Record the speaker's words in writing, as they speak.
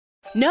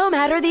No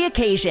matter the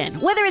occasion,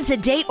 whether it's a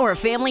date or a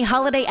family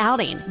holiday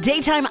outing,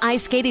 daytime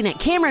ice skating at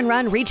Cameron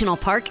Run Regional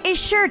Park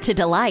is sure to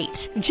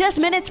delight. Just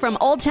minutes from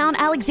Old Town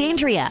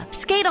Alexandria,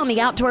 skate on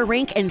the outdoor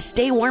rink and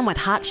stay warm with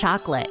hot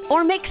chocolate,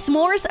 or make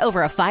s'mores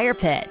over a fire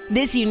pit.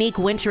 This unique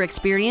winter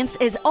experience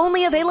is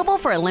only available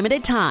for a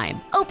limited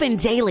time. Open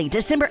daily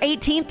December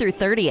 18th through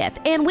 30th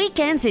and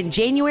weekends in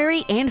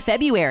January and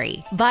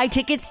February. Buy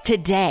tickets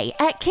today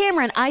at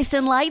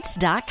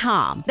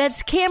CameronIceandLights.com.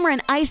 That's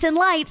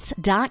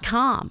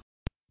CameronIceandLights.com.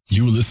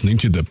 You're listening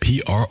to the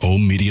PRO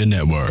Media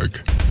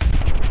Network.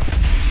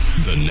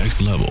 The next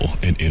level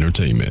in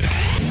entertainment.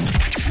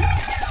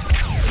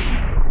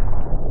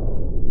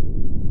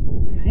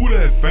 Who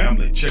that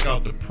family? Check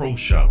out the Pro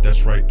Shop.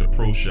 That's right, the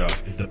Pro Shop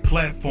is the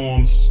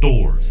platform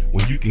store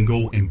where you can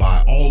go and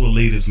buy all the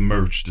latest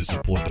merch to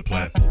support the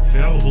platform.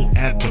 Available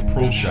at the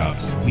Pro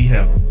Shops, we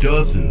have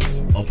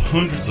dozens of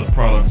hundreds of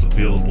products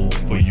available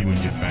for you and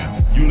your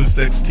family.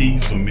 Unisex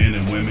tees for men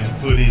and women,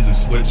 hoodies and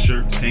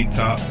sweatshirts, tank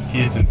tops,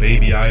 kids and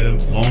baby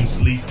items, long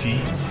sleeve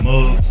tees,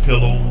 mugs,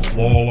 pillows,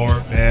 wall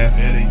art, bath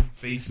bedding,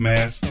 face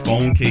masks,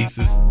 phone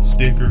cases,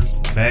 stickers,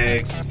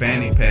 bags,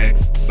 fanny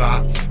packs,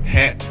 socks,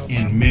 hats,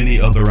 and many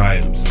other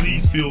items.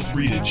 Please feel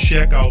free to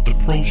check out the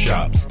Pro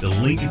Shops. The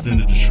link is in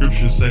the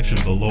description section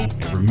below.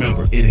 And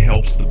remember, it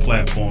helps the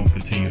platform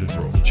continue to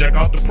grow. So check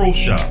out the Pro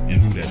Shop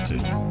and who that to.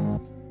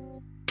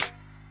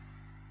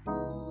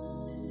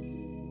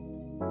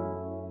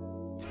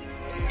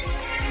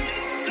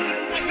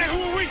 I say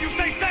who are we? You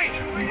say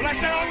Saints. When I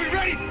say are we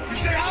ready? You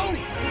say who?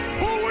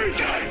 Who are we? Who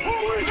are we? Who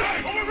are we?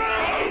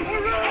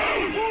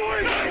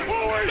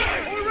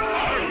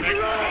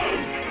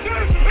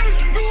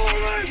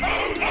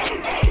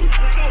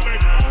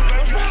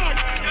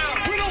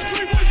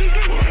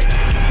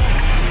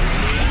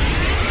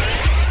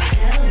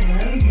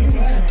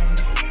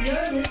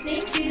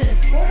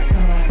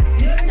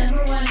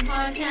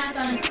 Podcast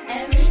on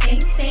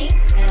everything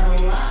Saints and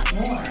a lot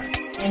more.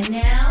 And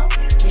now,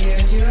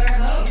 here's your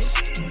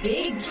host,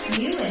 Big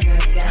Q and her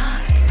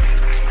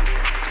guys.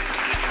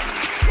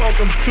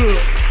 Welcome to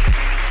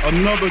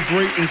another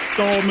great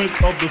installment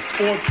of the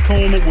Sports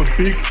Coma with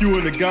Big Q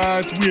and the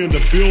guys. We in the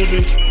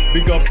building.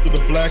 Big ups to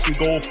the Black and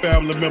Gold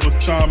family members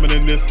chiming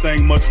in this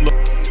thing. Much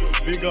love.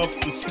 Big ups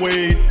to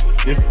Suede.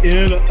 It's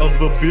in of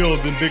the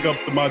building. Big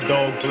ups to my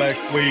dog, Black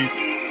Suede.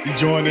 He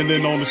joining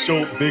in on the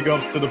show. Big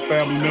ups to the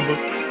family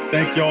members.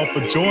 Thank y'all for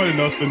joining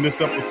us in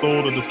this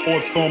episode of the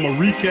Sports Coma,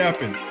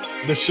 recapping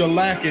the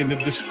shellacking, the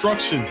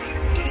destruction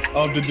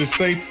of the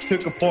Saints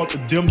took apart the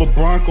Denver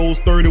Broncos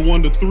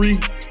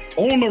 31-3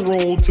 on the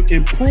road to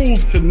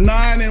improve to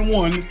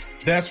 9-1.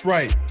 That's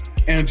right.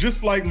 And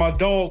just like my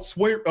dog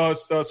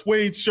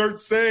Suede's shirt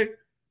said,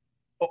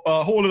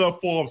 hold it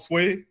up for him,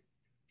 Suede.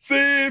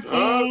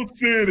 Seafood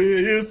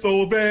City is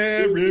so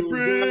very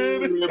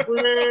pretty.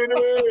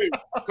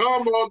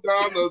 Come on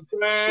down to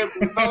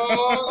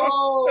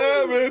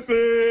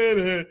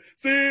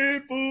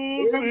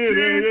Seafood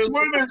City.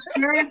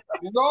 26,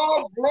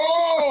 no,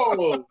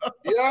 bro.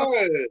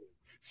 Yeah.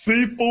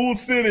 Seafood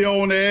City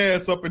on the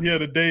ass up in here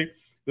today.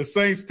 The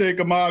Saints take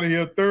them out of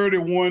here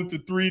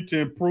 31-3 to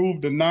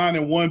improve to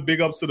 9-1. Big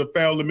ups to the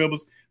family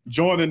members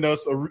joining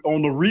us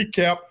on the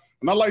recap.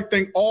 And I'd like to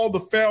thank all the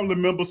family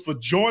members for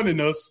joining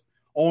us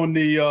on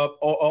the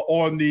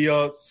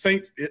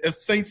Saints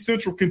as Saints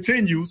Central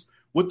continues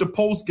with the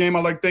post game.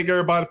 I'd like to thank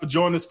everybody for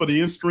joining us for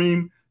the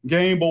in-stream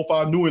game, both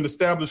our new and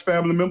established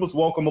family members.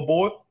 Welcome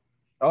aboard.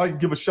 I'd like to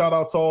give a shout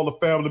out to all the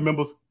family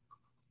members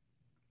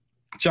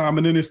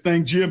chiming in this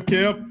thing. Jim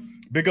Kev,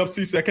 big up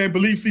CC. I can't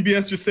believe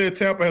CBS just said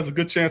Tampa has a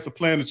good chance of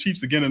playing the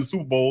Chiefs again in the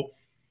Super Bowl.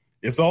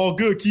 It's all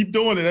good. Keep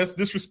doing it. That's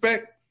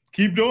disrespect.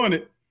 Keep doing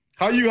it.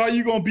 How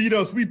you gonna beat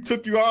us? We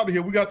took you out of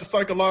here. We got the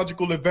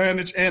psychological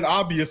advantage, and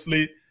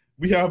obviously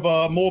we have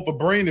more of a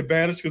brain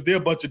advantage because they're a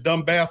bunch of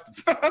dumb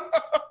bastards.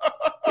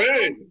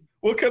 Hey.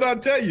 What can I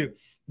tell you?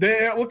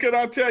 What can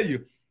I tell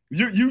you?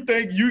 You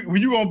think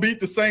you gonna beat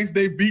the Saints?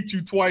 They beat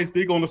you twice.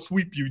 They're gonna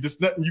sweep you. There's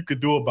nothing you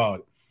could do about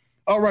it.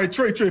 All right,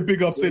 Trey,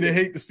 big up. Say they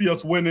hate to see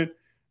us winning.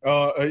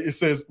 It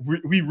says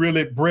we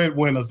really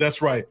breadwinners.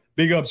 That's right.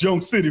 Big ups, Young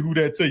City. Who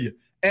that to you?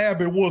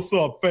 Abby, what's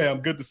up,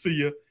 fam? Good to see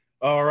you.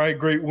 All right,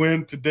 great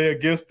win today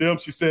against them.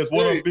 She says,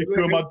 "What up, Big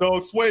Q, my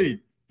dog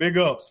Suede? Big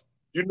ups."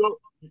 You know,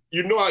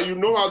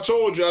 I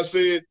told you. I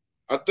said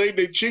I think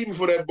they cheating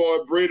for that boy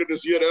Brady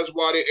this year. That's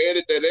why they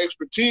added that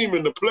extra team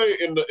in the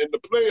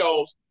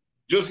playoffs,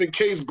 just in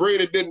case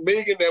Brady didn't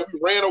make it. That we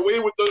ran away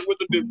with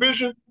the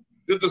division,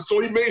 so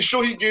he made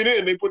sure he get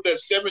in. They put that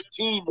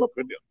 17 up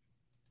in there.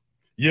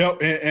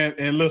 Yep,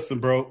 and listen,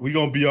 bro, we're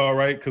going to be all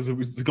right because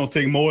it's going to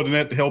take more than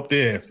that to help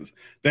their asses.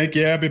 Thank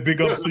you, Abby.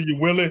 Big ups to you,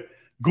 Willie.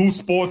 Goose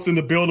Sports in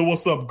the building.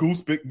 What's up,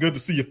 Goose? Good to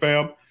see you,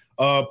 fam.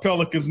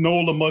 Pelicans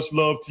Nola, much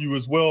love to you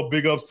as well.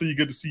 Big ups to you.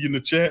 Good to see you in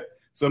the chat.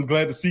 So I'm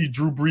glad to see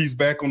Drew Brees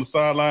back on the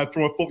sideline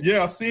throwing football.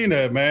 Yeah, I seen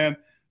that, man.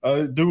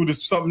 Dude,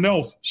 it's something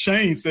else.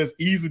 Shane says,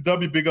 easy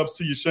W. Big ups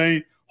to you,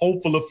 Shane.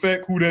 Hopeful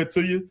effect. Who that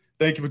to you?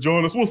 Thank you for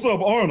joining us. What's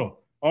up, Arnold?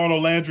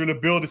 Arnold Landry in the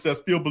building says,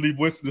 I still believe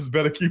Winston is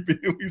better keeping.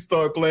 We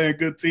start playing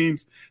good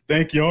teams.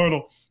 Thank you,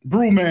 Arnold.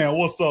 Brewman,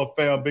 what's up,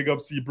 fam? Big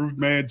ups to you,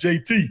 Brewman.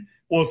 JT,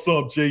 what's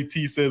up?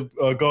 JT says,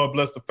 God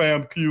bless the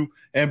fam, Q,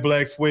 and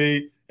Black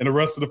Suede, and the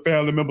rest of the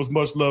family members.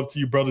 Much love to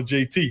you, brother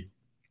JT.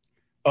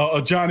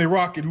 Johnny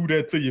Rocket, who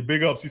that to you?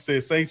 Big ups. He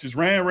said, Saints just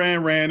ran.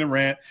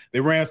 They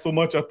ran so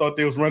much, I thought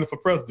they was running for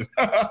president.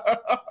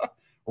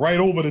 Right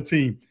over the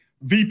team.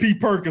 VP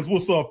Perkins,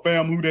 what's up,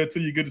 fam? Who that to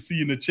you? Good to see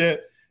you in the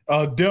chat.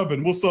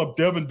 Devin, what's up,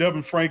 Devin?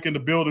 Devin Frank in the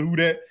building. Who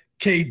that?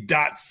 K.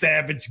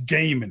 Savage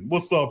Gaming.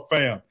 What's up,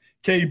 fam?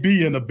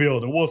 KB in the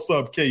building. What's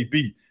up,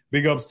 KB?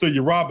 Big ups to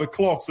you. Robert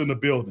Clark's in the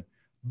building.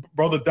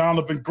 Brother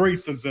Donovan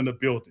Grayson's in the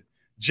building.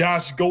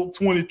 Josh Goat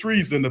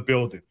 23's in the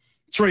building.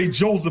 Trey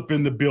Joseph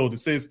in the building.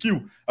 Says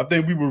Q. I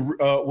think we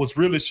was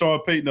really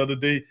Sean Payton the other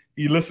day.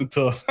 He listened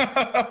to us.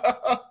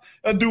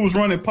 That dude was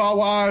running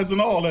power eyes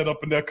and all that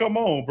up in there. Come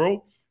on,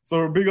 bro.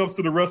 So big ups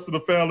to the rest of the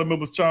family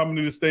members chiming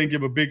in this thing.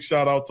 Give a big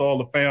shout out to all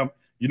the fam.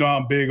 You know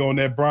I'm big on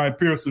that. Brian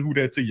Pearson, who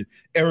that to you?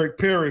 Eric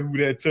Perry, who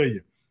that to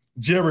you?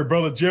 Jerry,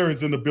 brother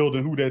Jerry's in the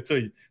building. Who that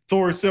to you?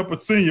 Torrey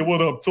Shepard Sr.,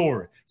 what up,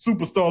 Torrey?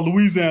 Superstar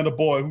Louisiana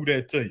boy, who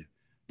that to you?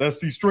 Let's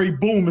see, Straight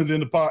Booming in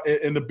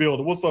the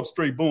building. What's up,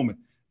 Straight Booming?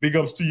 Big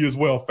ups to you as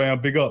well,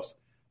 fam. Big ups.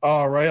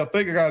 All right, I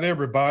think I got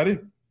everybody.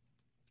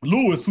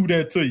 Lewis, who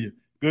that to you?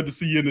 Good to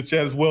see you in the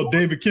chat as well.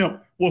 David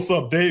Kemp, what's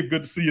up, Dave?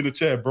 Good to see you in the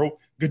chat, bro.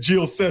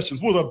 Gajil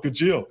Sessions, what up,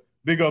 Gajil?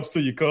 Big ups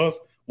to you, cuz.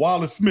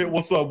 Wallace Smith,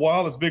 what's up,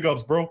 Wallace? Big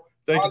ups, bro.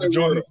 Thank you for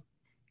joining us.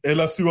 And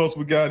let's see what else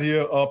we got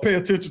here. Pay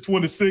Attention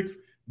 26,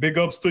 big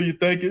ups to you,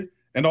 thank you.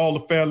 And all the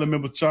family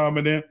members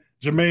chiming in.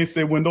 Jermaine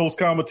said, when those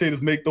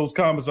commentators make those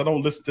comments, I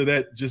don't listen to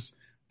that, just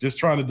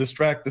trying to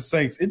distract the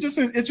Saints. It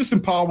just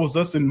empowers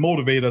us and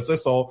motivates us,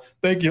 that's all.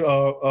 Thank you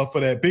for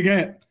that. Big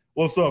Ant,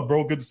 what's up,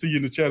 bro? Good to see you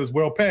in the chat as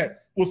well.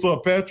 Pat, what's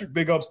up, Patrick?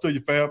 Big ups to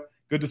you, fam.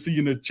 Good to see you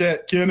in the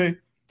chat. Kenny,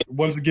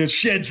 once again,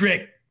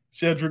 Shedrick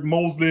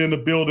Mosley in the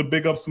building.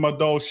 Big ups to my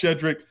dog,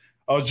 Shedrick.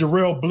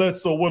 Jarrell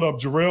Bledsoe, what up,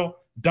 Jarrell?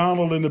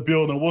 Donald in the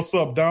building. What's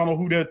up, Donald?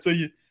 Who that to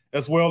you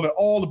as well? And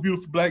all the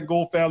beautiful Black and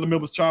Gold family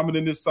members chiming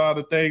in this side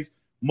of things.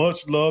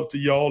 Much love to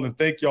y'all, and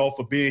thank y'all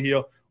for being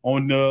here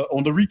on the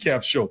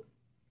recap show.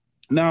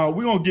 Now,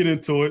 we're going to get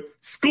into it.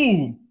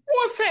 Scoob,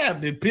 what's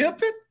happening,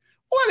 Pimpin'?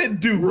 What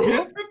it do,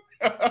 Pimpin'?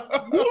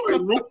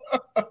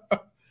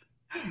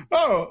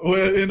 Oh,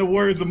 well, in the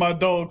words of my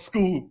dog,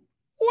 Scoob,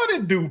 what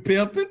it do,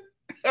 Pimpin'?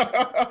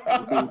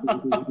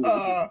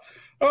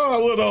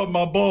 Oh, what up,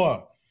 my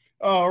boy?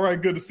 All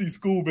right, good to see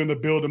Scoob in the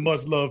building.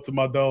 Much love to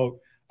my dog.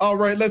 All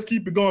right, let's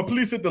keep it going.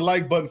 Please hit the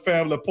like button,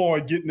 family.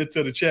 Upon getting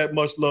into the chat,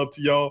 much love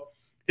to y'all.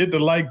 Hit the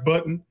like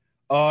button.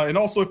 And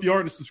also, if you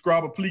aren't a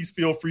subscriber, please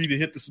feel free to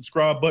hit the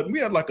subscribe button. We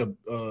had like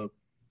a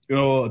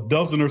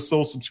dozen or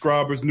so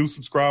subscribers, new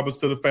subscribers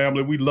to the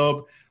family. We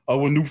love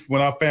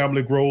when our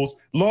family grows.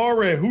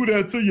 Laura, who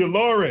that to you,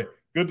 Laura?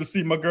 Good to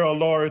see my girl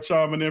Laura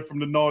chiming in from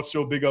the North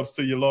Show. Big ups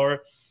to you, Laura.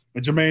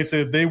 And Jermaine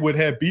says they would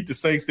have beat the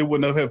Saints. They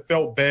wouldn't have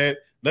felt bad.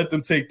 Let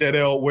them take that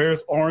L.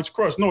 Where's Orange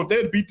Crush? No, if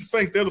they'd beat the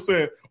Saints, they'd have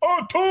said,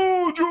 I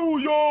told you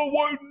y'all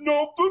wasn't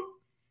nothing.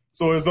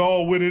 So it's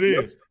all what it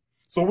is. Yep.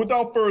 So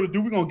without further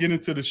ado, we're going to get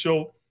into the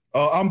show.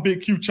 I'm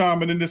Big Q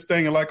chiming in this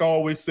thing. And like I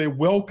always say,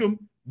 welcome,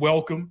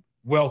 welcome,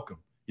 welcome.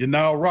 You're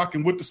now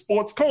rocking with the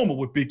Sports Coma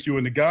with Big Q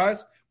and the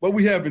guys, where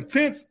we have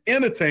intense,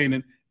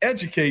 entertaining,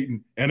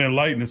 educating, and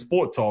enlightening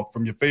sport talk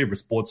from your favorite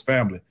sports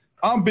family.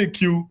 I'm Big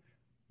Q.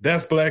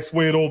 That's Black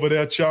Suede over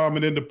there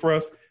chiming in the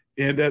press.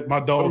 And that my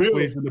dog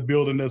Suede's in the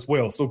building as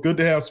well. So good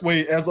to have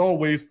Suede. As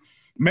always,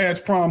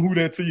 Madge Prom, who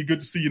that to you? Good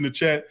to see you in the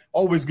chat.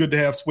 Always good to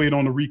have Suede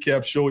on the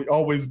recap show. He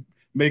always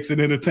makes it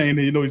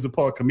entertaining. You know, he's a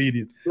part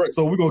comedian. Right.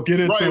 So we're going to get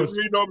into it.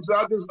 You know,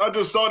 I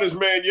just saw this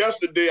man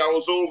yesterday. I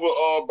was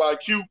over by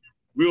Q.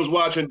 We was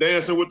watching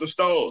Dancing with the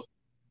Stars.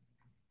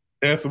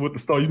 Dancing with the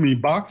Stars? You mean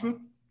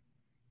boxing?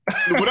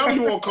 Whatever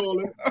you want to call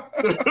it.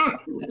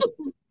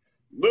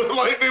 Looked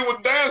like they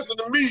were dancing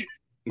to me.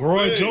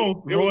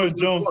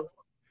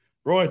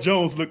 Roy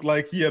Jones looked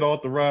like he had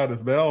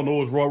arthritis, man. I don't know.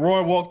 It was Roy.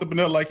 Roy walked up in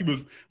there like he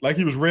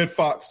was Red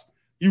Fox.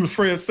 He was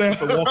Fred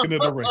Sanford walking in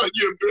the ring.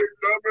 You big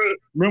dumb.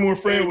 Remember when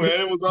Fred was?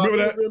 It was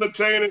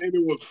entertaining and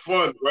it was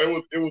fun, right?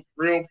 It was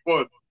real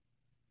fun.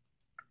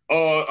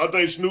 I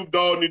think Snoop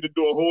Dogg need to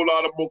do a whole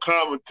lot of more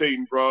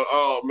commentating, bro.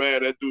 Oh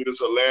man, that dude is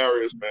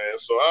hilarious, man.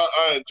 So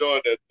I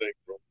enjoyed that thing,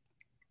 bro.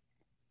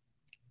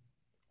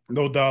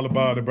 No doubt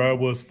about it, bro. It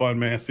was fun,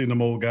 man. Seeing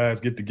them old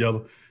guys get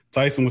together.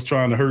 Tyson was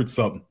trying to hurt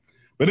something.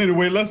 But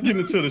anyway, let's get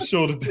into the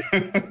show today.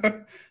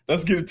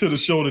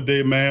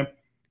 Man.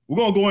 We're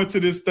gonna go into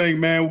this thing,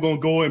 man. We're gonna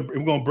go and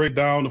we're gonna break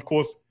down. Of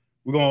course,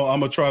 I'm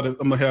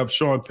gonna have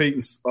Sean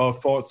Payton's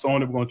thoughts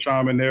on it. We're gonna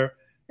chime in there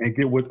and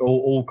get what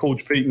old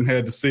Coach Payton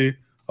had to say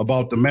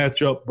about the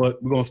matchup.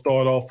 But we're gonna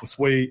start off with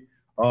Suede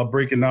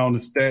breaking down the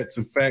stats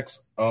and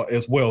facts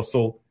as well.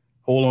 So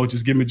hold on,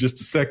 just give me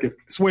just a second.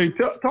 Suede,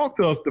 talk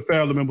to us, the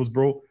family members,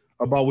 bro,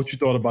 about what you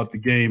thought about the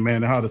game, man,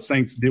 and how the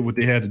Saints did what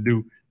they had to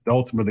do to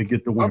ultimately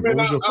get the win. I mean,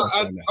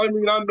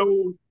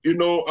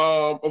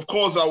 of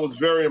course, I was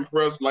very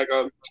impressed. Like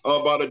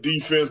about the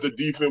defense. The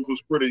defense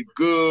was pretty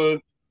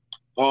good.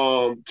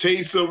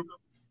 Taysom,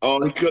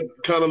 He could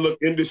kind of look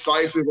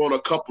indecisive on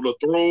a couple of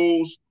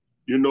throws,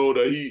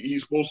 that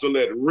he's supposed to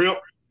let rip.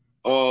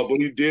 But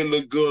he did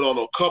look good on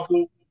a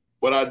couple.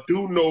 But I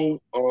do know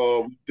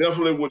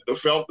definitely with the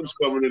Falcons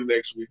coming in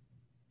next week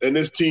and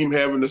this team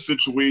having the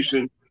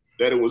situation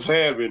that it was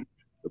having,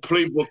 the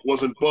playbook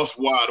wasn't bust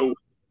wide open.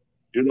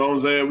 You know what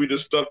I'm saying? We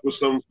just stuck with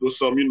some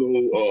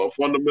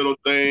fundamental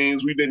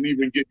things. We didn't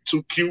even get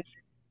too cute.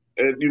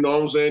 And you know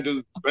what I'm saying?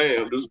 Just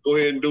bam, just go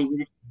ahead and do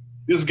it.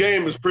 This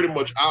game is pretty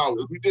much ours.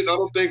 I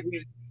don't think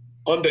we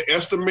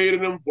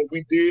underestimated them, but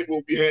we did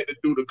what we had to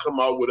do to come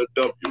out with a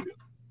W.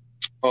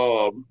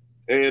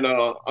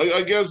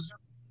 I guess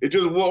it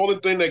just the only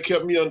thing that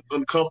kept me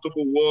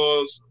uncomfortable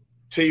was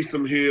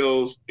Taysom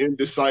Hill's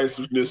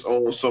indecisiveness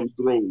on some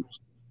throws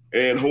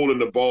and holding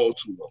the ball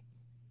too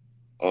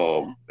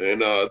long.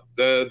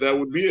 That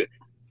would be it.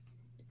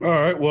 All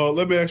right. Well,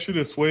 let me ask you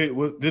this, Wade.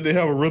 Did they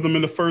have a rhythm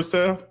in the first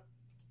half?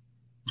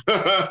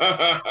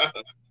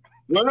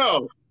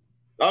 No.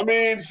 I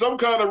mean, some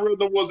kind of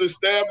rhythm was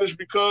established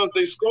because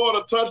they scored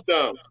a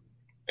touchdown.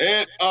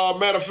 And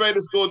matter of fact,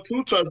 they scored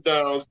 2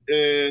 touchdowns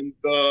and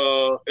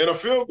a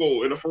field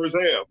goal in the first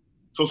half.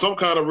 So some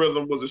kind of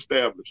rhythm was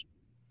established.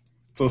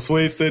 So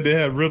Swade said they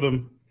had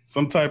rhythm,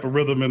 some type of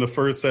rhythm in the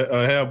first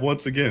half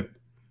once again.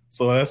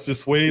 So that's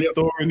just Swade's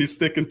story, and he's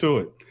sticking to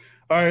it.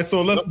 All right,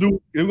 so let's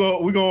do.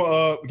 We're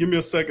gonna give me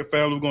a second,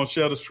 family. We're gonna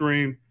share the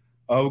screen.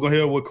 We're gonna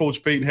hear what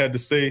Coach Payton had to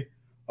say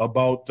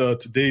about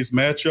today's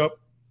matchup,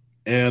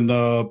 and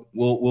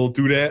we'll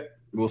do that.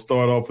 We'll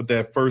start off with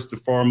that first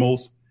and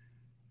foremost.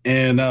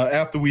 And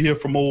after we hear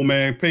from old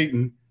man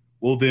Payton,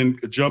 we'll then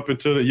jump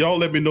into the – y'all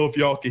let me know if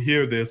y'all can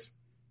hear this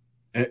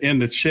in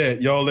the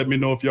chat. Y'all let me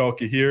know if y'all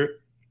can hear it,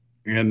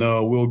 and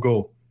we'll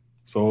go.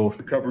 So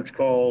the coverage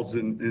calls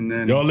and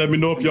then – y'all let me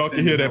know if y'all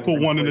can hear that. Put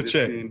one in the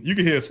chat. You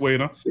can hear it, Swade,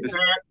 huh?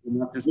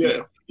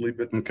 Yeah.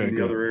 Okay, in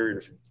the other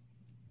areas.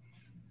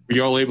 Were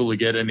y'all able to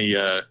get any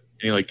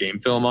game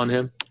film on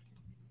him?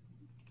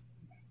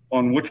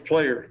 On which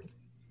player?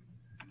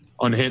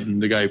 On Hinton,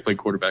 the guy who played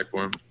quarterback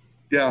for him.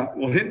 Yeah,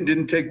 well, Hinton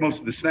didn't take most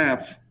of the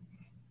snaps,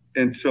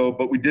 and so,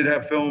 but we did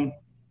have film.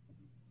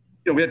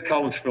 Yeah, we had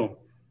college film.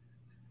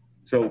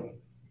 So,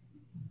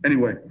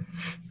 anyway.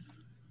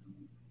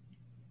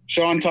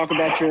 Sean, talk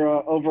about your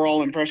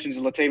overall impressions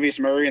of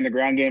Latavius Murray in the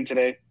ground game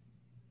today.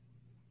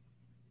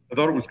 I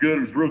thought it was good.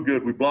 It was real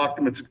good. We blocked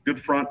him. It's a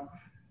good front.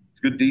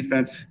 It's good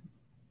defense.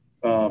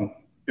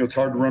 It's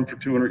hard to run for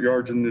 200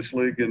 yards in this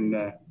league, and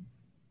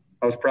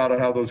I was proud of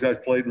how those guys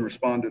played and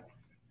responded.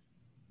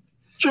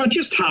 Sean,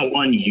 just how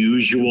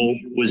unusual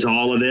was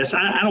all of this?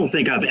 I don't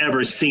think I've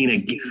ever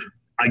seen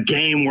a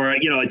game where,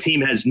 a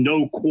team has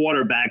no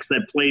quarterbacks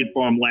that played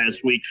for them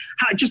last week.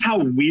 How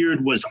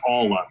weird was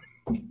all of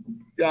it?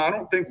 Yeah, I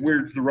don't think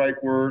weird's the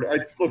right word.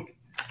 Look,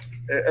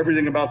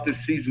 everything about this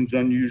season's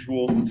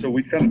unusual, so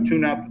we kind of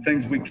tune out the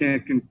things we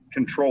can't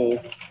control.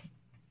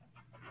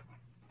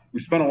 We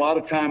spent a lot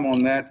of time on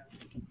that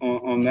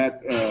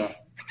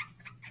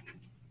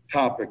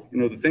topic,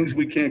 the things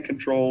we can't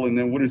control, and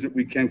then what is it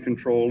we can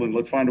control, and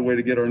let's find a way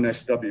to get our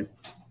next W.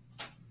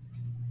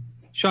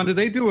 Sean, did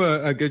they do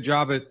a good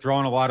job at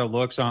throwing a lot of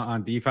looks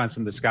on defense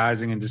and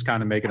disguising and just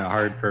kind of making it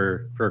hard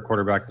for a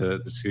quarterback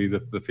to see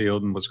the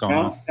field and what's going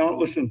on? No,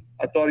 listen,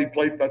 I thought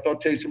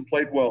Taysom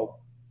played well,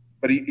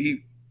 but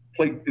he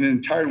played an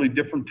entirely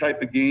different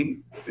type of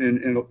game,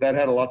 and that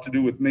had a lot to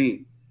do with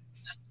me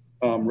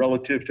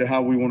relative to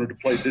how we wanted to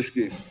play this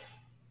game.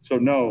 So,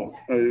 no,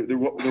 there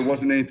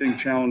wasn't anything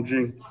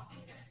challenging,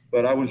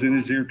 but I was in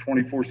his ear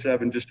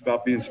 24/7 just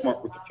about being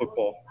smart with the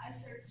football.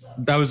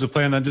 That was the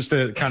plan then, just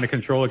to kind of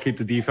control it, keep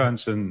the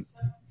defense? And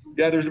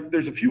yeah,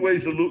 there's a few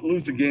ways to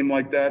lose a game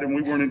like that, and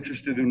we weren't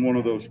interested in one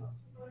of those.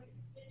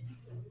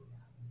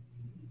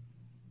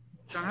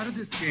 John, how did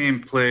this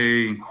game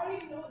play,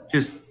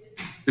 just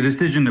the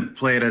decision to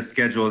play it as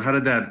scheduled, how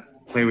did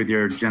that play with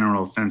your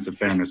general sense of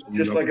fairness?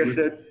 Just like I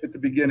said at the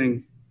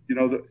beginning,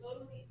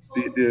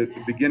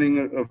 the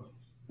beginning of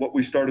what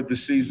we started the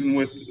season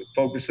with,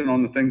 focusing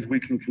on the things we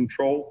can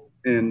control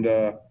and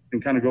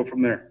kind of go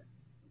from there.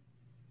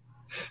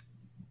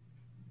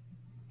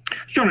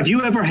 Sean, have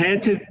you ever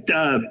had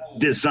to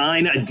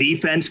design a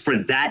defense for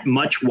that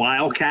much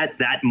wildcat,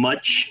 that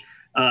much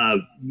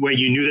where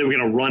you knew they were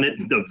going to run it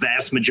the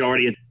vast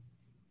majority of?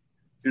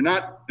 You're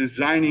not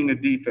designing a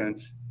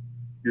defense.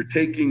 You're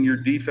taking your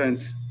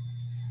defenses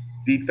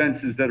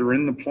that are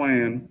in the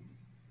plan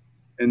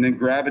and then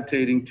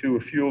gravitating to a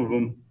few of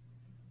them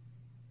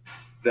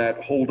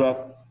that hold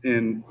up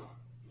and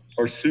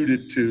are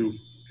suited to.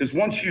 Because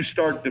once you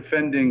start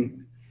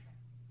defending,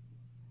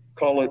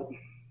 call it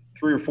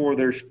 3 or 4,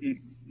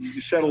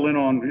 you settle in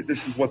on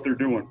this is what they're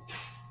doing.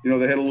 They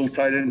had a little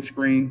tight end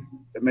screen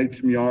that made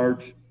some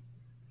yards.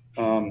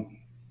 So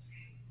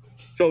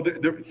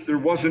there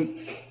wasn't,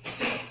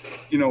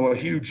 a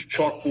huge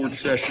chalkboard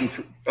session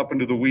up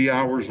into the wee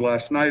hours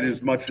last night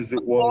as much as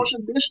it was.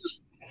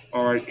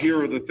 All right,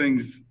 here are the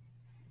things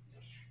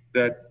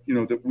that,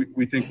 that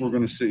we think we're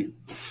going to see.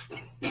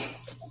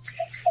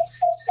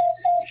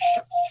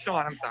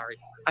 Sean, I'm sorry.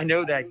 I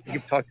know that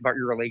you've talked about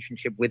your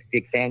relationship with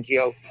Vic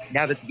Fangio.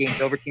 Now that the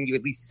game's over, can you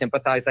at least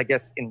sympathize, I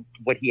guess, in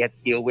what he had to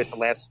deal with the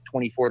last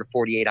 24 to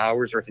 48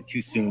 hours, or is it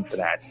too soon for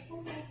that?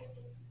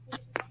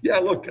 Yeah,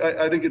 look,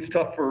 I think it's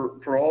tough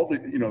for all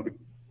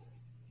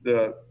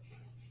the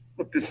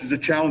look, this is a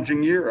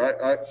challenging year.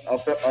 I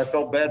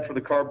felt bad for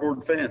the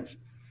cardboard fans.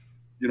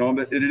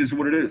 But it is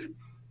what it is.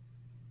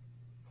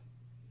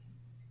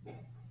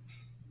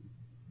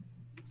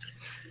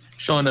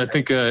 Sean, I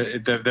think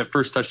that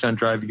first touchdown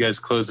drive, you guys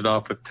closed it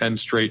off with 10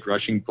 straight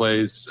rushing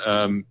plays.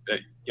 How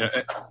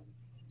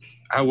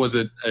was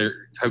it?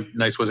 How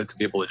nice was it to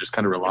be able to just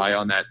kind of rely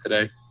on that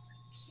today?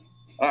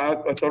 I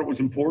thought it was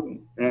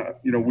important.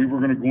 We were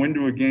going to go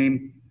into a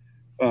game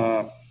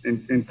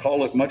and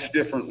call it much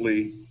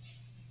differently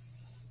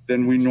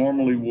than we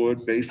normally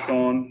would based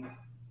on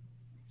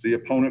the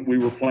opponent we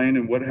were playing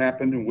and what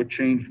happened and what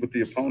changed with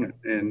the opponent.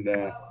 And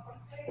I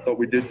thought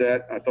we did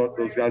that. I thought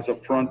those guys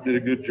up front did a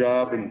good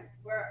job, and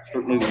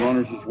certainly the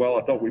runners as well.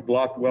 I thought we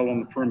blocked well on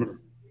the perimeter.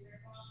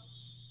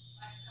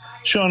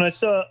 Sean, I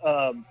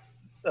saw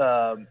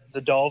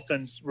the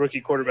Dolphins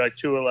rookie quarterback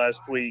Tua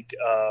last week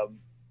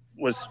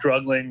was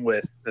struggling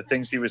with the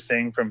things he was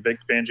saying from Vic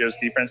Fangio's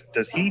defense.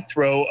 Does he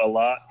throw a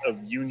lot of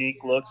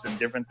unique looks and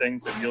different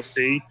things that you'll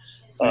see?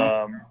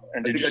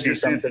 And did you see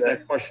something to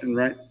that question,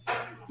 right?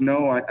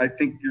 No, I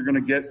think you're going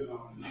to get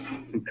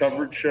some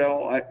coverage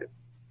shell.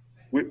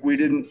 We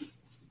didn't.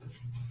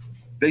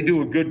 They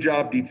do a good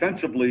job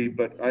defensively,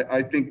 but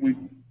I think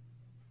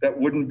that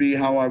wouldn't be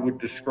how I would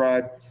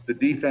describe the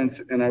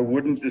defense, and I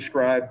wouldn't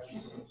describe.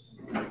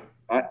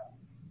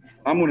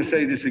 I'm going to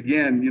say this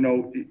again.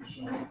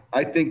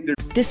 I think they're.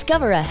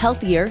 Discover a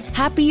healthier,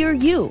 happier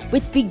you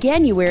with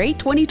Veganuary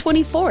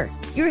 2024.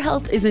 Your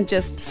health isn't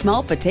just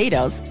small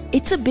potatoes,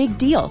 it's a big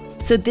deal.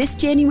 So this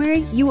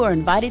January, you are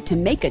invited to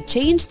make a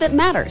change that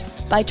matters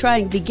by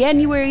trying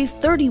Veganuary's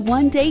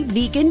 31-day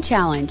vegan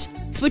challenge.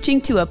 Switching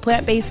to a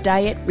plant-based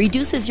diet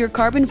reduces your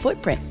carbon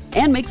footprint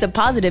and makes a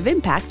positive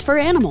impact for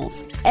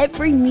animals.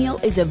 Every meal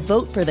is a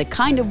vote for the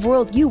kind of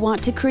world you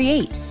want to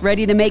create.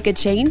 Ready to make a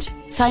change?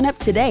 Sign up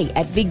today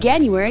at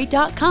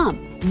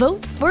veganuary.com.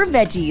 Vote for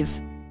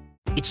veggies.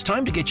 It's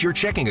time to get your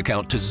checking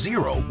account to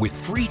zero with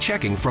free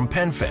checking from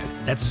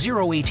PenFed. That's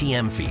zero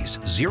ATM fees,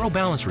 zero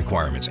balance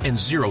requirements, and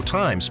zero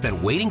time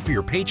spent waiting for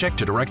your paycheck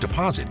to direct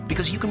deposit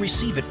because you can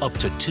receive it up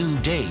to 2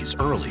 days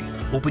early.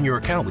 Open your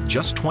account with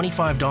just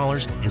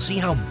 $25 and see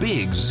how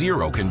big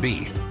zero can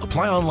be.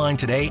 Apply online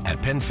today at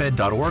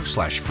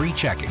PenFed.org/free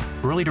checking.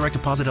 Early direct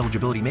deposit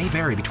eligibility may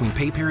vary between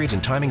pay periods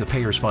and timing of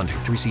payers' funding.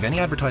 To receive any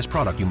advertised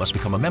product, you must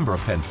become a member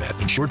of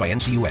PenFed, insured by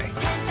NCUA.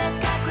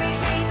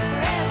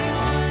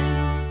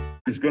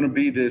 It's going to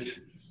be this,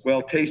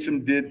 well,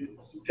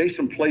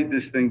 Taysom played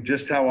this thing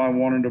just how I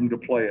wanted him to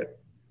play it.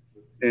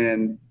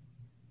 And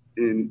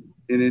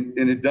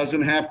it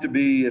doesn't have to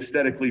be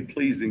aesthetically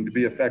pleasing to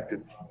be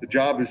effective. The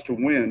job is to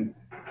win,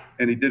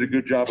 and he did a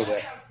good job of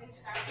that.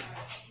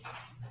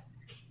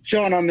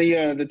 Sean, on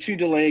the 2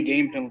 delay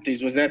game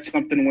penalties, was that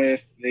something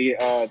with the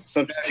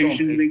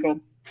substitution being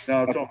called?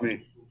 No, it's on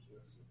me.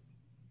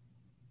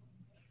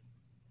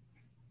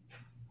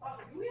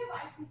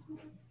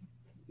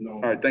 No.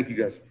 All right, thank you,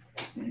 guys.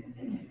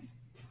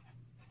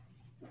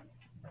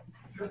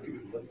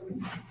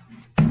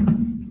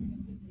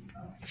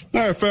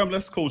 All right, fam,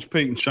 let's Coach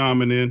Payton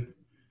chiming in.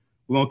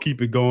 We're going to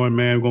keep it going,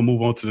 man. We're going to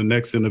move on to the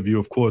next interview.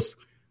 Of course,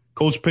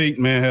 Coach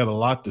Payton, man, had a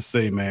lot to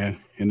say, man,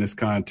 in this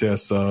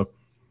contest.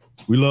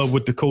 We love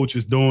what the coach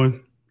is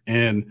doing.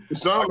 And it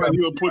sounds like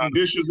you were putting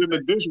dishes in the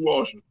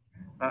dishwasher.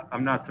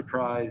 I'm not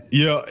surprised.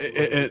 Yeah,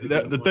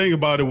 the thing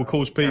about it with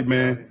Coach Payton,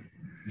 man,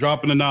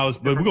 dropping the knowledge,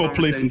 but we're going to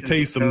play some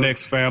Taysom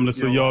next, family,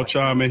 so y'all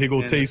chime in. Here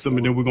go Taysom,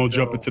 and then we're going to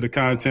jump into the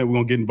content. We're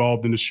going to get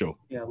involved in the show.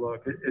 Yeah,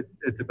 look,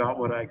 it's about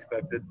what I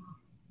expected.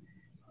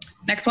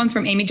 Next one's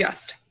from Amy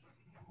Just.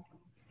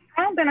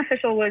 How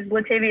beneficial was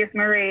Latavius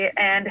Murray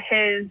and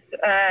his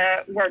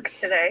work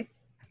today?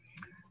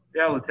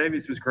 Yeah,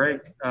 Latavius was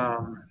great.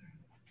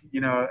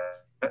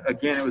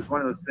 Again, it was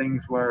one of those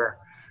things where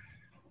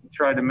we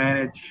tried to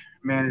manage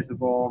the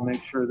ball,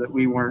 make sure that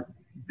we weren't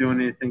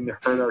doing anything to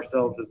hurt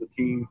ourselves as a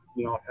team,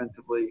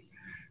 offensively.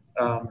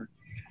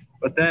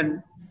 But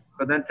then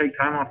take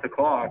time off the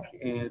clock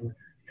and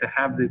to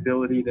have the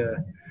ability to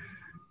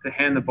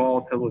hand the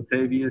ball to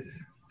Latavius.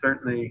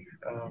 Certainly,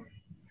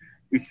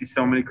 we see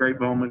so many great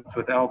moments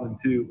with Alvin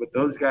too, but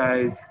those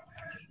guys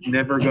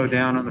never go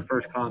down on the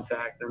first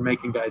contact. They're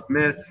making guys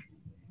miss.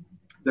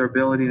 Their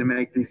ability to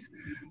make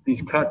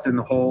these cuts in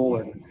the hole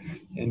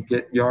and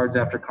get yards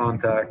after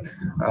contact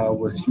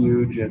was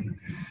huge.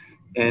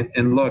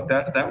 And look,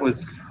 that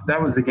was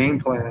the game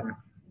plan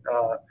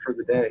for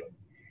the day.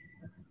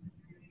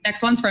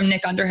 Next one's from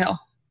Nick Underhill.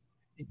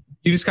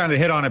 You just kind of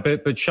hit on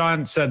it, but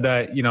Sean said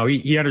that,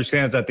 he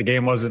understands that the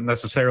game wasn't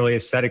necessarily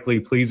aesthetically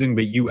pleasing,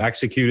 but you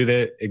executed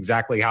it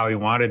exactly how he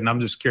wanted. And I'm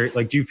just curious,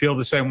 do you feel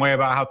the same way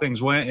about how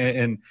things went?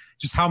 And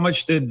just how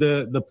much did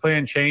the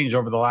plan change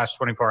over the last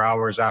 24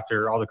 hours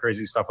after all the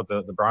crazy stuff with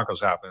the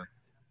Broncos happened?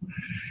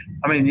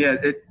 I mean, yeah,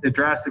 it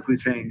drastically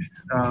changed.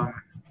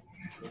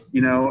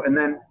 And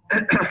then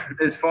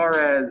as far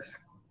as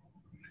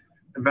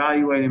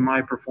evaluating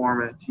my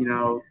performance,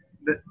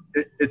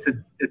 it's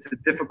a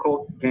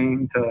difficult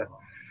game to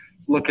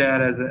look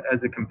at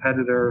as a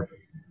competitor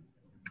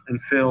and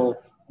feel,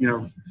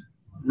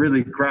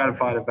 really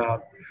gratified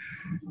about.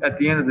 At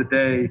the end of the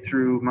day,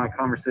 through my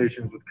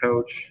conversations with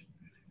Coach,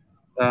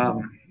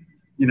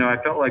 I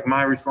felt like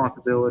my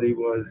responsibility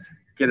was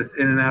get us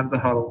in and out of the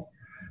huddle,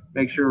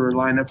 make sure we're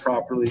lined up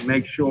properly,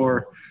 make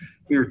sure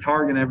we were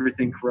targeting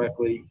everything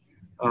correctly.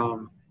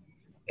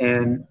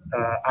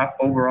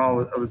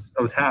 Overall,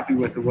 I was happy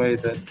with the way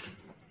that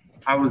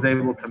I was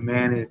able to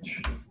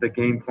manage the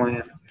game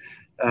plan.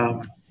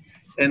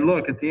 And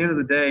look, at the end of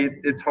the day,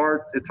 it's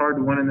hard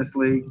to win in this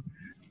league.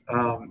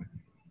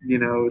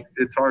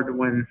 It's hard to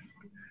win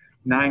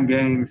 9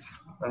 games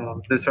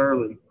this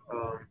early.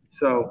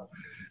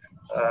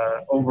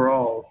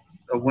 Overall,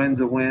 a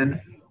win's a win,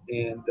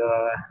 and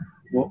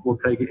we'll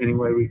take it any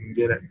way we can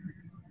get it.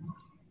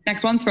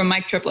 Next one's from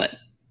Mike Triplett.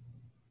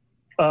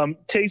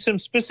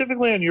 Taysom,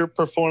 specifically on your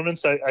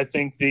performance, I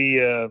think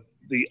the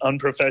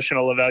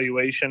unprofessional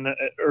evaluation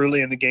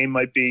early in the game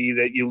might be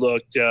that you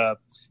looked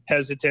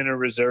hesitant or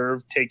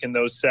reserved, taking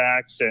those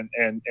sacks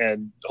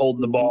and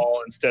holding the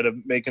ball instead of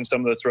making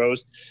some of the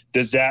throws.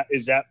 Is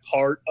that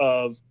part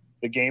of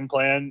the game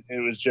plan? It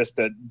was just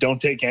that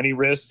don't take any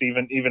risks,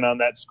 even on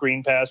that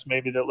screen pass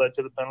maybe that led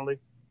to the penalty?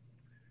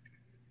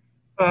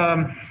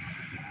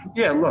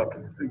 Yeah, look,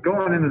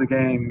 going into the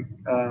game,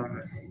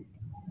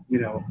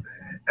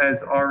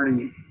 as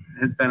already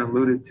has been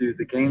alluded to,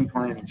 the game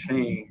plan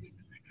changed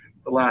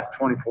the last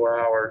 24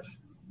 hours.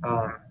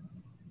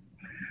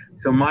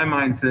 So my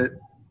mindset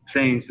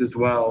changed as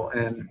well.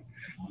 And,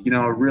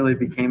 I really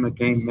became a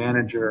game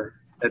manager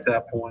at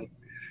that point.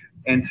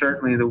 And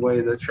certainly the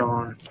way that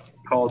Sean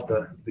called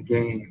the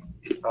game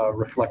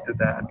reflected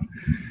that.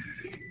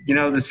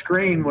 The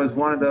screen was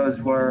one of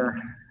those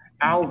where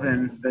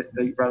Alvin, that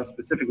you brought up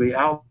specifically,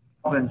 Alvin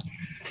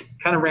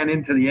kind of ran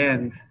into the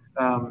end.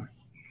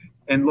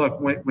 And look,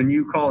 when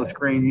you call a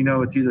screen,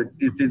 it's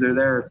either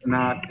there or it's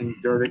not, and you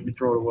dirt it, you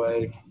throw it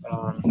away.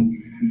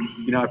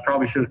 I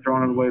probably should have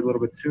thrown it away a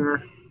little bit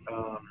sooner.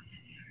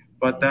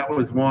 But that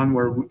was one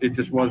where it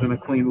just wasn't a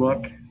clean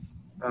look.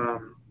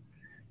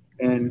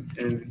 And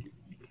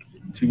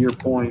to your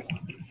point,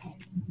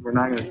 we're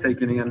not going to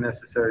take any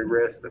unnecessary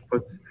risk that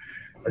puts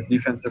our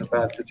defense in a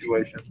bad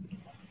situation.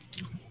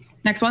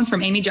 Next one's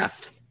from Amy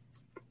Just.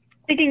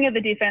 Speaking of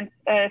the defense,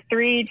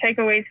 3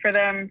 takeaways for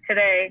them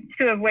today,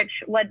 2 of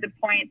which led to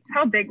points.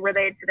 How big were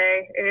they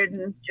today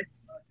in just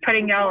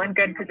putting y'all in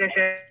good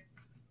position?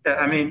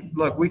 Yeah,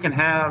 look, we can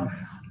have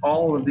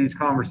all of these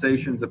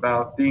conversations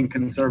about being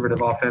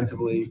conservative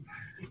offensively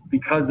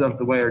because of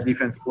the way our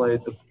defense played,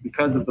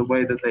 because of the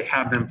way that they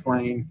have been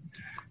playing.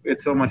 We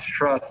had so much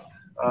trust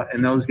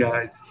in those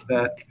guys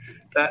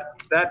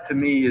that to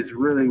me is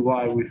really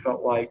why we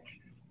felt like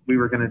we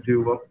were going to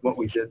do what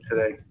we did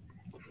today.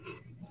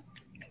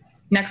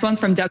 Next one's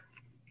from Doug.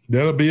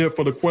 That'll be it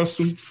for the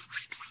question.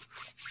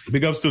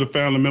 Big ups to the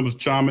family members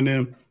chiming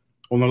in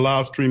on the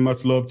live stream.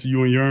 Much love to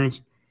you and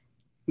yours.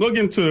 Look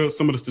into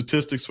some of the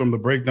statistics from the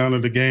breakdown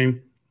of the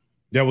game.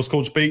 That was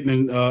Coach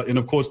Payton and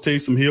of course,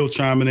 Taysom Hill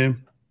chiming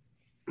in.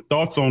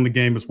 Thoughts on the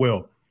game as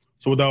well.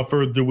 So without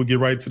further ado, we'll get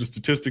right to the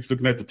statistics,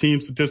 looking at the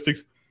team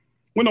statistics.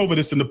 Went over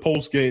this in the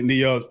post game,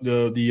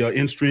 the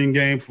in-stream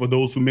game. For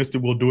those who missed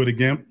it, we'll do it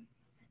again.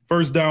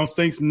 First down,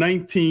 Saints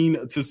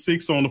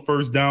 19-6 on the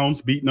first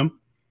downs, beating them.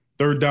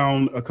 Third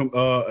down,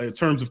 in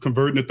terms of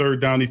converting the third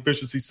down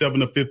efficiency,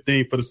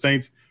 7-15 for the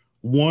Saints,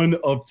 1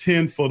 of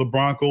 10 for the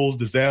Broncos.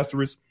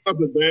 Disastrous. That's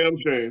a damn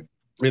shame.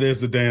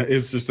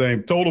 It's the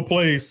same. Total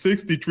plays,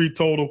 63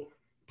 total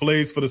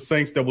plays for the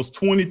Saints. That was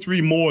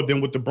 23 more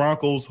than what the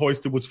Broncos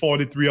hoisted, was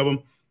 43 of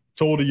them.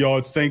 Total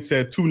yards, Saints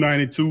had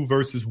 292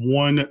 versus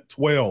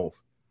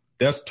 112.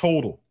 That's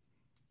total.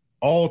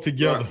 All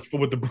together for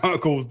what the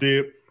Broncos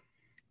did.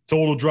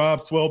 Total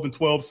drives,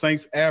 12-12.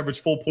 Saints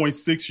average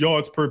 4.6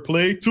 yards per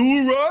play.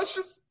 2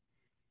 rushes,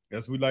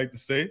 as we like to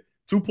say.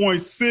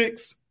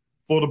 2.6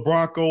 for the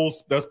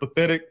Broncos. That's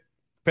pathetic.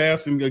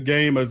 Passing a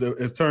game as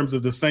terms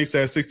of the Saints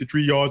had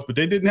 63 yards, but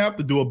they didn't have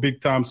to do a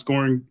big-time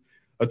scoring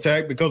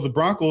attack because the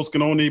Broncos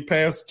can only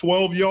pass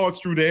 12 yards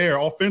through the air,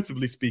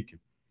 offensively speaking.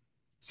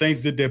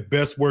 Saints did their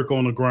best work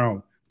on the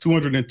ground.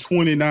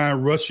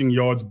 229 rushing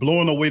yards,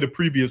 blowing away the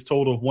previous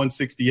total of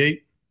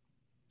 168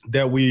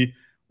 that we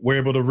were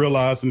able to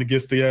realize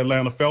against the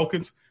Atlanta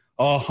Falcons.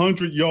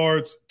 100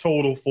 yards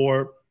total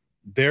for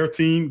their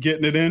team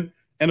getting it in.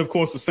 And, of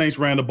course, the Saints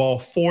ran the ball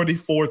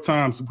 44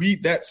 times.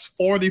 That's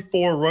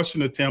 44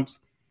 rushing attempts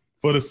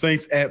for the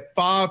Saints at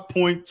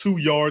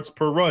 5.2 yards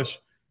per rush.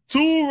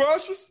 2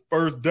 rushes,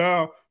 first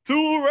down.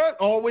 2 rushes,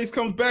 always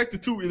comes back to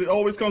 2. It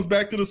always comes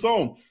back to the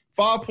zone.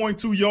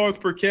 5.2 yards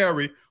per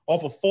carry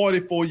off of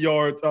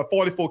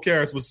 44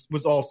 carries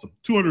was awesome.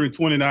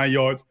 229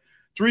 yards.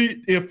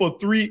 3 for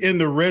 3 in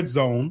the red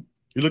zone.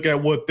 You look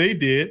at what they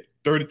did,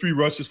 33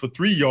 rushes for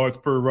 3 yards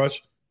per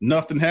rush.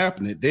 Nothing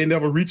happening. They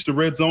never reached the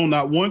red zone,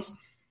 not once.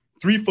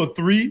 3 for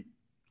 3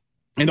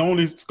 And the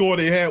only score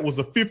they had was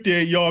a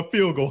 58-yard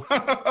field goal.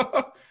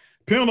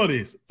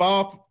 Penalties,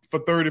 5 for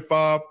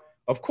 35.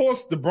 Of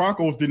course, the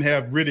Broncos didn't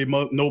have really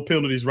no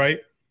penalties, right?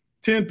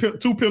 2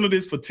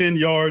 penalties for 10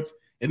 yards,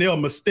 and they're a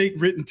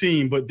mistake-ridden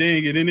team, but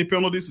they didn't get any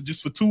penalties,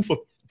 just for 2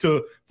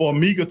 for a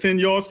meager 10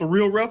 yards for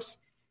real refs.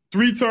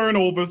 3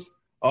 turnovers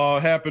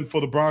happened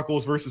for the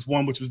Broncos versus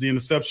 1, which was the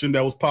interception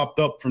that was popped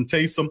up from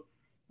Taysom.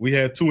 We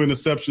had 2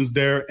 interceptions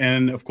there,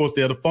 and, of course,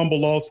 they had a fumble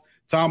loss.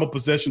 Time of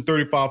possession,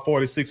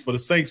 35-46 for the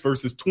Saints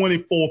versus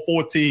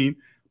 24-14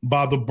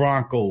 by the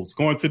Broncos.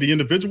 Going to the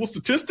individual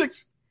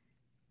statistics,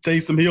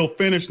 Taysom Hill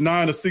finished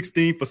 9 of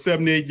 16 for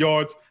 78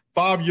 yards,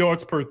 5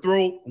 yards per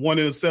throw, 1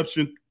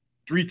 interception,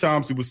 3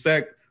 times he was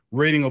sacked,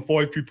 rating of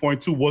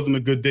 43.2. Wasn't a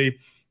good day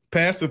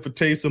passing for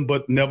Taysom,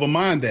 but never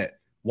mind that.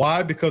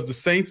 Why? Because the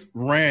Saints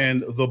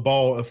ran the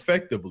ball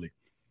effectively.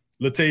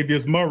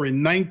 Latavius Murray,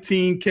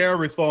 19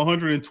 carries for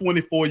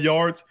 124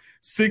 yards,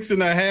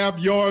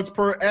 6.5 yards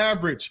per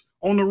average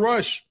on the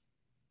rush.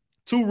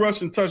 2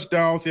 rushing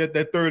touchdowns. He had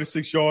that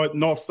 36-yard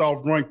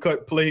north-south run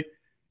cut play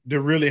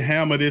to really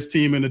hammer this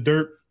team in the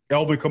dirt.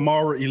 Alvin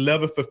Kamara,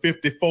 11 for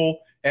 54,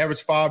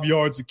 averaged 5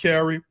 yards a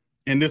carry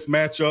in this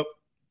matchup.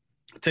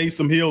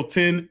 Taysom Hill,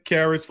 10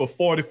 carries for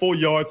 44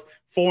 yards,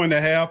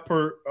 4.5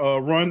 per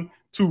run,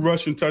 2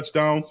 rushing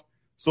touchdowns.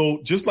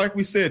 So just like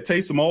we said,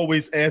 Taysom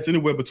always adds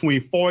anywhere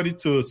between 40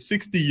 to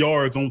 60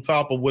 yards on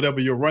top of whatever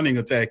your running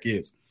attack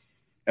is.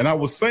 And I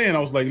was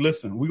like,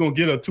 listen, we're going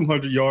to get a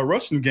 200-yard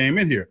rushing game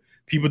in here.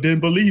 People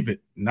didn't believe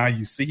it. Now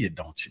you see it,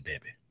 don't you,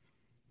 baby?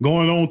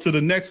 Going on to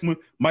the next one,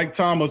 Mike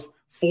Thomas,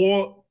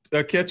 4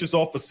 catches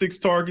off of 6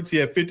 targets. He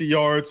had 50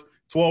 yards,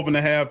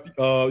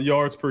 12.5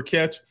 yards per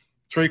catch.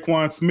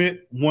 Traquan Smith,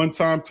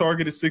 1-time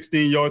targeted,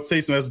 16 yards.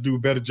 Taysom has to do a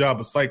better job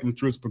of cycling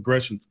through his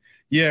progressions.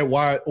 He had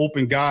wide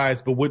open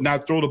guys, but would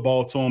not throw the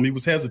ball to him. He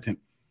was hesitant.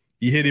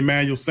 He hit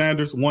Emmanuel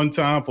Sanders 1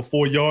 time for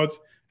 4 yards.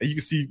 And you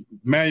can see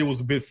Emmanuel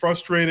was a bit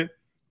frustrated,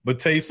 but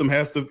Taysom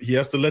has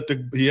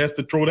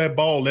to throw that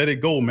ball, let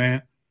it go,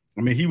 man.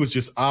 I mean, he was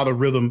just out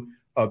of rhythm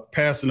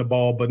passing the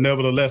ball, but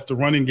nevertheless, the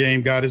running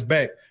game got his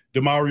back.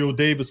 Demario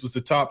Davis was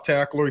the top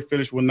tackler. He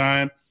finished with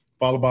 9,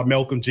 followed by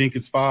Malcolm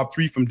Jenkins, 5,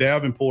 3 from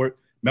Davenport.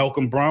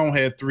 Malcolm Brown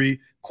had 3.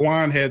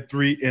 Quan had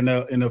 3 in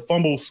a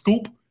fumble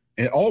scoop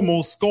and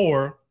almost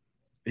score.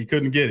 He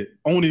couldn't get it.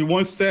 Only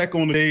 1 sack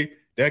on the day.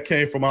 That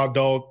came from our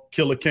dog,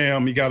 Killer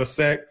Cam. He got a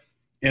sack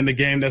in the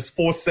game. That's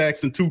 4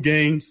 sacks in 2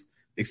 games.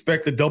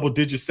 Expect a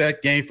double-digit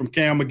sack game from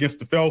Cam against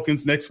the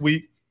Falcons next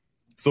week.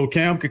 So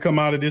Cam could come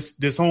out of this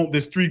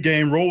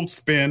 3-game road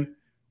spin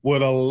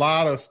with a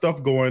lot of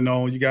stuff going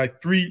on. You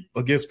got 3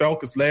 against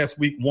Falcons last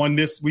week, 1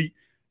 this week,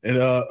 and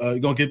you're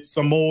going to get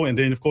some more. And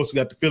then, of course, we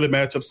got the Philly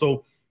matchup.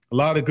 So a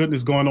lot of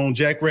goodness going on.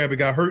 Jack Rabbit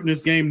got hurt in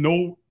this game.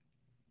 No,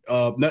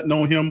 nothing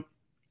on him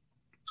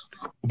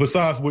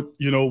besides what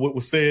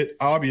was said,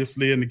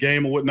 obviously, in the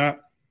game or whatnot.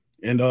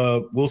 And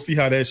we'll see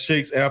how that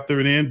shakes after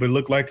it in, but it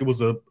looked like it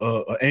was a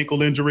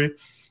ankle injury.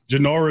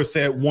 Janoris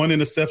had 1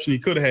 interception. He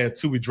could have had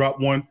 2. He dropped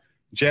 1.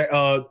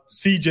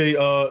 Chauncey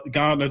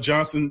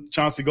Gardner-Johnson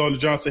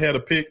had a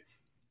pick.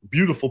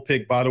 Beautiful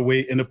pick, by the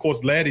way. And, of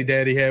course, Laddie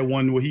Daddy had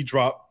 1 where he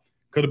dropped.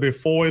 Could have been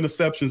 4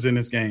 interceptions in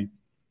this game.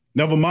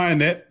 Never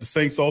mind that. The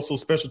Saints also,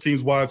 special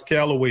teams wise,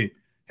 Callaway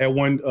had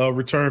 1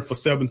 return for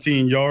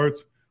 17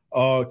 yards.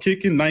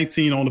 Kicking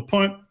 19 on the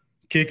punt.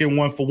 Kicking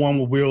 1 for 1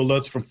 with Will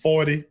Lutz from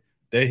 40.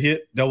 That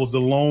hit. That was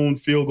the lone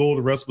field goal.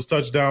 The rest was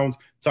touchdowns.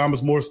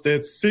 Thomas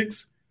Morstead,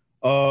 6.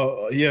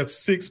 He had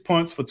 6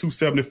 punts for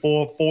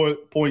 274,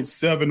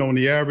 4.7 on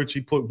the average.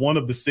 He put 1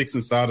 of the 6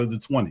 inside of the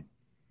 20.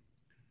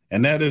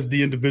 And that is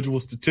the individual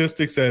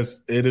statistics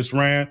as it is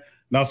ran.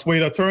 Now,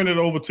 Swade, I turn it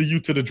over to you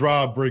to the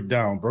drive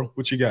breakdown, bro.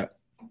 What you got?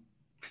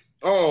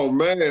 Oh,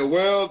 man.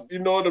 Well,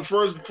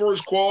 the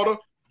first quarter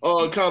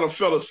kind of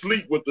fell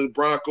asleep with the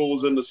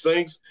Broncos and the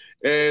Saints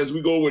as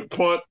we go with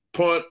punt,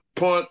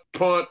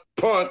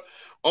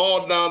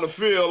 all down the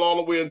field all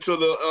the way until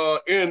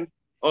the end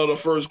of the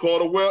first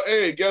quarter. Well,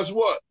 hey, guess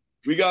what?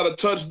 We got a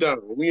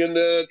touchdown. We in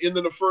the end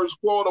of the first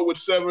quarter with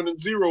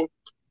 7-0.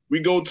 We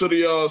go to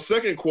the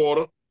second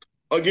quarter.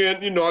 Again,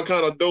 I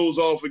kind of doze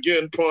off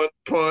again, punt.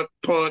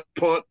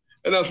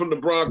 And that's from the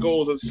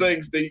Broncos and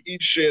Saints. They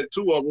each shared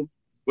 2 of them.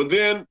 But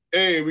then,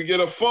 hey, we get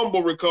a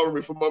fumble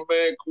recovery from my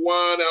man,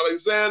 Quan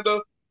Alexander.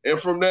 And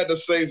from that, the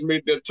Saints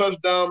made their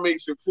touchdown,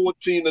 makes it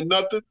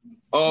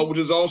 14-0, which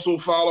is also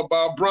followed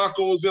by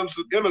Broncos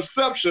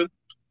interception,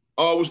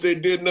 which they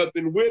did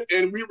nothing with.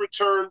 And we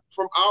returned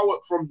from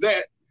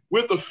that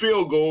with a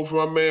field goal from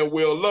our man,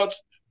 Will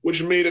Lutz,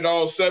 which made it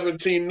all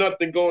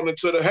 17-0 going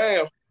into the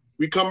half.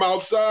 We come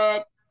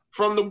outside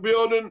from the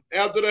building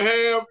after the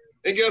half,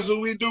 and guess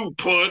what we do?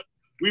 Punt.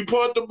 We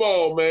punt the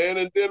ball, man.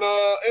 And then,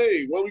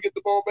 when we get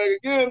the ball back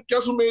again,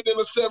 guess who made the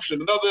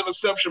interception? Another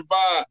interception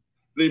by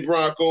the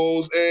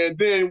Broncos. And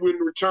then we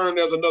return,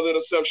 there's another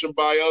interception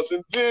by us.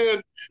 And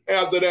then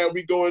after that,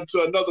 we go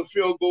into another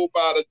field goal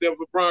by the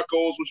Denver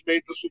Broncos, which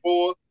made the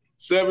score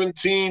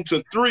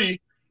 17-3.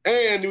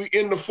 And we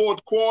in the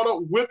fourth quarter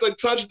with a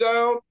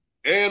touchdown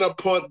and a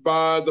punt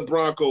by the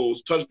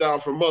Broncos. Touchdown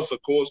from us, of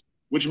course.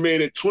 which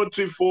made it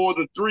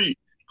 24-3.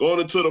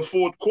 Going into the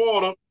fourth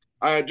quarter,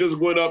 I had just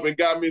went up and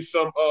got me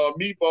some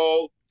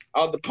meatballs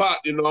out the pot,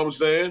 you know what I'm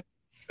saying,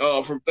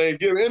 from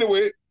Thanksgiving.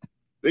 Anyway,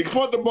 they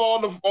put the ball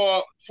in the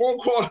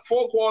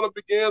fourth quarter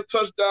began,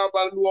 touchdown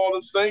by the New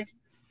Orleans Saints,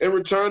 and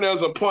returned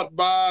as a punt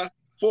by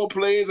 4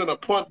 plays and a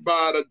punt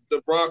by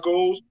the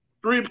Broncos,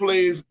 3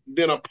 plays,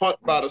 then a punt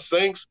by the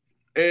Saints,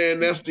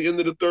 and that's the end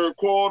of the third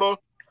quarter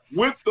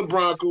with the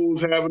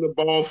Broncos having the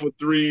ball for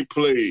 3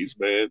 plays,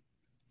 man.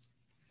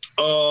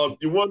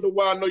 You wonder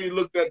why? I know you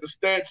looked at the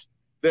stats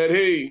that,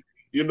 hey,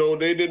 you know,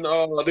 they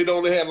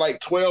only had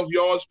like 12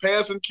 yards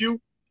passing Q,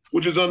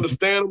 which is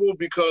understandable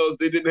because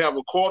they didn't have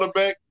a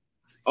quarterback.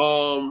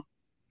 You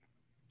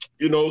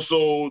know,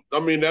 so I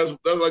mean that's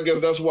I guess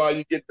that's why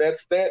you get that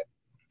stat.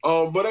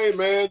 But hey,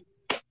 man,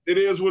 it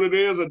is what it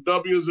is. A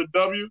W is a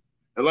W.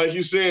 And like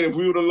you said, if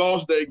we would have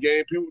lost that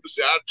game, people would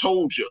say, I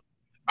told you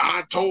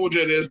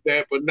this,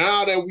 that. But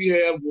now that we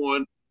have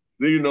won,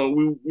 you know,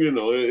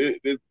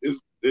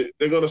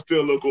 they're gonna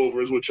still look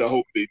over us, which I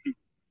hope they do.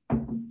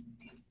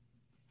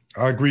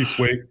 I agree,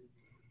 Sway.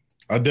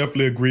 I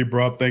definitely agree,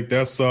 bro. I think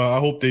that's I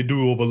hope they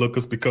do overlook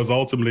us, because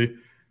ultimately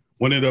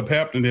what ended up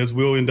happening is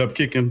we'll end up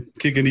kicking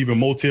even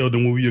more tail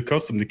than what we're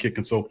accustomed to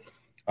kicking. So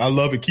I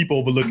love it. Keep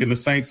overlooking the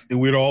Saints, and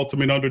we're the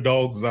ultimate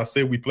underdogs. As I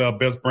said, we play our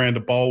best brand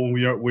of ball when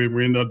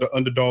we're in the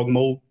underdog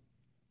mode.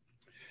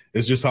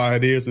 It's just how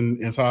it is,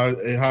 and it's how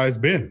it's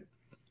been.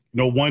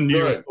 You know, 1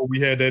 year or so we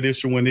had that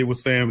issue when they were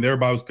saying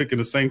everybody was picking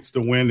the Saints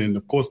to win, and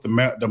of course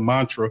the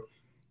mantra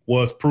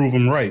was prove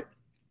them right.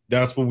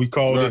 That's what we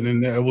called it,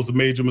 and it was a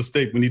major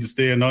mistake. We need to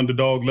stay in the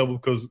underdog level,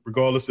 because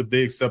regardless if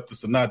they accept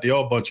us or not, they're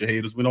all a bunch of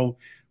haters.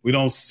 We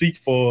don't seek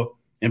for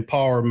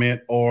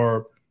empowerment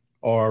or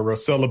a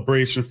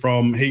celebration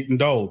from hating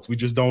dogs. We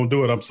just don't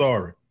do it. I'm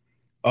sorry.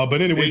 But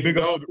anyway, hating big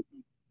ups to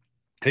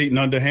hating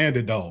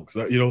underhanded dogs.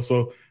 You know,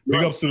 so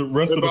big ups to the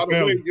rest of the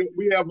family.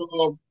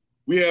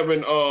 We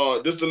haven't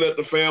just to let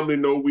the family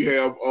know, we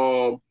have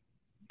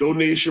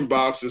donation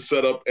boxes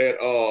set up at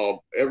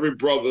every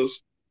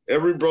Brothers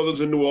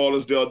in New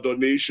Orleans. There are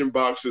donation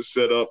boxes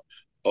set up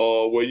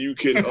where you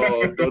can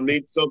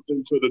donate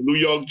something to the New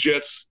York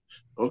Jets.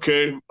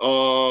 Okay,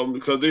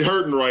 because they're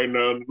hurting right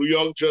now. The New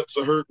York Jets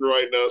are hurting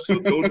right now. So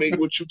donate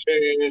what you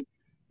can.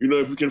 You know,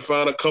 if you can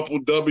find a couple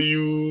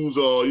W's,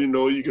 or you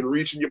know, you can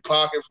reach in your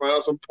pocket,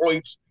 find some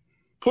points,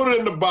 put it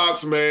in the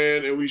box,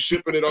 man, and we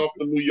shipping it off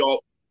to New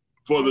York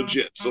for the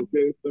Jets.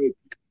 Okay, thank you.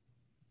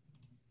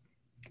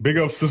 Big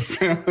ups to the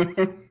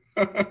family.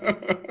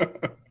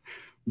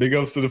 Big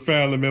ups to the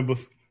family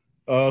members.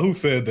 Who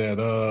said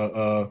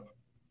that?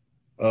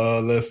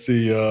 Let's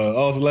see. I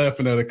was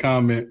laughing at a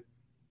comment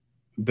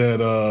that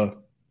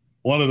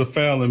one of the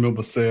family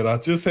members said. I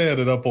just had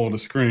it up on the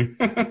screen.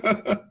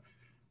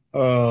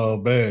 Oh,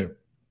 man.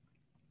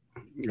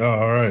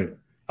 All right.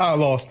 I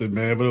lost it,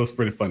 man, but it was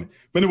pretty funny.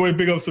 But anyway,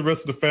 big ups to the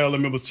rest of the family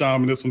members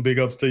chiming this one. Big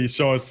ups to you,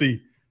 Sean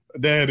C.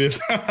 There it is.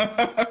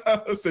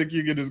 Let's say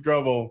you get this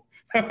grub on.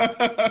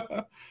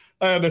 I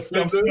had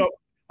to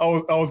I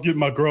was getting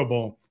my grub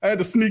on. I had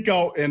to sneak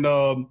out and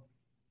go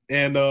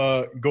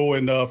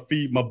and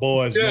feed my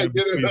boys. Yeah,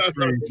 between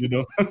screens, you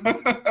know.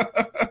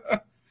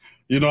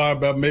 You know, I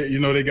made, you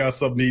know, they got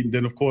something to eat. And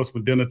then, of course,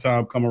 when dinner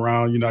time come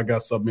around, you know, I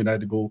got something I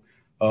had to go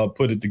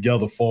put it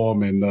together for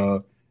them. And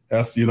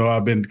that's, you know,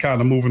 I've been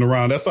kind of moving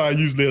around. That's how I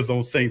usually is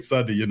on Saint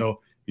Sunday, you know,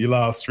 you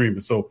live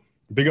streaming. So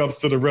big ups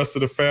to the rest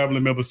of the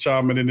family members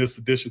chiming in this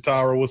edition.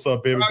 Tyra, what's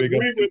up, baby? I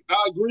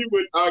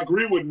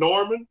agree with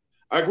Norman.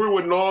 I agree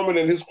with Norman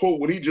and his quote,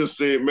 what he just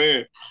said,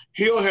 man.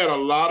 Hill had a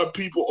lot of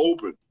people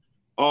open.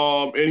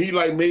 And he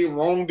like made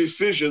wrong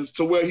decisions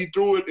to where he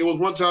threw it. It was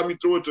one time he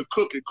threw it to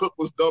Cook, and Cook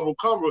was double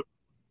covered.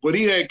 But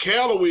he had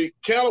Callaway.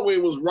 Callaway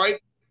was right,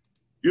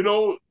 you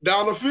know,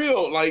 down the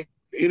field. Like,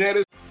 he had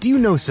his. Do you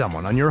know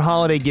someone on your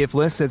holiday gift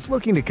list that's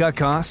looking to cut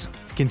costs?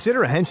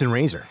 Consider a Henson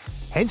razor.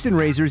 Henson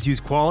razors use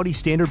quality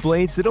standard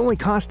blades that only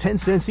cost 10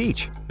 cents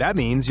each. That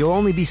means you'll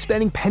only be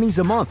spending pennies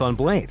a month on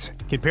blades.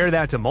 Compare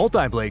that to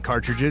multi-blade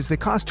cartridges that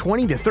cost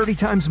 20 to 30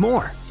 times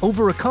more.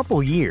 Over a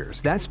couple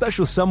years, that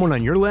special someone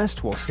on your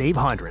list will save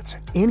hundreds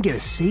and get a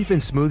safe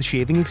and smooth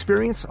shaving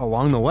experience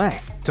along the way.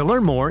 To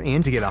learn more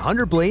and to get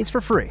 100 blades for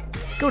free,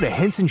 go to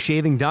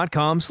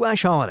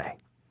hensonshaving.com/holiday.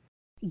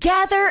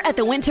 Gather at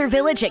the Winter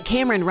Village at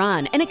Cameron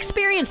Run and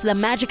experience the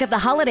magic of the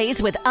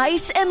holidays with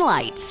ice and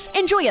lights.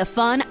 Enjoy a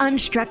fun,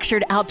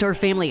 unstructured outdoor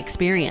family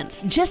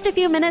experience just a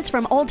few minutes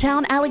from Old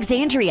Town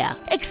Alexandria.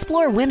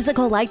 Explore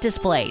whimsical light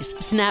displays,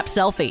 snap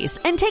selfies,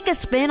 and take a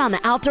spin on the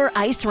outdoor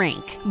ice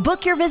rink.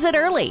 Book your visit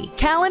early.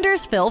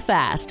 Calendars fill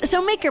fast,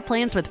 so make your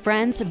plans with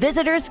friends,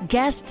 visitors,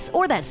 guests,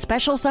 or that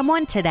special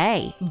someone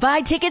today.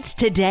 Buy tickets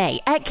today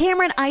at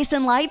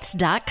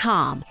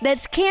CameronIceandLights.com.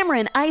 That's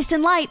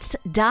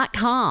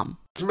CameronIceandLights.com.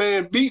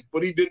 Man beat,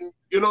 but he didn't,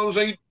 you know what I'm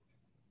saying?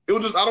 It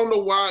was just, I don't know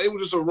why, it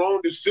was just a wrong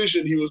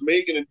decision he was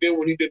making, and then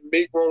when he didn't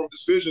make wrong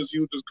decisions, he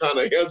was just kind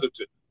of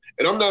hesitant.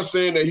 And I'm not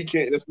saying that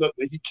that's nothing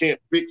that he can't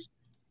fix,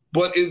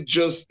 but it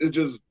just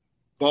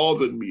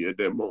bothered me at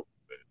that moment,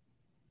 man.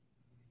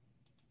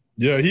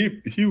 Yeah, he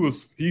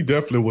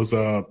definitely was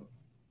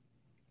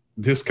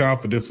this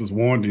confidence was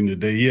warranting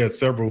today. He had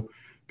several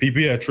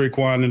people. He had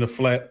Traquan in the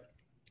flat.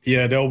 He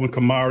had Elvin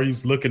Kamara. He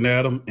was looking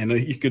at him, and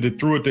he could have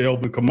threw it to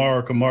Elvin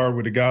Kamara. Kamara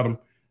would have got him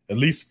at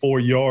least 4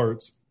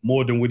 yards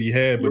more than what he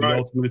had, but he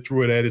ultimately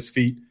threw it at his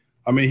feet.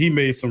 I mean, he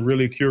made some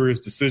really curious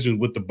decisions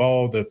with the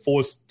ball, that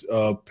forced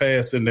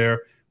pass in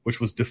there, which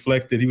was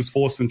deflected. He was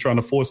trying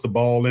to force the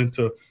ball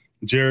into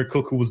Jared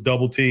Cook, who was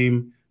double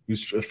teamed. He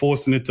was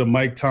forcing it to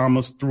Mike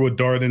Thomas, threw a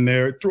dart in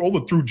there,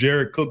 overthrew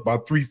Jared Cook by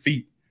 3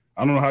 feet.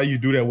 I don't know how you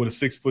do that with a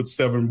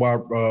 6'7"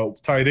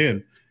 wide tight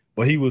end,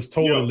 but he was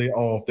totally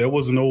off. There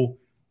was no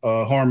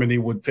harmony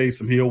with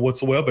Taysom Hill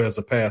whatsoever as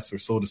a passer.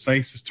 So the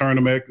Saints just turned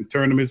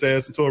him his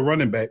ass into a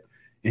running back,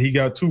 and he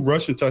got 2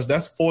 rushing touchdowns.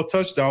 That's 4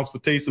 touchdowns for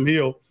Taysom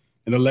Hill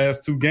in the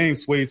last 2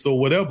 games, Swade. So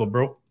whatever,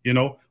 bro.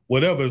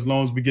 Whatever, as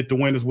long as we get the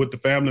win is what the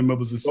family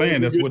members are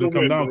saying. That's what it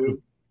comes down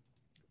to.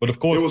 But of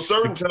course, it was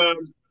certain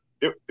times.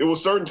 It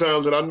was certain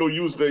times, and I know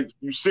you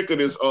sick of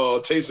this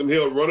Taysom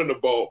Hill running the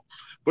ball.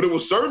 But it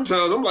was certain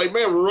times I'm like,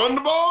 man, run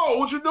the ball.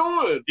 What you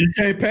doing? You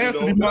can't pass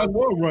it. You might as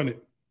well run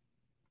it.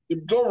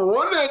 Go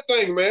run that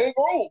thing, man.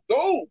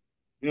 Go.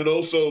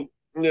 So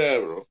yeah,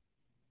 bro.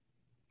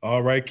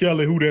 All right,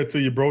 Kelly, who that to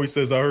you, bro? He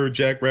says, I heard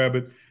Jack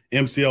Rabbit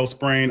MCL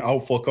sprain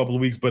out for a couple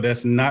of weeks, but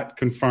that's not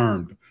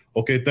confirmed.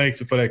 Okay, thanks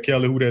for that,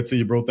 Kelly. Who that to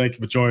you, bro? Thank you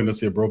for joining us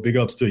here, bro. Big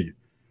ups to you.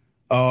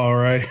 All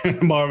right.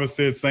 Marvin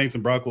said Saints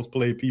and Broncos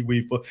play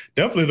Pee-wee football.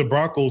 Definitely the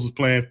Broncos was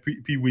playing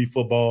Pee-wee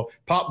football,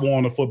 Pop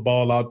Warner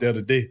football out there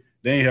today.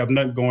 They ain't have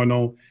nothing going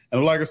on.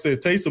 And like I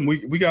said, Taysom,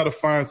 we got to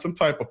find some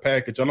type of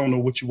package. I don't know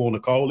what you want to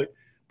call it,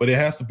 but it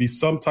has to be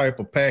some type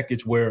of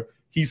package where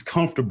he's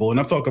comfortable. And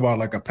I'm talking about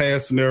like a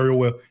pass scenario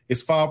where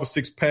it's 5 or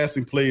 6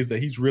 passing plays that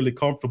he's really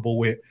comfortable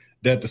with,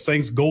 that the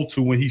Saints go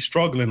to when he's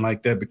struggling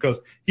like that,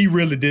 because he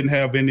really didn't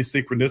have any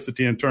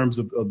synchronicity in terms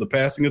of the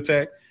passing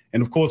attack.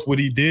 And of course, what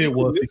he did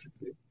was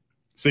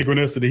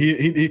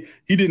synchronicity.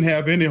 He didn't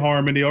have any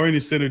harmony or any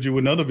synergy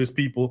with none of his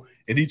people,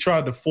 and he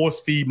tried to force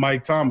feed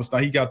Mike Thomas. Now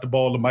he got the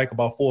ball to Mike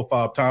about 4 or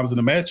 5 times in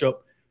the matchup,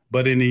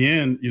 but in the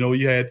end,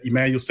 you had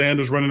Emmanuel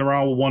Sanders running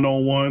around with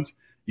one-on-ones.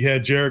 You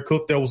had Jared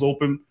Cook that was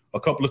open a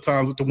couple of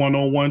times with the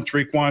one-on-one.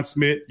 Traquan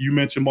Smith. You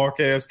mentioned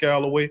Marquez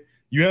Callaway.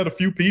 You had a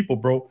few people,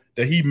 bro,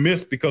 that he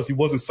missed because he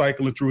wasn't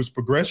cycling through his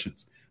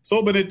progressions.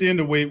 So, but at the end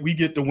of the way, we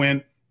get the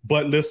win.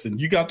 But listen,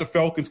 you got the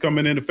Falcons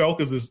coming in. The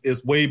Falcons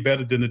is way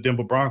better than the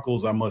Denver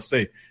Broncos, I must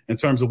say, in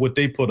terms of what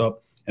they put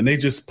up. And they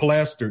just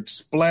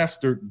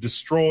splastered,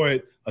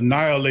 destroyed,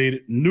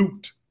 annihilated,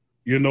 nuked,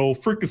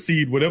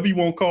 fricasseed, whatever you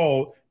want to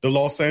call the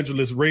Los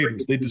Angeles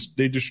Raiders. They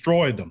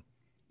destroyed them.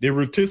 They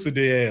rotissered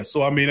their ass.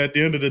 So, I mean, at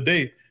the end of the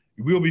day,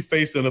 we'll be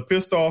facing a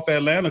pissed-off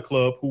Atlanta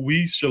club who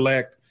we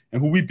shellacked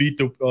and who we beat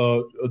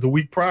the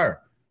week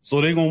prior.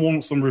 So they're going to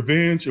want some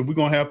revenge, and we're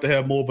going to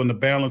have more of a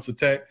balanced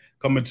attack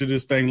coming to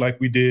this thing like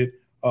we did,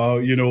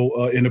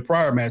 in the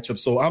prior matchup.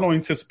 So I don't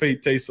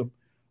anticipate Taysom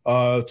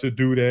to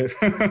do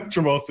that.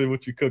 Jamal said,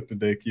 what you cooked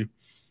today, Q?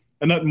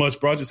 And nothing much,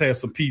 bro. I just had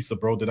some pizza,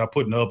 bro, that I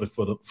put in the oven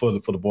for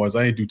the boys.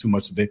 I ain't do too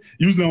much today.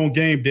 Usually on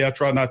game day, I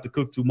try not to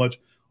cook too much,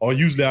 or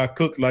usually I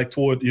cook like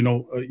toward,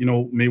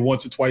 maybe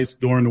once or twice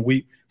during the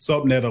week,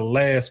 something that'll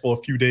last for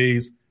a few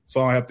days,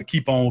 so I don't have to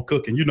keep on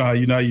cooking. You know how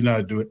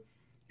to do it,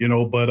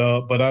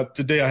 But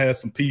today I had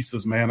some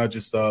pieces, man. I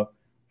just had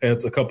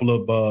a couple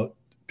of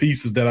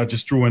pieces that I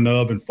just threw in the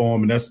oven for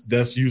him, and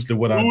that's usually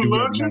what I do. 2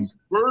 lunches,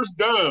 first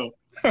down.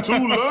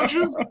 2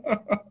 lunches.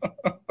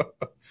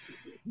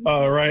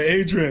 All right,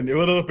 Adrian.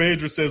 What up,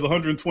 Adrian? Says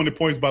 120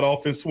 points by the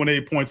offense,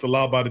 28 points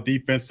allowed by the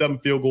defense, 7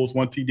 field goals,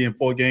 1 TD in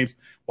 4 games.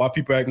 While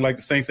people acting like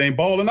the Saints ain't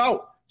balling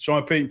out.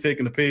 Sean Payton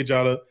taking the page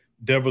out of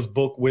Dever's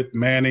book with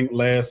Manning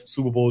last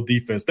Super Bowl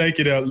defense. Thank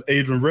you there,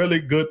 Adrian.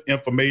 Really good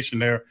information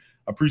there.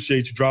 I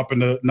appreciate you dropping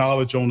the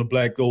knowledge on the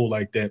black gold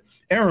like that.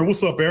 Aaron,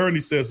 what's up, Aaron?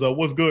 He says,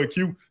 what's good,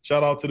 Q?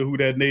 Shout out to the Who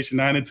Dat Nation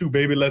 9-2,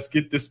 baby. Let's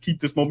keep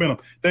this momentum.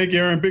 Thank you,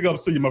 Aaron. Big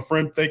ups to you, my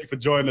friend. Thank you for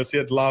joining us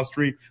here at the live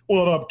stream.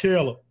 What up,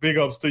 Kayla? Big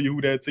ups to you,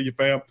 Who Dat to you,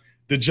 fam.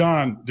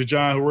 DeJohn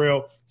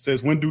Harrell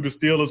says, when do the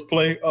Steelers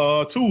play?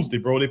 Tuesday,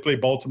 bro. They play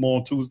Baltimore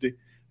on Tuesday.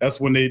 That's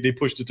when they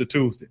pushed it to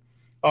Tuesday.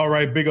 All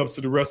right, big ups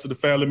to the rest of the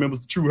family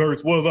members. The True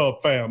Hurts, what's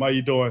up, fam? How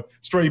you doing?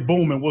 Straight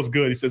booming, what's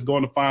good? He says,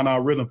 going to find our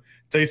rhythm.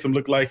 Taysom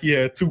looked like he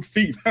had 2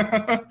 feet.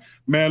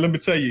 Man, let me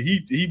tell you, he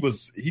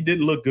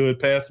didn't look good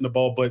passing the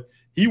ball, but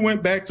he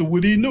went back to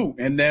what he knew,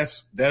 and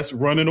that's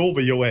running over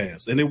your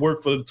ass. And it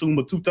worked for the tune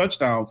of 2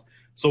 touchdowns.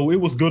 So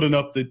it was good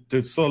enough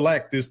to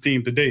select this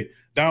team today.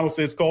 Donald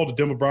says, call the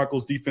Denver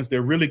Broncos defense.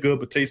 They're really good,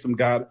 but Taysom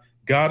got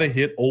to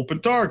hit open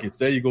targets.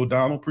 There you go,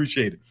 Donald.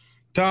 Appreciate it.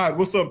 Todd,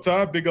 what's up,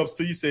 Todd? Big ups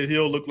to you. Said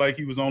Hill looked like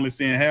he was only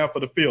seeing half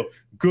of the field.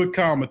 Good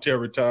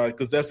commentary, Todd,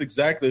 because that's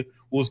exactly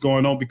what's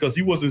going on, because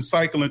he wasn't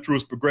cycling through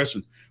his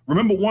progressions.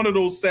 Remember one of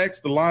those sacks,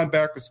 the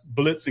linebackers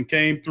blitzed and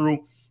came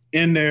through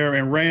in there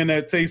and ran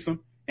at Taysom,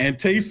 and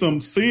Taysom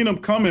seen him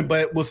coming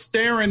but was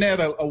staring at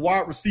a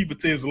wide receiver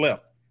to his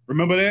left.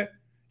 Remember that?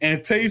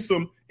 And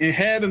Taysom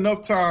had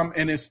enough time,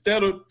 and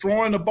instead of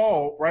throwing the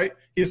ball, right,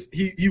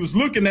 he was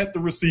looking at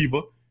the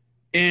receiver,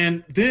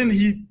 and then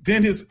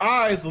his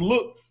eyes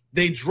looked.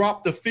 They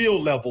dropped the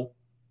field level,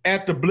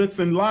 at the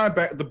blitzing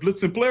linebacker, the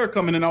blitzing player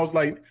coming in. I was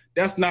like,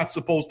 that's not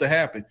supposed to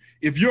happen.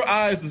 If your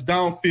eyes is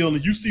downfield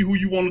and you see who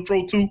you want to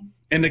throw to,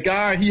 and the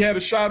guy, he had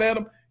a shot at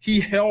him, he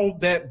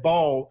held that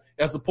ball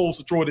as opposed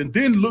to throw it and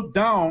then look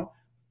down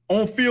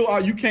on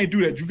field. You can't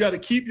do that. You got to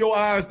keep your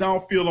eyes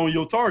downfield on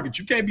your target.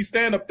 You can't be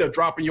standing up there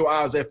dropping your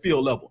eyes at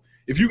field level.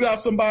 If you got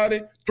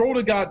somebody, throw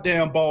the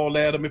goddamn ball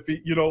at him. If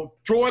it,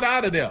 throw it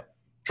out of there.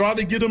 Try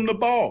to get him the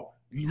ball.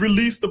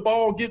 Release the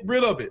ball, get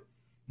rid of it.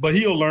 But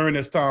he'll learn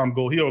as time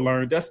goes. He'll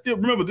learn. That's still,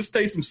 remember, this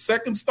Taysom's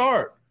second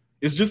start.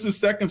 It's just his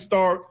second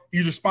start.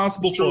 He's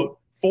responsible for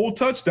 4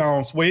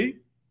 touchdowns, Wade.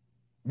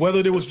 Whether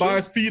it was by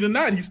his feet or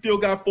not, he still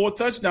got 4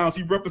 touchdowns.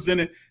 He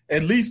represented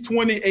at least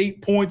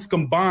 28 points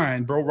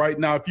combined, bro, right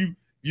now. If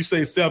you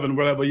say 7,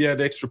 whatever, yeah,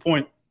 the extra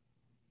point.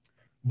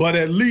 But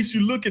at least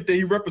you look at that,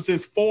 he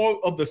represents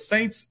 4 of the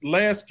Saints'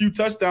 last few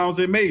touchdowns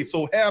they made.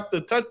 So half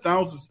the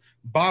touchdowns is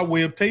by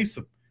way of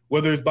Taysom.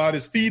 Whether it's by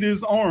his feet or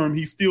his arm,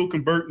 he's still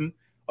converting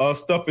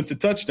stuff into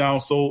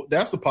touchdowns. So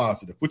that's a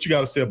positive. What you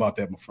got to say about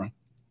that, my friend?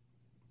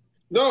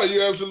 No,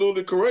 you're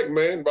absolutely correct,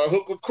 man. By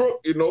hook or crook,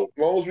 as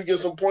long as we get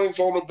some points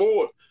on the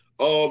board,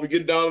 we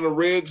get down in the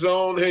red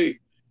zone. Hey,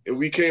 if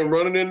we can't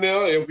run it in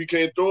there, if we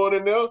can't throw it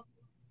in there,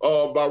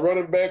 by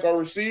running back or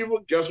receiver,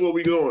 guess what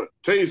we doing?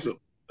 Taysom,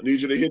 I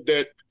need you to hit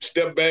that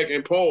step back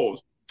and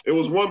pause. It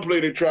was one play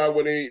they tried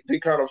when they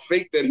kind of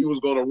faked that he was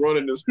going to run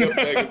and then step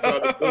back and try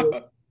to throw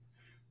it.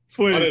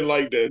 Sweet. I didn't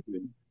like that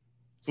thing.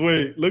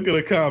 Sweet. Look at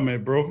the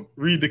comment, bro.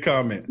 Read the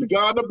comment. The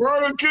guy in the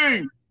Burger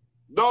King.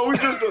 No, we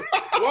just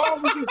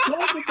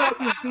talking about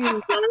this dude,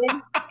 man.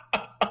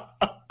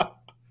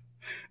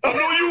 I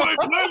know you ain't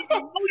playing. I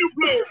know you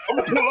playing. I'm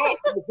gonna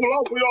pull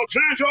out for y'all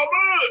change your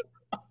mind.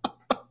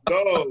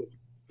 No,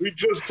 we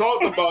just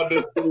talked about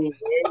this dude, man.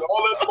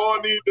 All that boy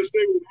needed to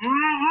say was,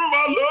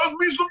 I love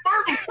me some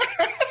burgers.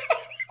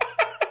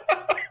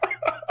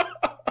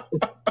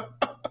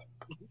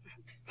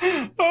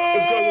 It's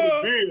because of the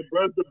beard,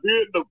 bro. It's the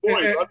beard and the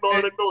voice. I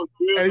know it's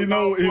beard. And you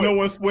know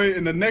what's way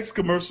in the next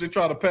commercial they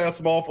try to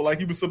pass him off like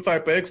he was some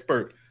type of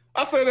expert.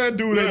 I say that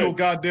dude ain't no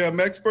goddamn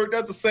expert.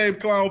 That's the same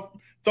clown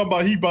talking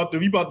about he about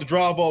to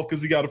drive off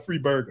because he got a free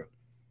burger.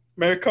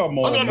 Man, come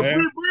on, I got man. a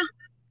free burger.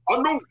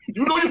 I know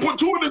you put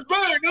 2 in his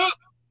bag, huh?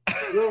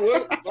 You know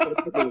what?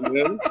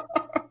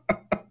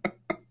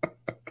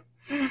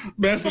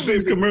 Man, some of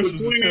these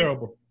commercials are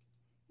terrible.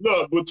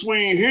 No,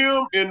 between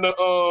him and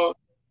the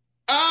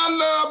I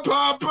love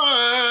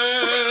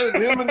Popeye.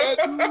 Him and that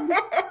dude.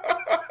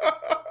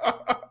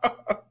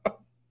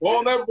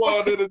 All that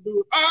boy did is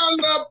do, I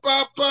love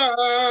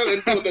Popeye.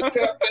 And do the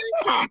tap thing.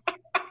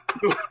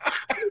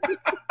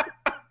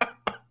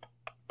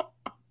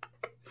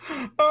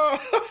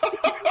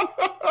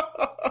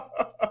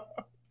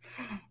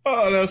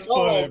 Oh, that's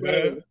funny,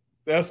 man.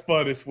 That's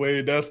funny,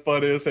 Swade. That's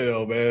funny as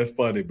hell, man. It's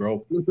funny,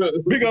 bro.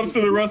 Big ups to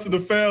the rest of the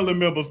family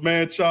members,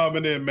 man,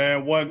 chiming in,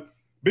 man.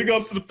 Big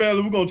ups to the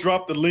family. We're going to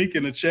drop the link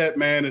in the chat,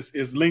 man.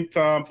 It's link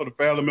time for the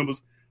family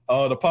members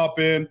to pop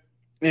in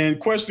and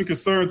question,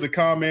 concerns, and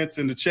comments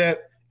in the chat,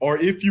 or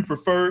if you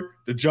prefer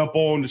to jump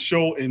on the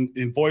show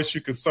and voice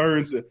your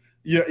concerns,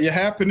 your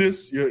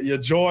happiness, your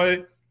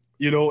joy,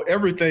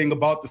 everything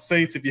about the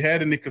Saints. If you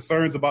had any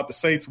concerns about the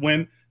Saints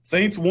win,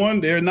 Saints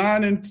won. They're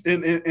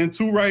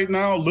 9-2 right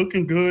now,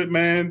 looking good,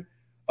 man.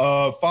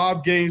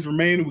 5 games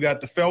remaining. We got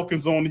the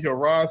Falcons on the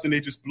horizon. They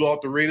just blew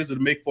out the Raiders to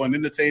make for an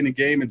entertaining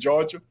game in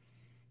Georgia.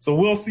 So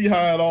we'll see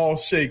how it all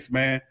shakes,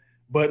 man.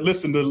 But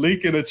listen, the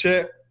link in the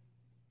chat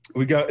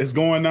is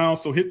going now.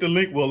 So hit the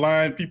link. We'll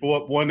line people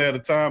up one at a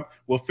time.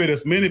 We'll fit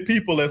as many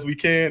people as we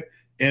can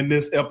in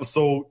this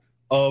episode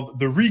of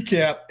the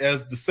recap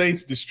as the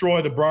Saints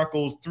destroy the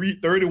Broncos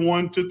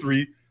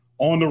 31-3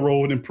 on the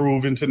road,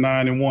 improving to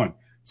 9-1.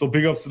 So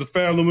big ups to the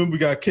family. We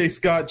got K.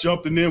 Scott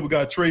jumping in. We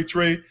got Trey.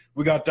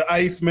 We got the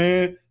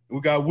Iceman. We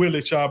got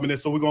Willie chopping in.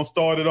 So we're going to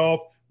start it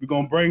off. We're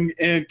going to bring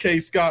in K.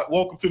 Scott.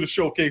 Welcome to the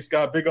show, K.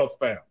 Scott. Big ups,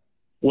 fam.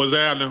 What's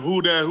happening?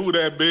 Who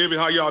that, baby?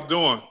 How y'all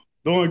doing?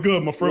 Doing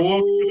good, my friend.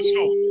 Welcome to the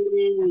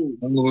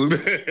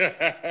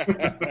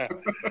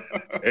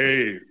show.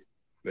 Hey,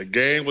 the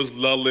game was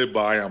lovely,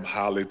 but I am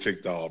highly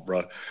ticked off,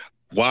 bro.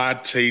 Why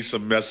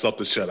Taysom messed up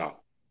the shutout?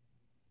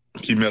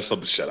 He messed up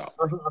the shutout.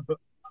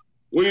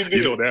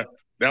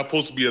 That's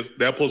supposed to be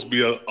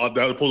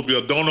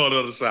a donor on the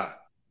other side.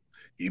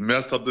 He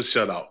messed up the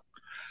shutout.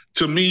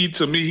 To me,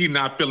 he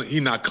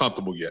not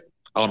comfortable yet.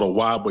 I don't know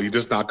why, but he's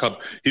just not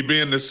comfortable. He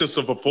been in the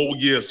system for 4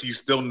 years. He's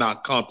still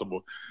not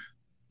comfortable.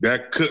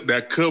 That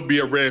could be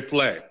a red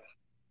flag.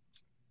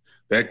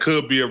 That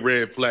could be a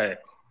red flag.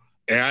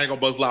 And I ain't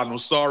gonna bust a lot of them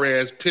sorry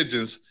ass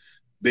pigeons.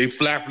 They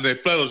flapping their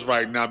feathers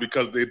right now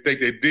because they think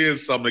they did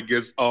something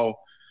against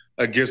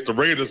the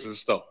Raiders and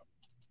stuff.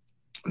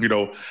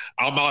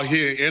 I'm out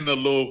here in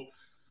the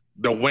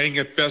wing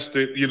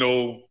infested,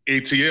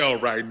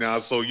 ATL right now.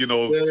 So,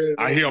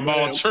 I hear them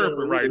all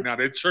chirping right now.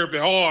 They're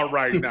chirping hard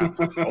right now.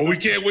 Oh, we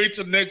can't wait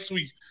till next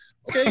week.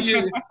 Okay,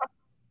 yeah.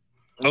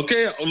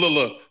 Okay,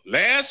 look.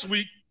 Last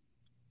week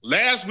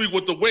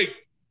with the wake,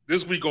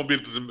 This week we're gonna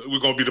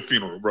be the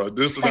funeral, bro.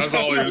 That's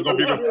all it's gonna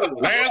be.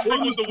 Last week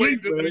was the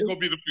week. This week gonna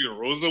be the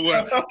funeral. So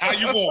how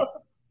you want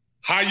it?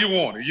 How you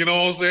want it? You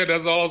know what I'm saying?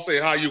 That's all I say.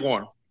 How you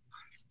want it?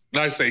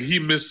 And I say he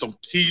missed some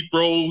key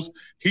throws.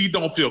 He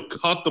don't feel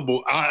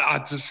comfortable. I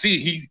just see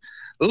he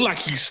look like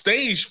he's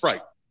stage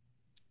fright.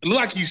 Look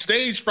like he's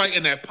stage fright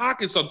in that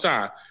pocket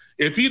sometimes.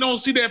 If he don't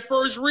see that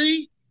first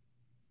read,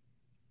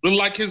 look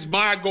like his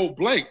mind go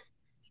blank.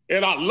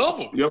 And I love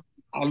him. Yep.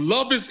 I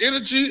love his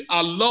energy.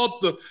 I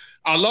love the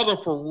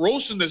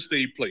ferociousness that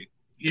he played.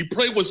 He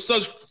played with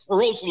such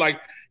ferocity.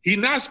 Like, he's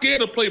not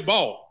scared to play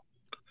ball.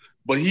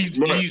 But he's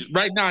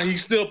right now,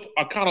 he's still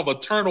a kind of a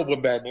turnover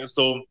back there.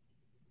 So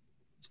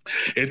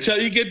until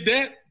you get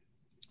that,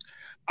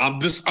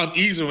 I'm just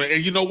uneasy.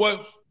 And you know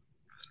what?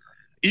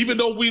 Even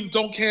though we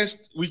can't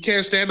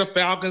stand the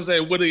Falcons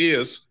at what it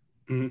is,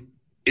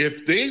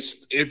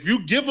 if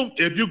you give them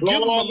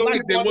a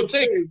light, they will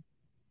take it.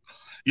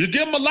 You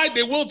give them a light,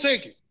 they will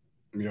take it.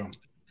 Yeah.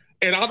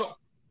 And I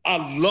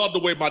love the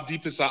way my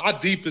defense. Our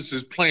defense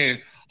is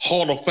playing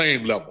Hall of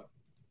Fame level.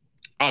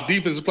 Our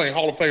defense is playing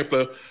Hall of Fame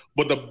level.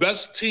 But the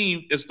best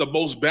team is the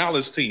most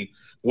balanced team.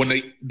 When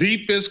the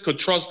defense could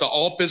trust the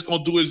offense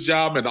going to do its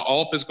job, and the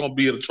offense going to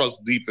be able to trust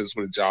the defense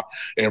for the job.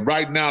 And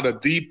right now, the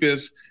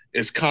defense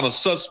is kind of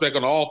suspect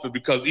on the offense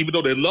because even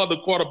though they love the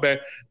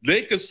quarterback,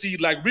 they can see,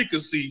 like we can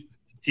see,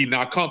 he's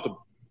not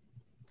comfortable.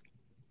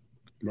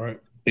 Right.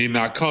 He's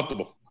not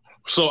comfortable.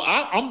 So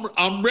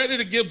I'm ready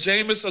to give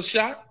Jameis a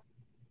shot.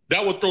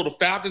 That would throw the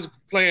Falcons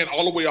playing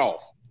all the way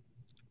off.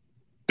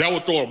 That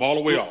would throw them all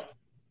the way off.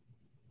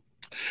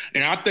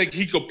 And I think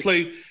he could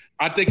play.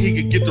 I think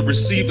he could get the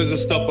receivers and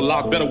stuff a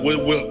lot better.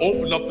 We'll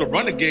open up the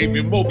running game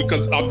even more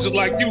because I'm just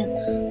like you,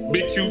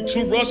 Big Q.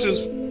 2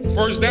 rushes,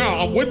 first down.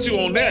 I'm with you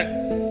on that.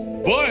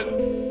 But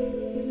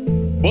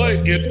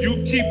if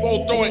you keep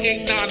on throwing 8-9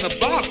 in the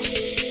box,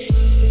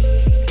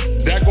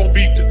 that gonna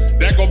be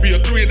a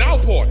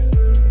 3-and-out party.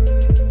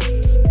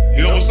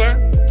 You know what I'm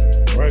saying?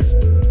 Right.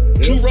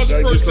 2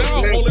 rushes first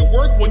down only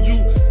work when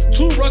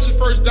 2 rushes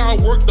first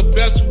down work the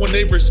best when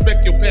they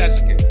respect your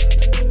passing game.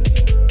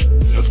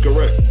 That's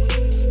correct.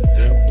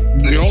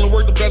 They only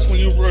work the best when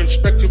you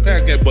respect your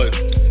pass game. But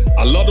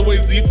I love the way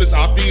the defense.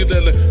 I feel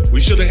that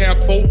we should have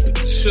had 4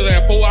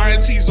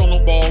 INTs on the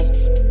ball.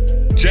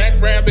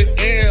 Jack Rabbit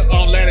and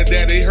Laddie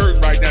Dad, they hurt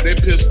right now. They're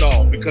pissed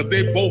off because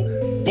they both of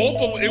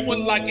them. It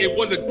wasn't like it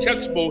wasn't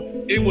catchable.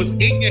 It was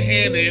in your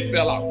hand and it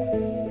fell out.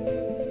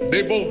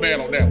 They both mad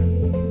on that one.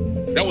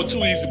 That was 2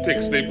 easy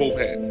picks they both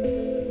had.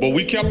 But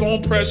we kept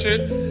on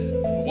pressure.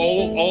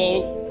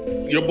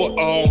 Your boy.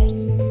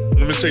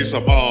 Let me say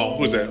something.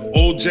 Who's that?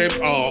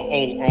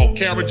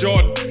 Cameron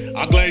Jordan.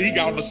 I'm glad he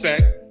got on the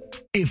sack.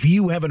 If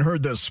you haven't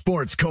heard the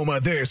Sports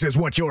Coma, this is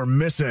what you're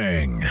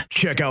missing.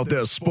 Check out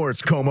the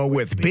Sports Coma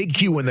with Big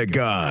Q and the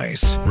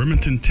guys.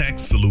 Remington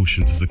Tax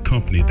Solutions is a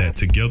company that,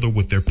 together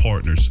with their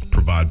partners,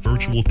 provide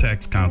virtual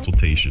tax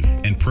consultation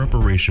and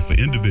preparation for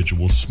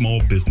individuals,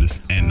 small business,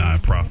 and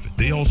nonprofit.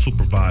 They also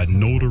provide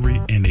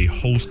notary and a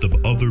host of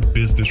other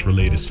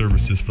business-related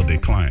services for their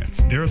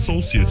clients. Their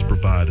associates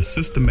provide a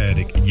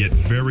systematic yet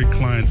very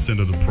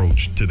client-centered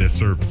approach to their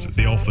services.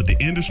 They offer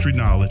the industry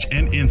knowledge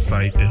and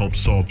insight to help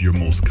solve your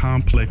most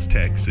complex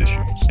tax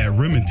issues. At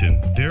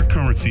Remington, their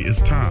currency is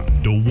time,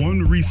 the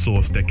one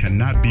resource that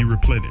cannot be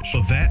replenished.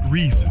 For that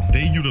reason,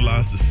 they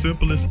utilize the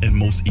simplest and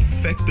most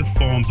effective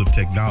forms of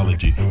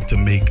technology to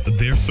make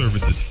their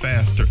services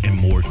faster and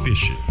more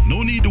efficient.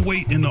 No need to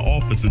wait in the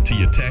office until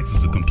your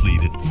taxes are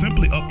completed.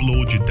 Simply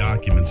upload your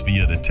documents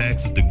via the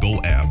Taxes to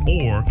Go app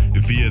or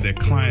via their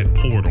client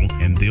portal,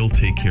 and they'll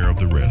take care of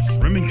the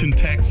rest. Remington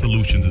Tax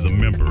Solutions is a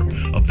member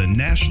of the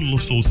National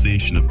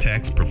Association of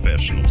Tax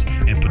Professionals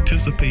and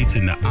participates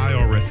in the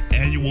IRS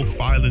Annual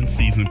Filing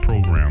Season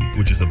Program,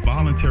 which is a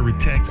voluntary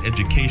tax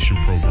education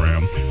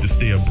program to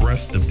stay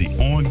abreast of the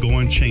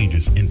ongoing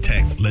changes in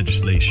tax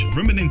legislation.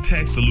 Remington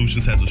Tax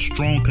Solutions has a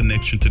strong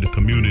connection to the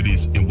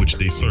communities in which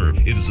they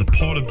serve. It is a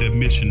part of their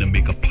mission to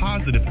make a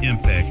positive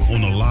impact on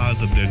the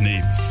lives of their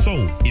neighbors.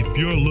 So, if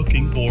you're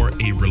looking for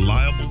a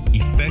reliable,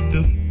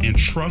 effective, and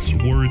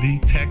trustworthy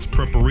tax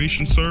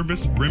preparation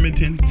service,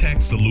 Remington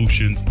Tax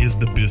Solutions is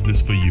the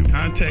business for you.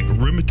 Contact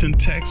Remington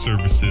Tax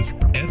Services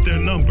at their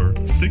number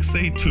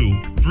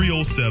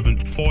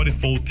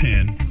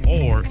 682-307-4410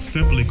 or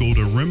simply go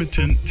to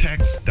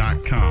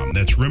RemingtonTax.com.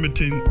 That's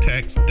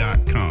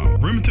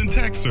RemingtonTax.com. Remington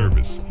Tax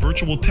Service,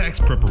 virtual tax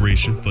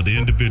preparation for the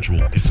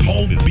individual. It's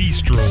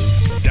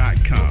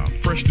HomeBistro.com.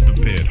 Freshly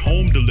prepared,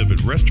 home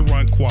delivered,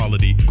 restaurant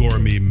quality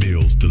gourmet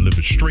meals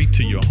delivered straight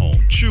to your home.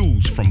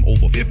 Choose from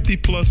over 50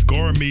 plus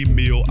gourmet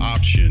meal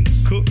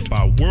options cooked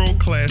by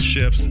world-class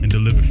chefs and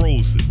delivered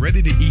frozen,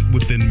 ready to eat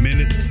within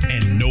minutes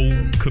and no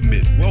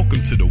commit.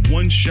 Welcome to the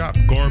One Shop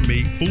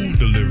Gourmet Food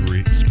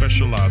Delivery,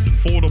 specialized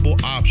affordable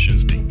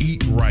options to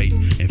eat right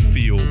and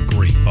feel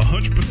great.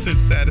 100% 100%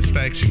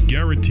 satisfaction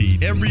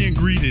guaranteed. Every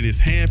ingredient is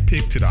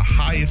handpicked to the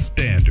highest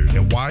standard.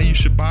 And why you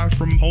should buy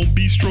from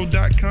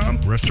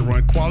homebistro.com?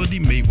 Restaurant quality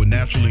made with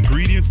natural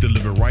ingredients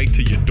delivered right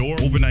to your door.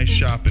 Overnight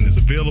shopping is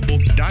available.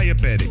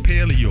 Diabetic,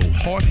 paleo,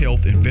 heart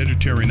health, and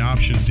vegetarian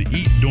options to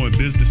eat. Doing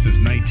business since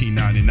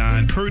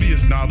 1999.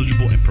 Courteous,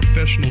 knowledgeable, and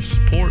professional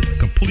support.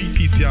 Complete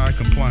PCI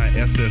compliant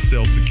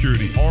SSL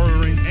security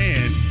ordering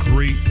and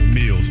great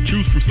meals.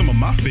 Choose from some of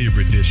my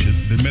favorite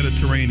dishes: the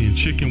Mediterranean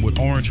chicken with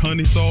orange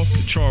honey sauce, the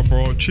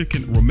charbroiled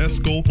chicken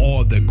romesco,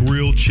 or the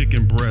grilled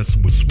chicken breast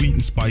with sweet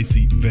and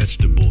spicy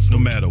vegetables. No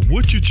matter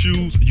what you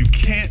choose, you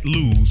can't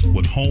lose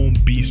with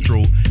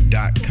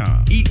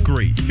homebistro.com. Eat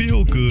great,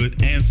 feel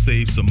good, and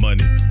save some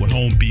money with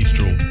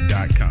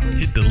homebistro.com.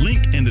 Hit the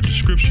link in the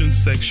description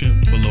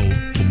section below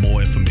for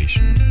more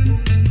information.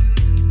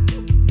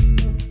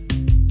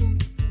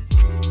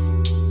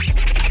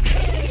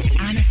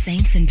 I'm a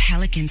Saints and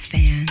Pelicans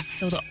fan,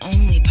 so the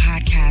only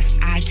podcast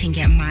I can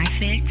get my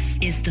fix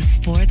is the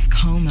Sports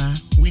Coma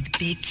with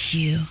Big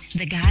Q.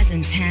 The guy's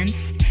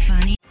intense,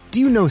 funny. Do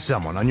you know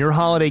someone on your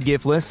holiday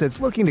gift list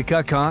that's looking to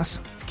cut costs?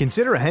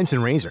 Consider a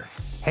Henson razor.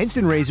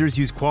 Henson razors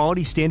use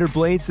quality standard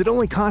blades that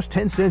only cost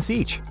 10 cents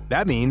each.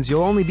 That means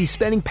you'll only be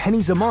spending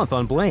pennies a month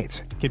on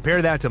blades.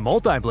 Compare that to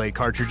multi-blade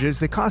cartridges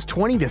that cost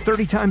 20 to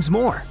 30 times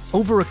more.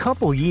 Over a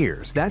couple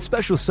years, that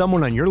special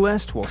someone on your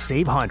list will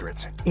save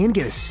hundreds and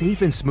get a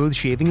safe and smooth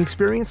shaving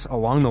experience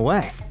along the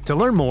way. To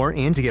learn more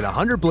and to get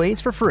 100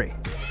 blades for free,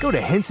 go to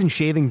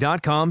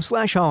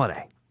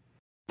hensonshaving.com/holiday.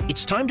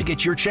 It's time to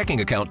get your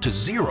checking account to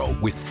zero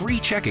with free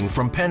checking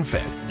from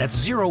PenFed. That's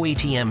zero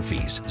ATM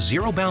fees,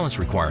 zero balance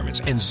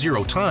requirements, and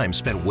zero time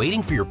spent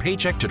waiting for your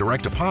paycheck to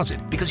direct deposit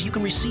because you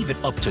can receive it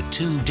up to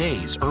 2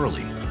 days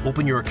early.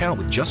 Open your account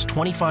with just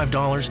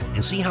 $25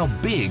 and see how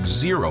big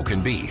zero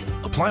can be.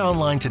 Apply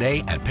online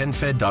today at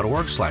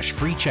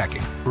PenFed.org/free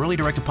checking. Early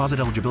direct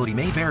deposit eligibility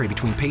may vary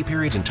between pay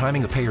periods and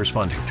timing of payers'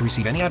 funding. To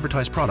receive any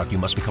advertised product, you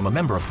must become a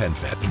member of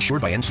PenFed,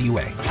 insured by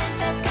NCUA.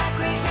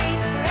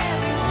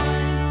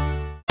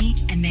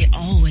 And they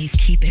always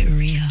keep it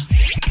real.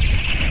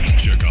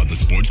 Check out the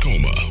Sports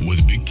Coma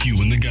with Big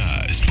Q and the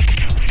guys.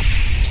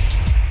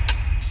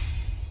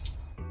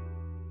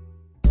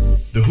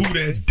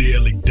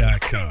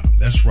 TheWhoThatDaily.com.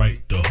 That's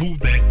right,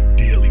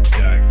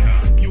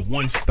 TheWhoThatDaily.com. Your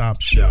one-stop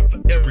shop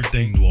for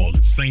everything New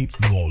Orleans Saints,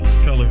 New Orleans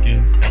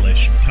Pelicans,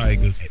 LSU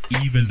Tigers, and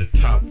even the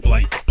top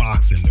flight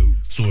boxing news.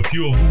 So if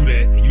you're a Who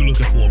That and you're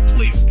looking for a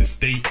place to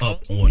stay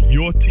up on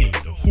your team,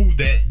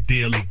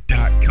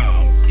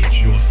 TheWhoThatDaily.com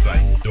is your site.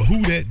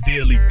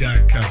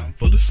 TheWhoThatDaily.com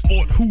for the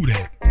sport Who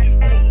That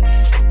in all of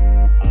us.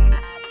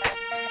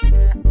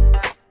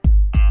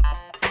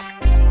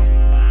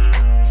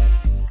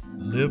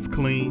 Live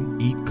clean,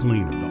 eat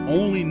cleaner. The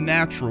only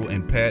natural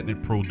and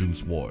patented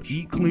produce wash.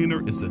 Eat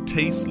Cleaner is a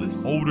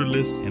tasteless,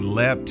 odorless, and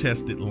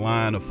lab-tested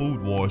line of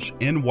food wash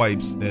and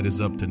wipes that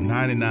is up to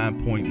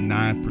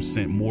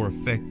 99.9% more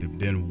effective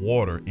than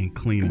water in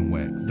cleaning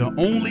wax. The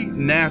only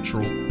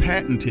natural,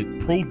 patented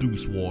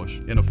produce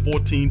wash in a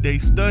 14-day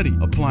study,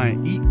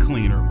 applying Eat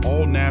Cleaner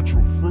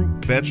all-natural fruit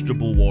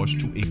vegetable wash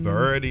to a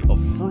variety of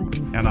fruit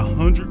and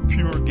 100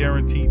 pure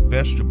guaranteed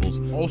vegetables.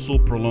 Also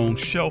prolong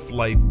shelf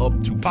life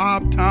up to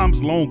 5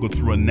 times longer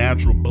through a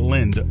natural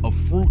blend of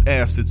fruit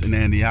acids and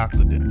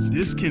antioxidants.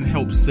 This can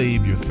help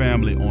save your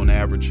family on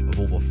average of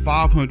over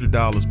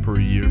 $500 per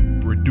year,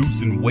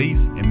 reducing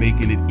waste and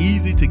making it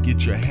easy to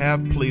get your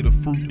half plate of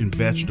fruit and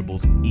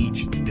vegetables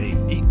each day.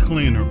 Eat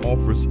Cleaner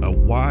offers a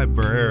wide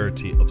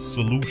variety of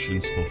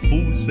solutions for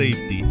food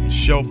safety and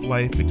shelf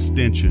life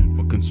extension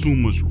for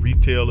consumers,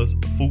 retailers,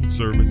 food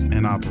service,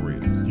 and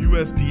operators.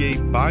 USDA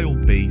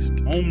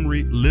bio-based,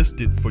 OMRI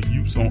listed for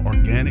use on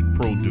organic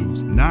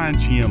produce,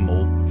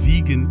 non-GMO,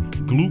 vegan,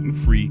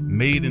 gluten-free,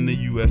 made in the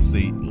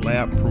USA,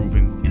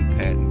 lab-proven, and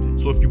patented.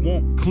 So if you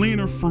want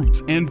cleaner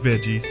fruits and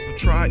veggies,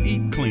 try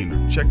Eat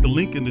Cleaner. Check the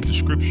link in the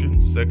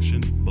description section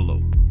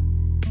below.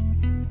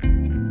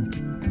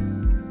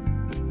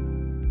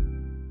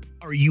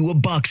 Are you a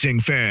boxing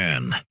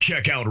fan?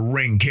 Check out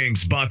Ring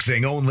Kings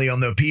Boxing only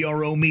on the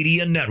PRO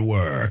Media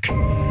Network.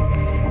 Follow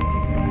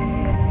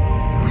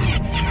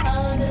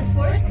the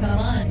Sports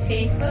Coma on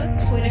Facebook,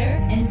 Twitter,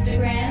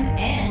 Instagram,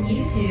 and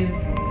YouTube.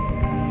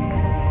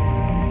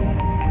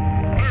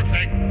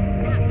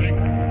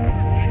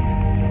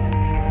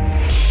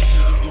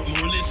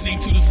 You're listening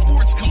to the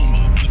Sports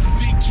Coma with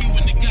Big Q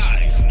and the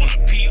guys on the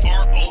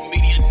PRO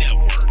Media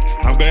Network.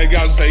 I'm glad you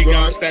guys say you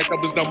gotta stack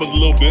up his numbers a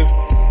little bit.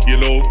 You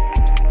know,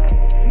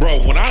 bro,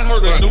 when I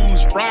heard the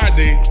news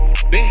Friday,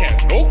 they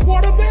had no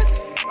quarterbacks.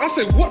 I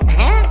said, what?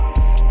 Huh?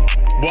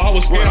 Well, I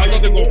was scared. I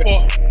thought they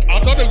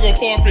were gonna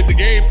forfeit the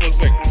game for a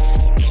second.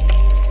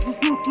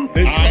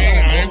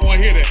 I ain't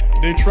want to hear that.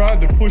 They tried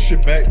to push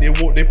it back. They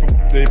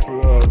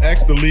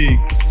asked the league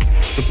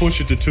to push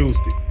it to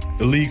Tuesday.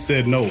 The league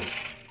said no.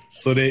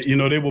 So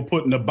they were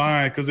put in a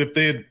bind because if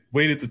they had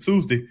waited to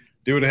Tuesday,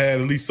 they would have had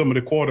at least some of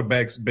the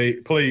quarterbacks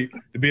play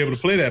to be able to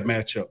play that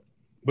matchup.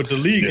 But the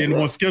league didn't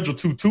want to schedule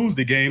 2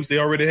 Tuesday games. They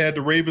already had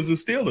the Ravens and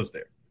Steelers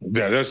there.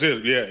 Yeah, that's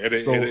it. Yeah,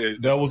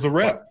 that was a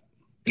wrap.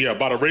 Yeah,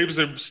 by the Ravens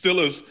and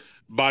Steelers,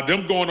 by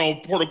them going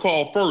on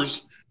protocol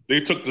first,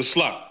 they took the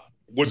slot,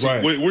 which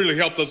really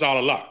helped us out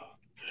a lot.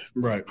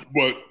 Right.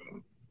 But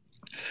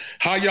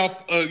how y'all,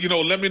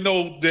 let me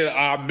know that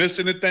I missed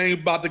anything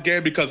about the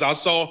game, because I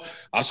saw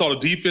the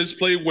defense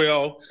play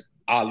well.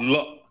 I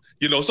love,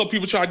 some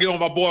people try to get on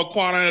my boy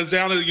Quan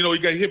Alexander. He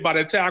got hit by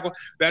that tackle.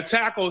 That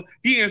tackle,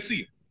 he didn't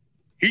see it.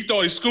 He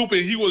thought he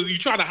scooping. He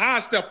trying to high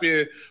step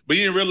in, but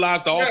he didn't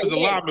realize the offensive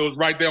lineman was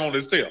right there on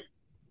his tail.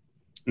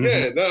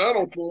 Yeah, I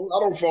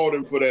don't fault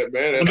him for that,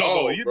 man, at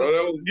all,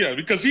 bro. Yeah,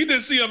 because he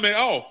didn't him at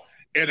all,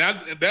 and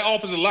that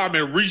offensive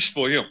lineman reached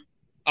for him.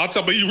 I'll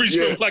tell you, he reached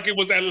for him like it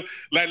was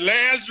that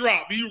last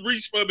drop. He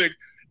reached for him and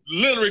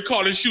literally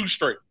caught his shoe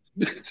straight.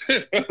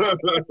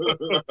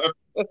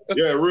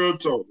 Yeah, real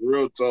talk,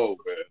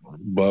 man.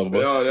 But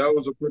that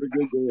was a pretty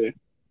good game.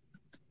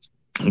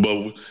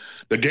 But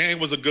the game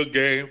was a good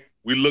game.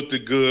 We looked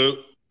it good.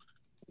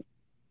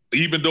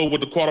 Even though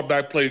with the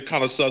quarterback play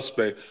kind of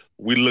suspect,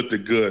 we looked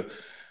it good.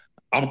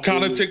 I'm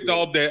kind of ticked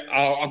off that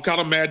I'm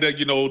kind of mad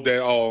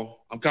that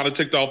I'm kind of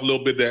ticked off a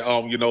little bit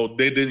that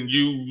they didn't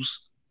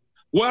use.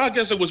 Well, I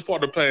guess it was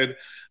part of the plan.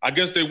 I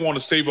guess they want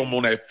to save him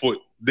on that foot.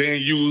 They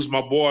didn't use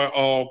my boy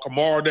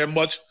Kamara that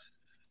much,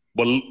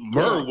 but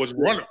Murray was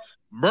running.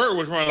 Murray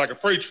was running like a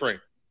freight train.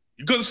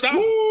 You couldn't stop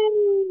him.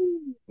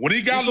 When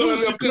he got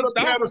loose, you couldn't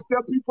stop him. The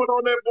step he put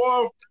on that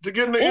boy to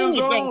get in the end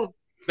zone.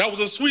 That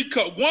was a sweet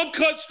cut. One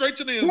cut straight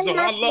to the end zone.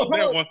 I love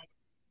that one.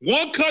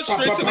 One cut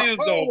straight to the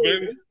end zone,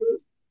 baby.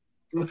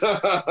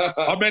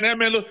 I mean, that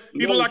man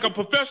he looked like a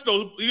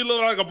professional. He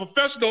looked like a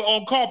professional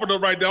on carpenter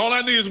right there. All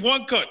I need is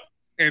one cut,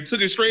 and took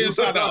it straight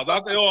inside out.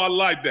 I said, I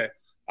like that.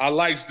 I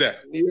likes that.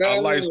 Yeah, I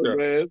likes that.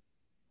 Man.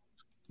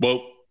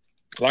 But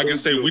like I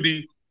say, we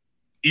need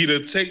either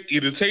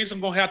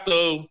Taysom gonna have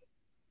to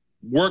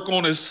work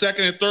on his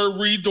second and third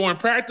read during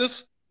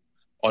practice,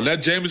 or let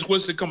Jameis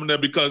Winston come in there,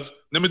 because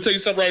let me tell you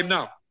something right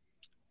now.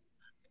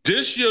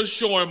 This year's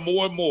showing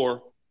more and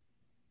more.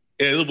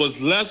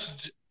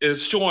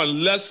 It's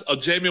showing less of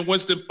Jameis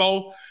Winston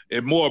fault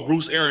and more of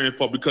Bruce Arians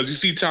fault, because you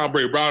see Tom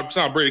Brady.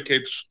 Tom Brady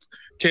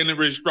can't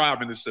really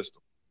thrive in the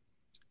system.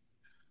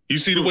 You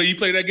see the way he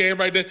played that game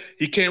right there?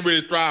 He can't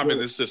really thrive in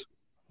the system.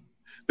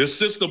 The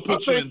system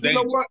puts you in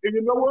danger.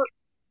 You know what?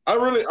 I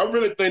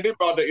really think they're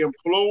about to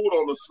implode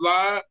on the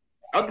slide.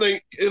 I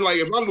think it's like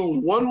if I lose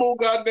one more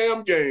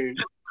goddamn game.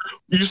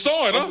 You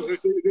saw it, huh?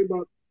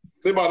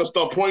 They about to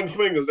start pointing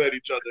fingers at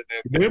each other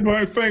now. They're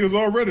pointing fingers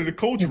already. The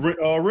coach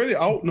already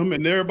outing them,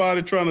 and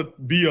everybody trying to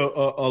be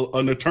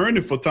an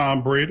attorney for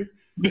Tom Brady.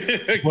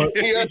 But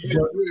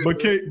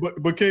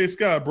K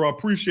Scott, bro, I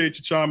appreciate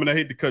you chiming. I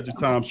hate to cut your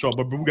time short,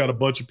 but we got a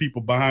bunch of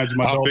people behind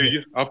you. I'll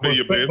pay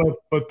you, baby.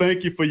 But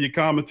thank you for your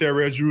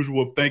commentary as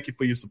usual. Thank you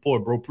for your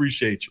support, bro.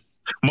 Appreciate you.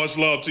 Much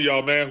love to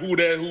y'all, man. Who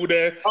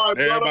that? All right,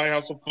 everybody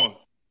have some fun.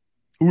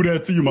 Who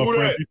that to you, my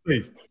friend? Be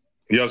safe.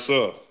 Yes,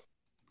 sir.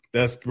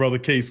 That's Brother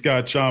K.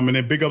 Scott chiming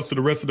in. Big ups to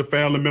the rest of the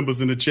family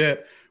members in the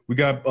chat. We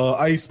got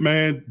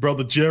Iceman,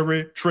 Brother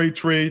Jerry,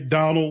 Trey,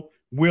 Donald,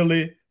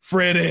 Willie,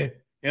 Freddie,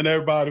 and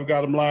everybody. We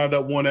got them lined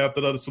up one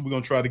after the other, so we're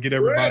going to try to get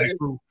everybody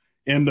through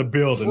in the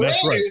building.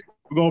 That's right.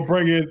 We're going to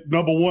bring in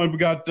number one. We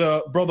got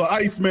Brother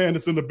Iceman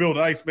that's in the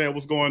building. Iceman,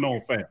 what's going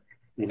on, fam?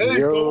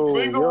 Yo,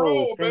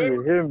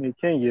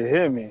 Can you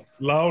hear me?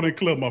 Loud and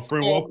clear, my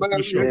friend. Welcome to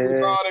the show.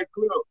 Loud and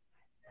clear.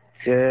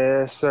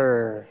 Yes,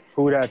 sir.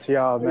 Who that to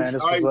y'all, man?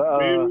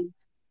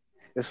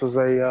 This was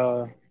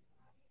a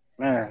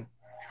man.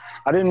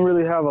 I didn't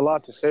really have a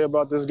lot to say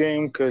about this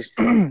game because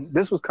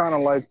this was kind of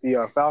like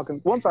the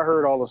Falcons. Once I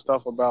heard all the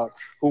stuff about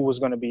who was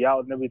going to be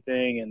out and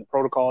everything and the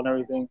protocol and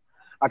everything,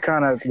 I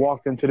kind of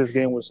walked into this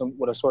game with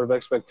a sort of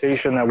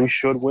expectation that we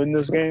should win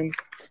this game.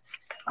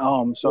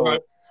 So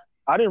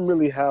I didn't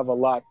really have a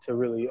lot to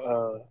really.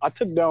 I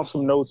took down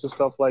some notes and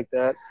stuff like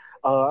that.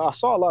 I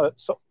saw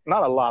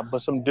not a lot,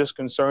 but some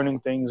disconcerting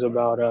things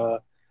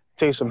about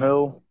Taysom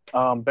Hill.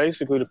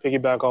 Basically, to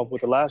piggyback off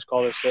what the last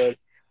caller said,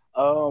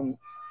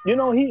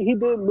 he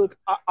did look.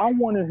 I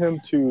wanted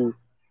him to.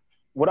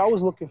 What I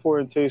was looking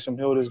for in Taysom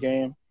Hill this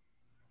game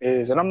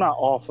is, and I'm not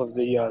off of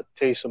the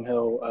Taysom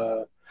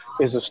Hill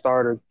is a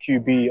starter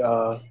QB.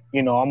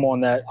 I'm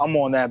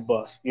on that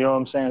bus. You know what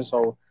I'm saying?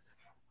 So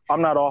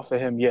I'm not off of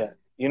him yet.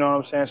 You know what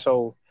I'm saying?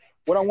 So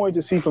what I wanted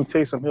to see from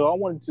Taysom Hill, I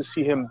wanted to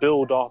see him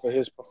build off of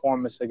his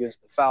performance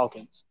against the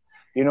Falcons.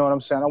 You know what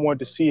I'm saying? I wanted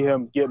to see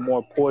him get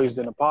more poised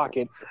in the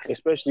pocket,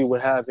 especially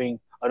with having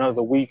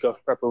another week of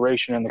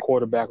preparation and the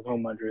quarterback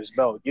room under his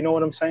belt. You know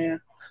what I'm saying?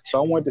 So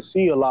I wanted to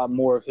see a lot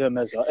more of him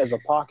as a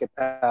pocket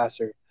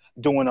passer,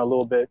 doing a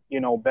little bit,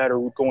 better,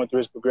 going through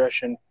his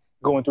progression,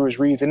 going through his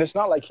reads. And it's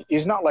not like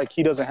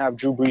he doesn't have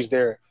Drew Brees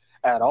there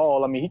at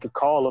all. I mean, he could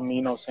call him,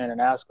 and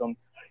ask him,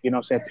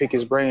 pick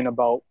his brain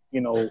about,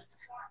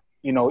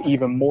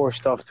 even more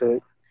stuff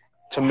to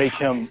make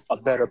him a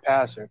better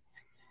passer.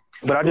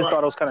 But I just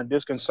thought it was kind of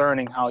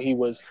disconcerting how he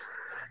was,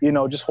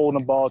 just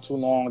holding the ball too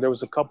long. There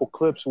was a couple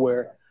clips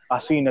where I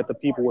seen that the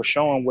people were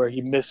showing where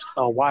he missed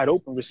wide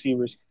open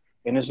receivers,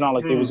 and it's not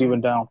like it was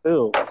even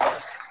downfield.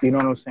 You know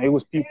what I'm saying? It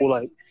was people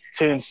like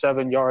 10,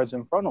 7 yards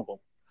in front of him.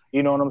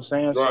 You know what I'm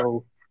saying? Right.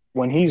 So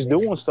when he's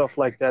doing stuff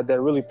like that,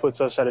 that really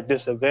puts us at a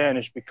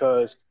disadvantage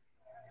because,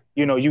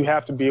 you know, you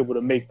have to be able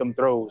to make them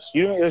throws.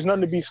 There's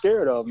nothing to be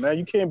scared of, man.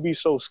 You can't be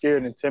so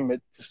scared and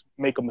timid to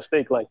make a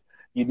mistake. Like,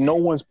 no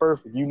one's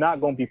perfect. You're not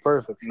going to be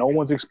perfect. No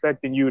one's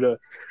expecting you to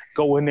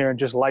go in there and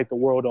just light the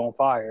world on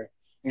fire.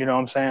 You know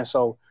what I'm saying?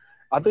 So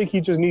I think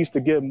he just needs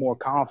to get more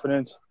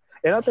confidence.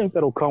 And I think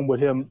that'll come with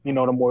him, you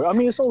know, the more – I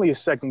mean, it's only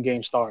his second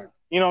game starting.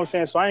 You know what I'm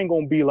saying? So I ain't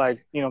going to be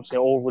like, you know what I'm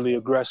saying, overly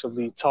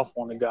aggressively tough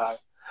on the guy.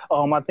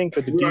 I think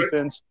that the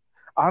defense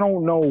 – I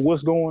don't know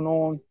what's going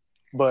on,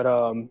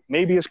 but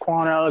maybe it's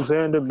Quan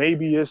Alexander.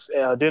 Maybe it's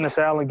Dennis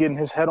Allen getting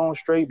his head on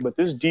straight. But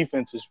this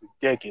defense is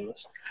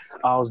ridiculous.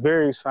 I was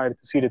very excited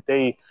to see that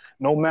they,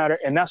 no matter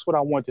 – and that's what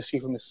I wanted to see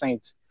from the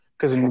Saints,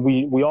 because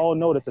we all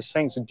know that the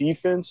Saints'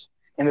 defense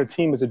and their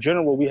team as a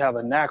general, we have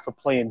a knack for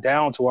playing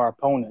down to our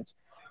opponents.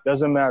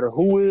 Doesn't matter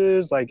who it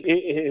is, like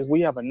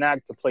we have a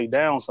knack to play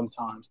down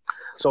sometimes.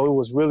 So it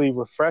was really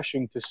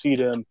refreshing to see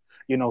them,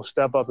 you know,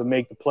 step up and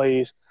make the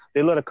plays.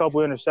 They let a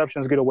couple of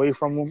interceptions get away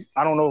from them.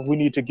 I don't know if we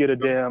need to get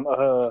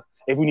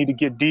if we need to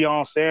get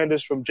Deion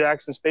Sanders from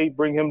Jackson State,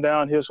 bring him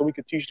down here so we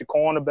could teach the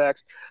cornerbacks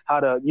how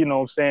to, you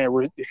know what I'm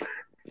saying,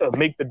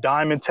 make the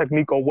diamond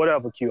technique or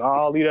whatever, Q.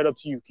 I'll leave that up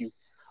to you, Q.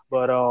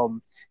 But,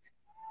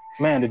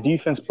 man, the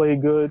defense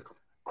played good.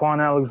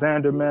 Quan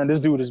Alexander, man, this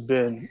dude has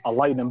been a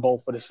lightning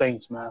bolt for the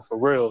Saints, man, for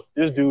real.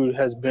 This dude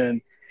has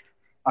been,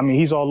 I mean,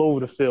 he's all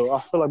over the field.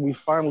 I feel like we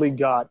finally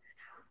got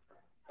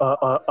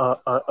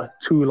a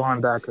two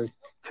linebacker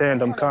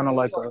tandem, kind of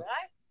like a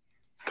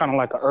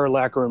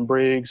Urlacher and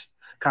Briggs,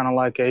 kind of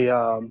like a, you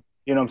know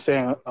what I'm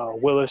saying,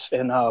 Willis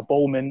and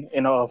Bowman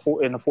in the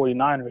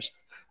 49ers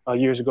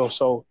years ago.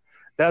 So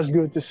that's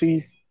good to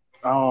see.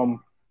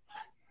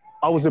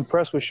 I was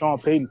impressed with Sean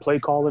Payton play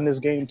calling this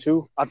game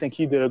too. I think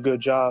he did a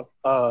good job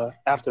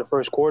after the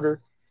first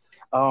quarter.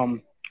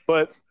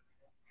 But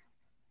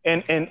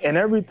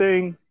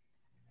everything,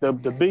 the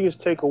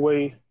biggest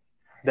takeaway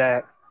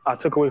that I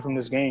took away from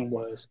this game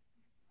was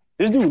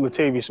this dude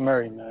Latavius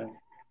Murray, man.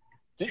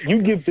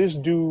 You give this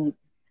dude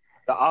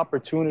the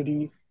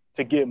opportunity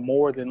to get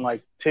more than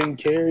like 10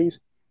 carries,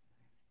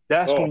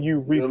 that's when you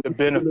reap the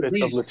benefits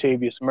of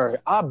Latavius Murray.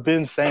 I've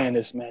been saying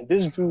this, man.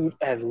 This dude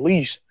at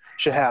least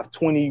should have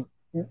 20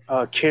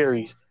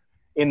 carries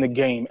in the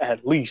game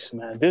at least,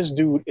 man. This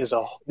dude is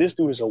a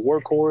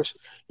workhorse.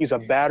 He's a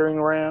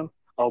battering ram,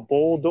 a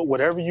bulldog,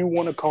 whatever you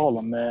want to call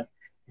him, man.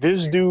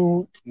 This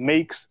dude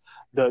makes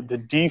the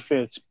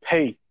defense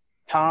pay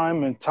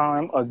time and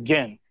time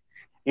again.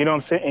 You know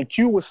what I'm saying? And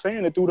Q was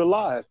saying it through the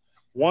live.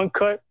 One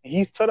cut,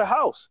 he's to the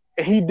house.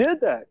 And he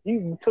did that.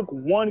 He took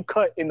one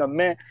cut in the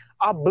man.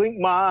 I blinked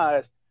my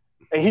eyes,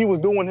 and he was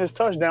doing his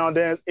touchdown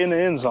dance in the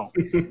end zone.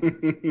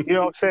 You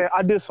know what I'm saying?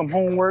 I did some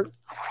homework.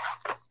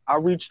 I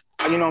reached,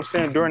 you know what I'm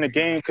saying, during the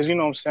game, because, you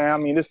know what I'm saying, I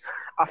mean,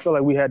 I feel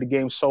like we had the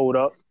game sold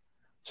up.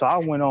 So I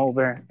went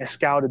over and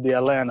scouted the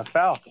Atlanta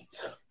Falcons.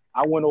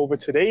 I went over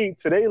to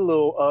their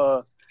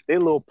little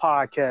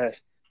podcast.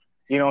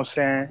 You know what I'm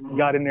saying?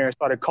 Got in there and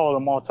started calling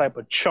them all type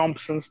of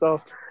chumps and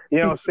stuff. You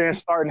know what I'm saying?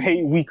 Starting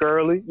hate week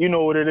early. You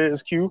know what it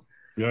is, Q.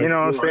 You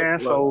know what I'm saying?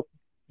 Right. So,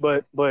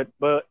 but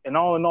in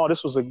all,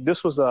 this was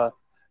a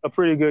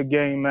pretty good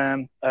game,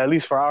 man. At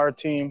least for our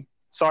team.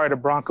 Sorry the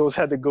Broncos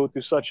had to go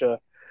through such a,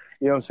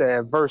 you know what I'm saying,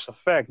 adverse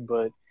effect,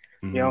 but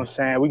you know what I'm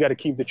saying, we got to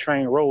keep the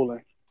train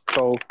rolling.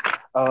 So,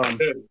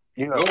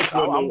 you know,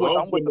 I'm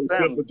with the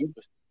family.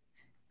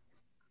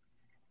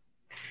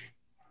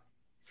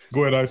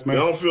 Go ahead, Ice Man. I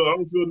don't feel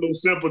no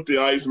sympathy,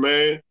 Ice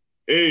Man.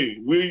 Hey,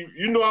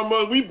 you know how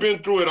much we've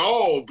been through it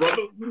all,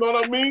 brother. You know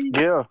what I mean?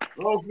 Yeah.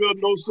 I don't feel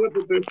no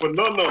sympathy for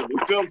none of them,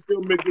 except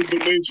still making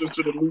donations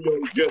to the New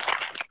York Jets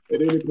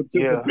at any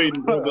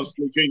participating brothers'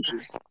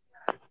 locations.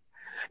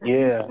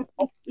 Yeah,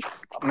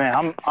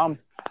 man,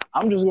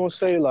 I'm just gonna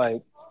say,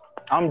 like,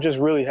 I'm just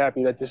really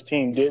happy that this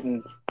team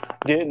didn't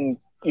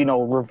you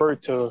know,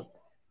 revert to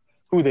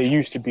who they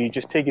used to be,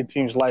 just taking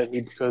teams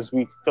lightly because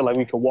we feel like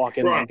we could walk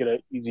in and get an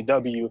easy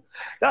W.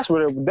 That's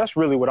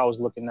really what I was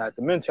looking at.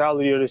 The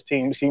mentality of this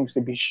team seems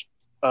to be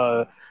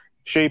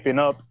shaping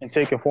up and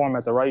taking form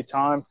at the right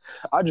time.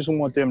 I just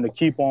want them to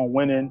keep on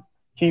winning,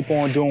 keep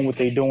on doing what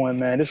they're doing,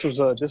 man. This was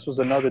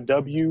another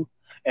W,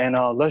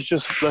 and let's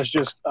just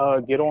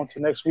get on to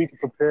next week and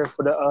prepare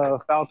for the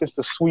Falcons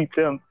to sweep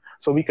them,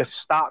 so we can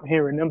stop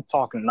hearing them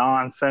talking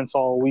nonsense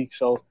all week.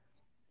 So.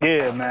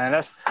 Yeah, man,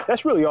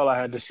 that's really all I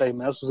had to say,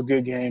 man. This was a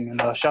good game,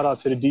 and shout out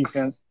to the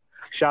defense,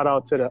 shout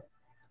out to the,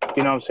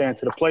 you know what I'm saying,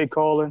 to the play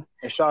calling,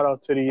 and shout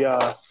out to the, you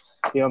know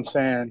what I'm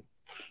saying,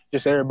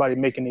 just everybody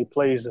making their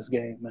plays this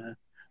game, man.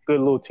 Good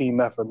little team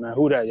effort, man.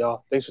 Who that,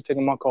 y'all? Thanks for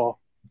taking my call.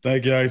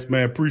 Thank you, Ice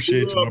Man.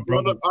 Appreciate you, my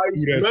brother.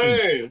 Ice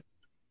Man.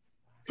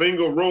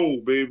 Finger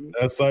roll, baby.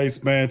 That's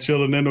Ice Man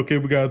chilling in. Okay,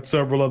 we got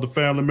several other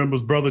family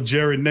members. Brother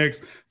Jerry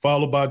next,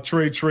 followed by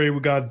Trey.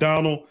 We got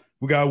Donald.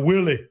 We got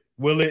Willie,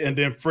 and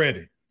then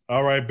Freddie.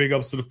 All right, big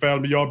ups to the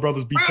family. Y'all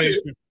brothers be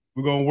patient.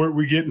 We're going to work.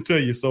 We're getting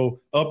to you. So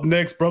up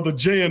next, Brother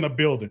Jay in the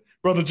building.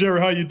 Brother Jerry,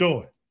 how you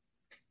doing?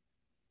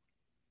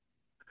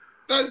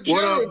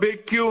 What up,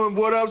 Big Q, and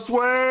what up,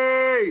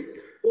 Sway?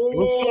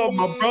 What's up,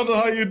 my brother?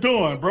 How you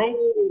doing, bro?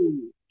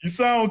 You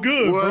sound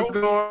good, What's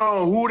bro. going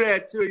on? Who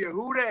that to you?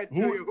 Who that to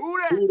you?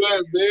 Who that? Who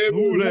that, baby?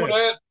 Who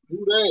that?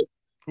 Who that?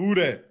 Who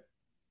that?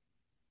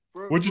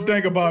 What you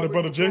think about it,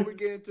 brother Jay? Before we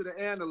get into the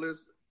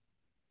analysts,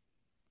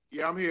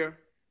 yeah, I'm here.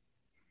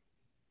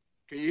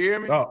 Can you hear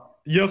me? Oh,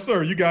 yes,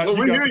 sir. You got the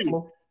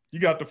flow. You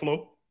got the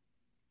flow.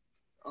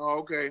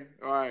 Oh, okay.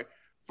 All right.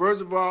 First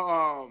of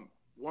all,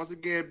 once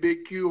again,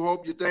 Big Q,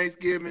 hope your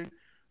Thanksgiving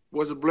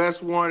was a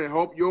blessed one, and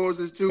hope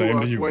yours is too.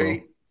 Same to you, bro.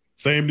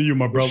 Same to you,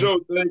 my brother. Sure,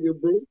 thank you,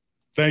 bro.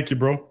 Thank you,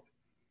 bro.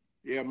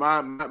 Yeah,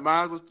 mine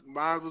was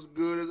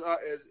good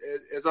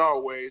as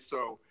always.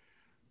 So,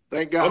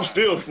 thank God. I'm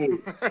still full.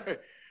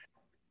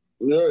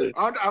 Yeah.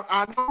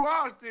 I know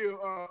I was still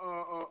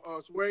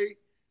Sway.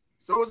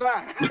 So was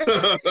I.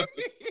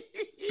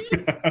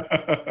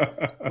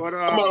 But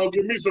I'm gonna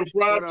give me some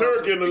fried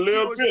turkey in a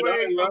little bit. I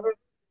ain't lying.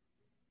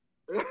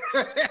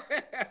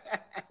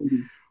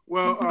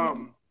 Well,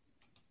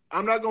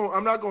 I'm not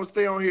gonna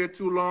stay on here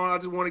too long. I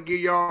just want to give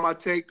y'all my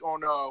take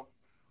on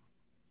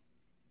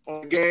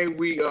the game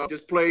we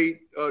just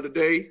played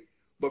today.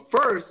 But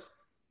first,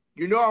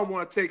 I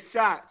want to take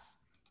shots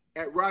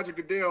at Roger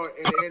Goodell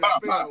and the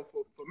NFL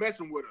for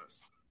messing with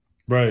us.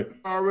 Right.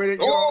 Already.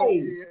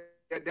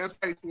 Yeah, that's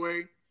right,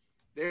 Sway.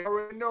 They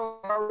already know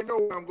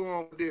where I'm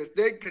going with this.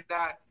 They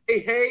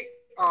hate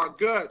our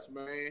guts,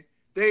 man.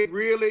 They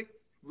really,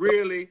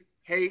 really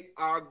hate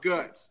our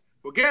guts.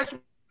 But guess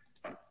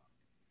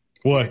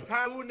what?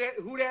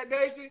 Who that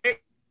nation?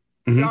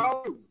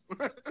 Y'all do.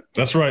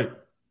 That's right.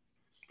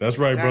 That's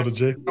right, now, brother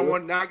Jay.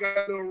 Now I got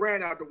a little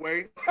rant out the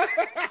way.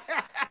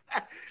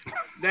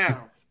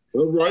 Now.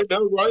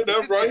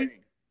 That's right.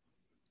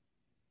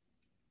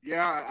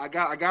 Yeah, I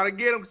gotta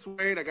get him,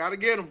 Swade. I gotta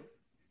get him.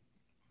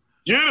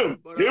 Get him.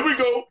 Here we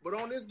go. But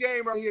on this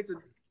game right here,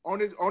 on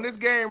this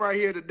game right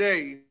here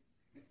today,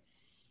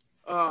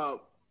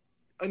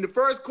 in the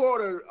first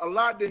quarter, a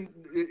lot didn't.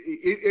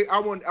 I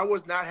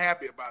was not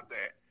happy about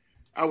that.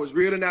 I was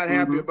really not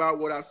happy about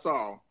what I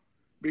saw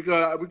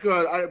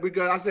because I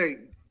say,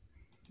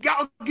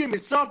 y'all give me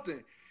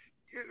something.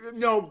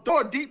 Throw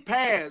a deep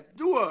pass,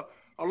 do a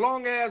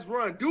long ass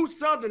run, do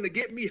something to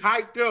get me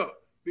hyped up.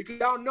 Because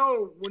y'all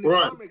know when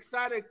something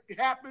exciting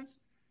happens,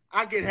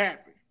 I get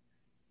happy.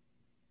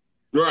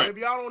 Right. And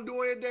if y'all don't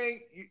do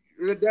anything,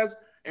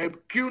 and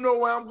Q know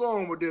where I'm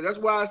going with this. That's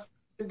why I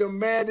sent the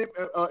mad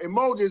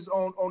emojis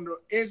on the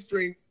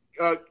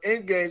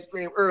in-game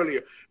stream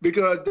earlier,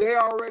 because they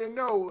already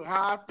know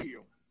how I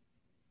feel.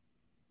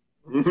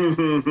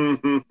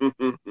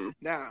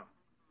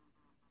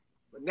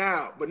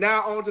 But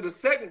now on to the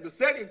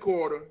second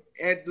quarter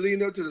and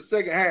leading up to the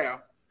second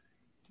half.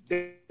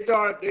 They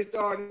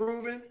started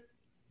moving.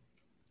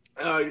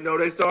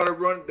 They started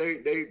running.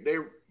 They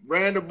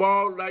ran the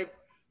ball like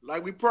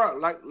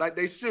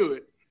they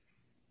should,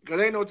 because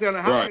they ain't no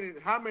telling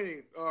how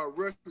many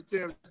rush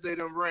attempts they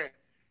done ran.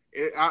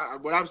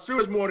 But I'm sure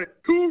it's more than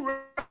 2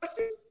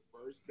 rushes.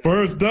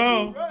 First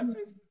down.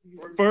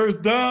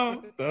 First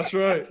down. That's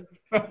right.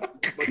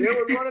 But they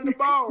were running the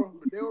ball.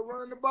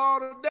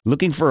 Today.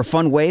 Looking for a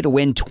fun way to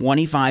win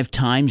 25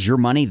 times your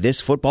money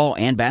this football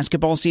and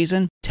basketball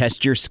season?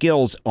 Test your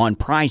skills on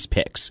Prize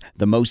Picks,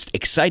 the most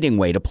exciting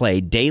way to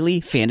play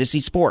daily fantasy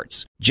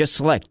sports. Just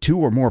select 2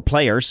 or more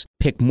players,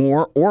 pick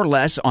more or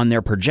less on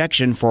their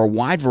projection for a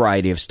wide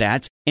variety of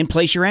stats, and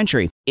place your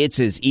entry. It's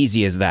as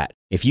easy as that.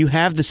 If you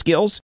have the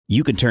skills,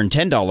 you can turn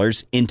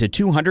 $10 into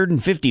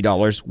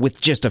 $250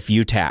 with just a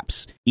few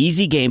taps.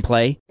 Easy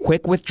gameplay,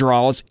 quick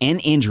withdrawals,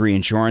 and injury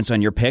insurance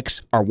on your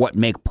picks are what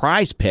make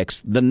Prize Picks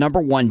the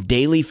 #1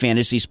 daily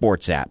fantasy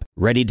sports app.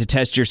 Ready to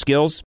test your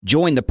skills?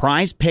 Join the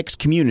Prize Picks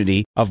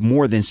community of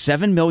more than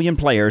 7 million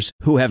players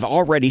who have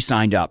already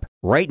signed up.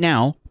 Right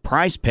now,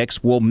 Prize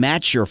Picks will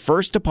match your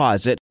first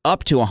deposit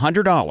up to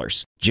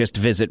 $100. Just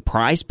visit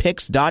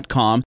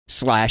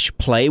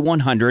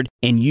prizepicks.com/play100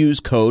 and use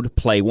code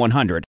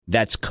play100.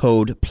 That's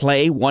code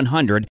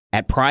play100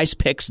 at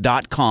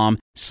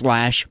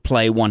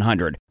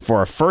prizepicks.com/play100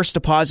 for a first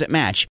deposit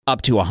match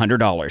up to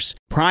 $100.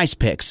 Prize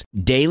Picks,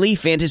 daily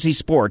fantasy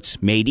sports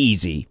made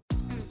easy.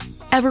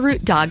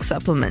 Everroot dog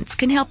supplements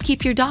can help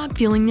keep your dog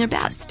feeling their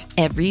best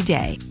every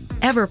day.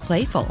 Ever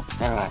playful.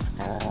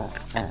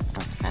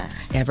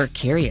 Ever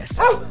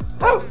curious.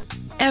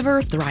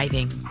 Ever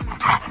thriving.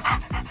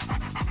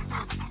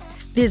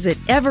 Visit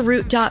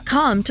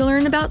everroot.com to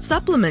learn about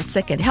supplements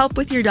that can help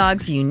with your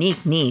dog's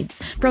unique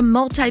needs, from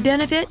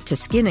multi-benefit to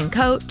skin and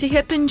coat to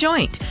hip and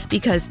joint,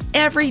 because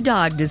every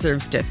dog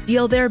deserves to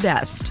feel their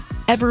best.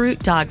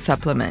 Everroot dog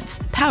supplements,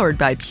 powered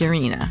by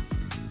Purina.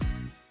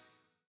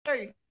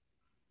 Hey,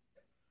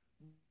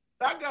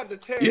 I got to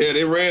tell you. Yeah,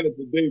 they ran it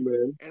today,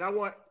 man. And I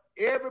want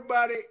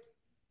everybody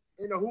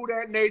in the Who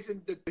Dat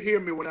Nation to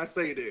hear me when I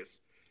say this.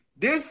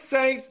 This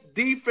Saints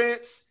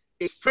defense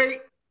is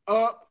straight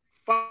up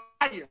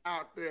fire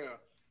out there.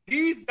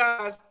 These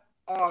guys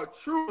are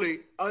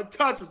truly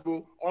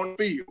untouchable on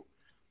the field.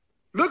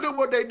 Look at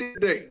what they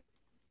did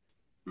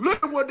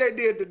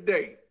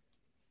today.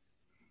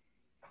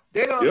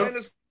 They done in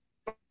the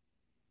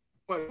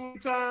what, 2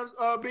 times,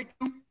 Big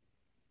Q?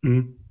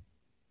 Mm-hmm.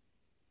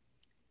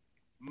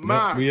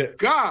 My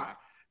God.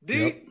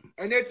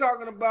 And they're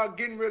talking about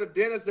getting rid of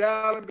Dennis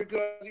Allen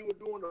because he was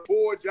doing a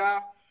poor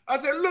job. I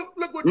said, look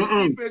what this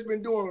defense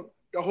been doing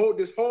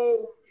this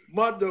whole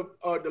month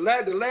of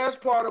the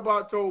last part of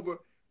October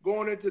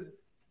going into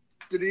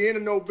the end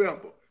of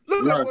November.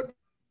 Look at what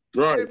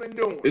they've been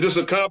doing. It's just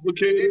a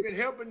complicated. They've been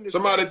helping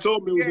somebody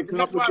told me it was a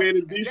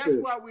complicated defense. And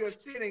that's why we are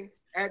sitting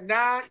at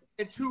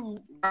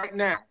 9-2 right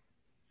now.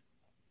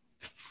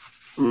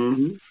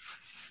 Mm-hmm.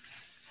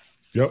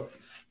 Yep.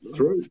 That's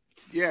right.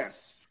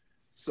 Yes.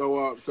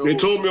 So they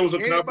told me it was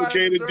a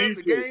complicated defense.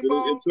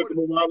 It took them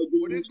a while to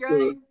do this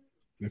game.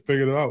 They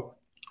figured it out.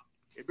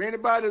 If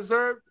anybody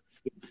deserved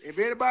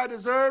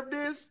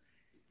this,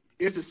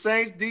 it's the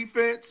Saints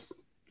defense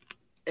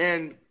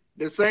and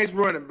the Saints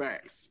running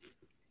backs.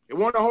 It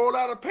wasn't a whole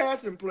lot of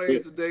passing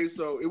plays today,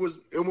 so it was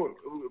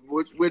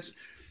which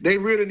they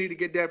really need to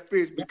get that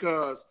fixed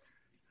because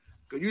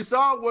you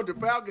saw what the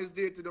Falcons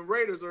did to the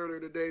Raiders earlier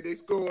today. They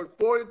scored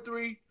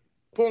 43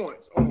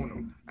 points on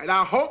them, and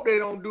I hope they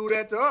don't do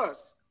that to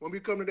us when we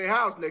come to their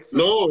house next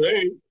Sunday. No,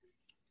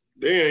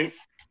 they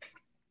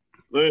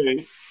ain't.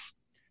 And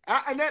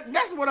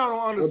that's what I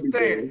don't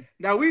understand.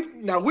 Now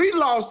we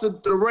lost to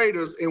the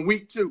Raiders in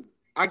week 2.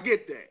 I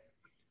get that,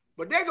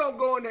 but they're gonna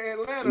go into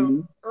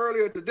Atlanta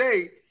earlier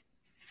today,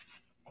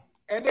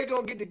 and they're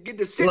gonna get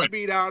the shit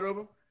beat out of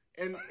them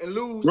and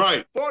lose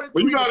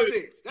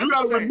 43-6.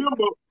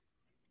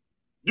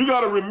 You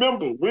gotta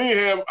remember, we ain't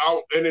have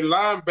any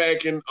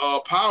linebacking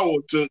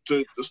power to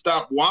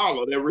stop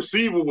Waller. That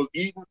receiver was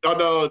eating,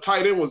 the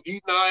tight end was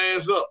eating our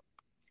ass up.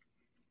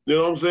 You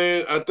know what I'm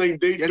saying? I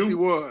think they do.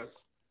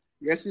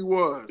 Yes, he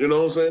was. You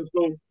know what I'm saying?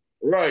 So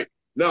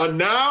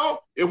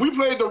now, if we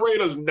played the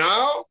Raiders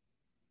now,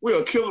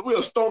 we'll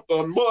stomp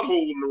a mud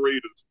hole in the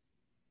Raiders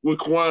with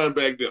Kwon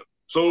back there.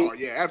 So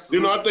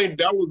absolutely. I think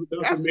that was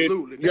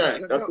absolutely. I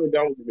think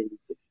that was the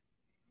mistake.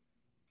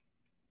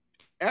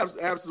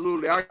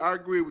 Absolutely, I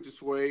agree with you,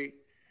 Sway.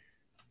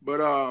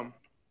 But I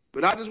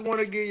just want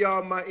to give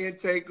y'all my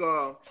intake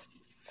on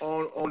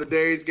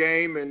today's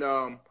game, and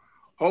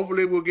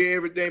hopefully we'll get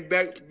everything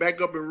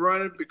back up and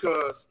running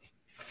because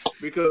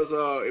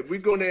if we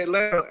go to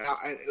Atlanta,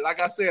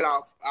 like I said,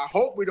 I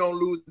hope we don't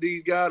lose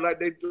these guys like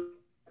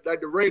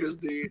the Raiders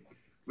did.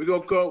 We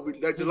gonna go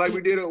just like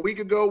we did a week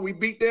ago. We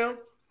beat them,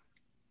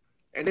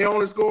 and they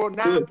only scored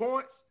 9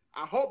 points.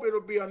 I hope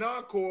it'll be an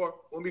encore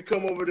when we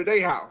come over to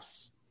their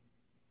house.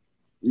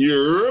 You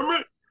hear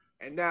me?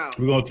 And now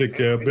we're gonna take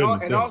care of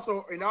business. And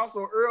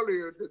also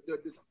earlier, the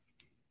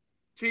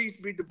Chiefs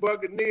beat the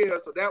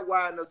Buccaneers, so that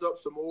widened us up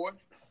some more.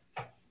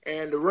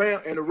 And the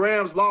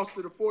Rams lost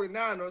to the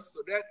 49ers,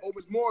 so that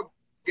opens more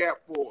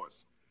gap for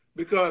us.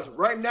 Because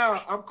right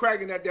now I'm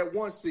cracking at that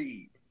 1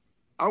 seed.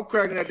 I'm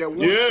cracking at that 1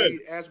 seed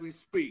as we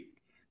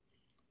speak.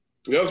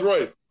 That's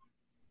right.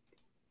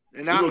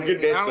 And I don't care.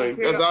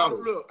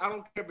 Look, I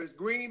don't care if it's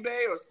Green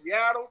Bay or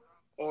Seattle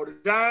or the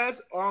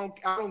Giants.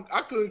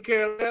 I couldn't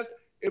care less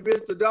if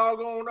it's the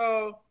doggone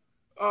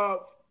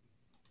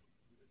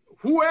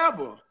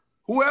whoever.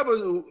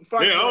 Whoever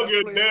fighting. I don't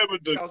give a damn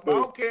if I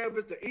don't care if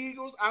it's the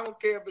Eagles. I don't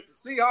care if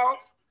it's the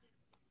Seahawks.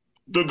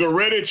 The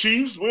Goretti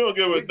Chiefs. We don't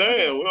give a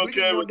damn. We don't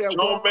care if it's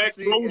John Mack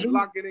throws and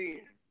lock it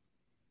in.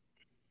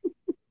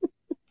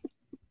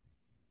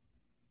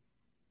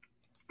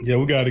 Yeah,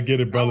 we got to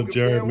get it, brother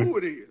Jerry. Who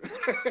it is?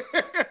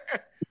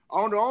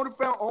 on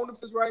the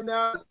fence right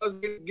now is us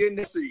getting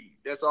the seed.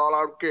 That's all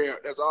I care.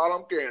 That's all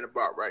I'm caring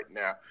about right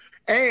now.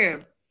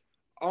 And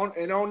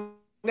on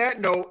that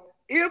note,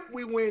 if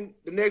we win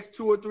the next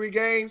 2 or 3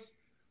 games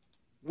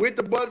with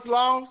the Bucs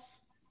loss,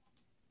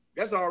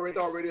 it's already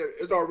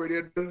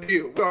a done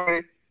deal. We're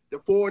already the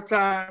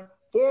four-time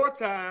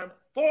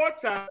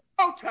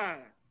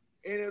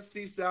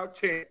NFC South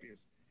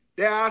champions.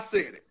 There, I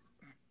said it.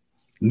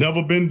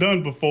 Never been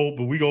done before,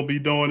 but we're going to be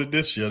doing it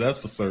this year. That's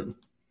for certain.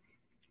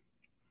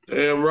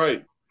 Damn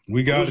right.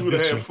 We got it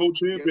this year. Have 4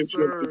 championships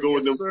to go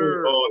in them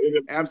 4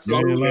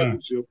 Absolutely.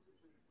 championships.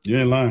 You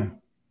ain't lying.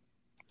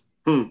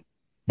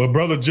 But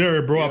Brother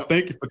Jerry, bro, I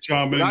thank you for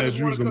chiming in as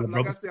usual,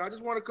 like I said, I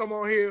just want to come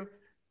on here.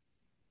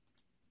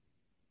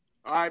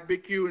 All right,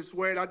 Big Q and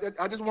Swade. I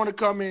just want to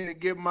come in and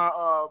give my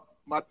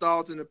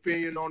thoughts and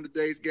opinion on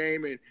today's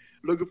game, and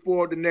looking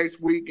forward to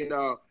next week. And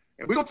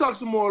we're gonna talk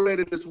some more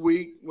later this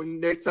week when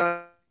next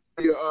time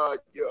your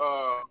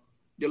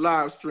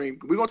live stream.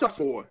 We're gonna talk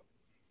some more.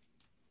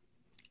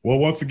 Well,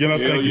 once again, I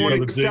thank you,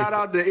 Brother Jerry. Shout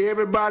out to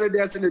everybody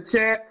that's in the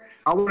chat.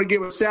 I want to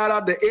give a shout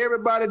out to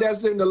everybody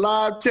that's in the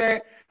live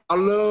chat. I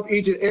love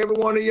each and every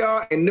one of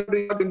y'all, and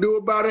nothing y'all can do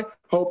about it.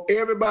 Hope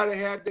everybody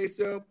had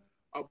themselves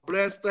a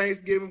blessed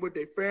Thanksgiving with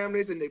their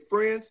families and their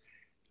friends.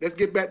 Let's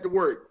get back to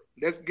work.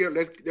 Let's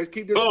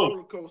keep this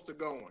roller coaster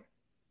going.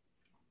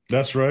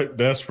 That's right.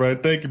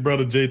 Thank you,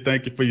 Brother Jay.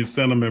 Thank you for your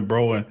sentiment,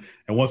 bro. And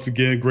once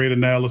again, great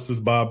analysis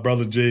by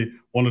Brother Jay,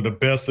 one of the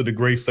best of the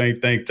great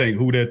Saint Think Tank.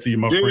 Who that to you,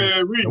 my friend?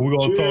 And we're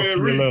gonna talk to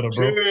you later,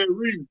 bro.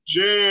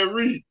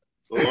 Jerry.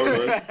 All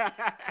right.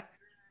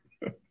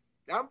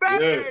 I'm back,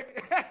 baby.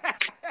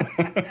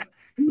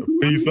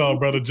 Peace out,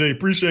 Brother Jay.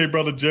 Appreciate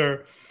Brother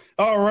Jared.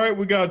 All right,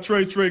 we got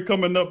Trey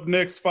coming up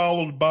next,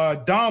 followed by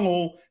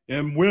Donald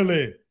and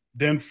Willie,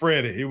 then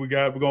Freddie. Here we're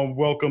gonna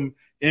welcome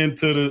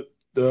into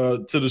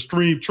the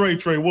stream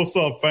Trey. What's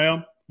up,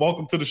 fam?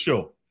 Welcome to the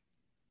show.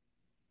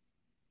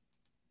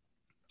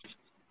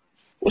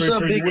 What's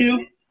up, Big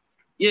Q?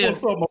 Yeah.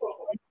 What's up,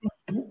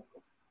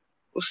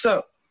 What's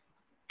up?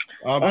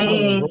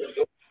 I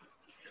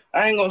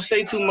ain't gonna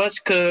say too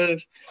much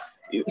because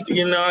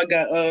you know I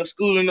got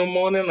school in the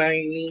morning. I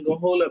ain't even gonna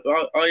hold up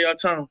all y'all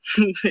time.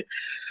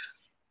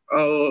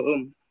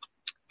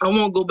 I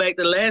won't go back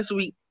to last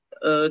week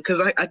because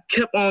I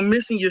kept on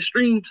missing your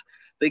streams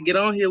to get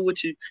on here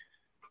with you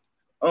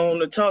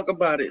to talk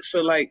about it.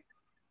 So like,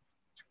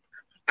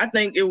 I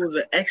think it was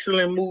an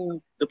excellent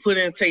move to put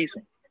in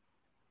Taysom.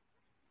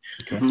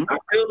 Okay. I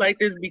feel like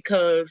this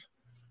because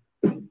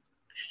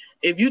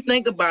if you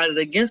think about it,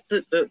 against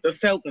the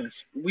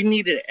Falcons, we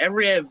needed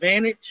every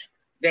advantage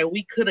that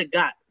we could have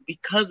got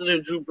because of the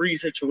Drew Brees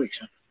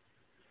situation.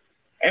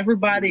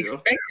 Everybody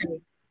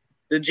expected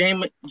the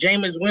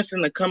Jameis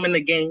Winston to come in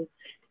the game,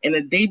 and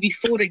the day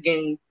before the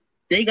game,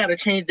 they got to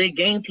change their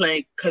game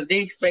plan because they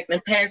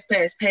expecting pass,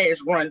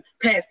 run,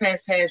 pass,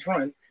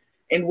 run.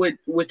 And with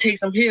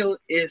Taysom Hill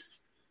is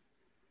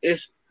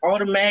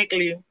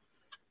automatically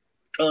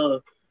a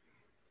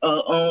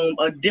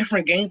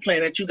different game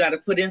plan that you got to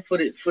put in for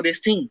this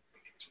team.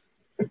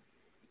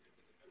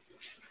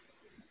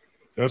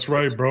 That's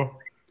right, bro.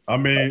 I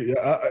mean,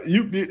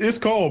 it's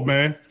called,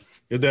 man.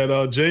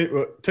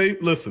 That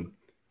listen,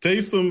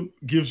 Taysom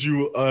gives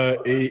you a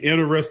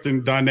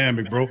interesting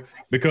dynamic, bro.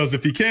 Because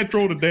if he can't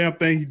throw the damn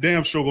thing, he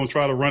damn sure gonna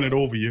try to run it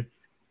over you.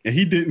 And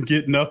he didn't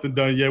get nothing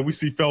done yet. We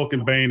see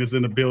Falcon Bane is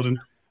in the building.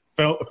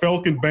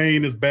 Falcon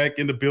Bane is back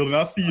in the building.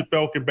 I see you,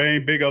 Falcon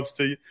Bane. Big ups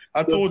to you.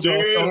 I told y'all.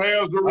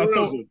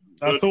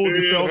 I told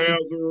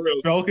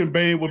you Falcon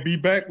Bane would be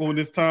back when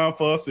it's time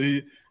for us.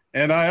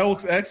 And I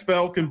asked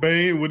Falcon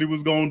Bane what he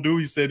was going to do.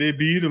 He said they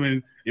beat him,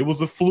 and it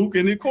was a fluke.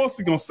 And of course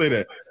he's going to say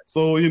that.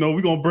 So, you know,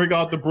 we're going to break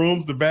out the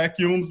brooms, the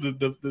vacuums,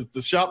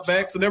 the shop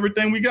vacs, and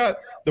everything we got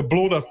to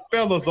blow the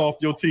feathers off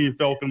your team,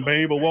 Falcon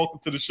Bane. But welcome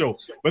to the show.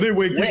 But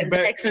anyway, get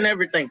back. And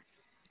everything.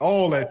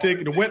 All that,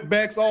 taking the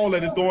wetbacks, all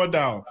that is going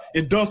down.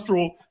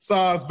 Industrial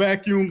size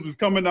vacuums is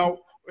coming out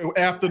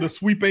after the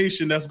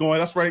sweepation that's going.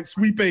 That's right,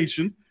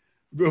 sweepation.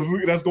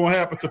 That's going to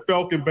happen to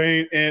Falcon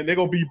Bane, and they're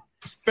going to be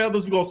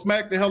feathers. We're going to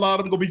smack the hell out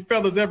of them. Going to be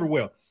feathers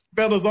everywhere.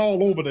 Feathers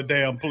all over the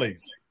damn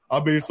place.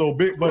 I mean, so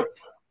big.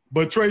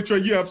 But Trey,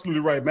 you're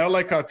absolutely right, man. I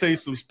like how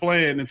Taysom's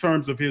playing in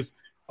terms of his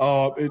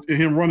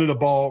him running the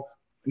ball.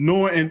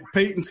 Knowing, and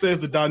Peyton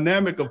says the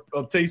dynamic of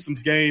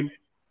Taysom's game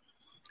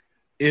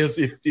is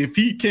if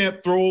he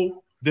can't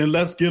throw, then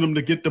let's get him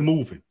to get the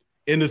moving.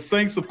 And the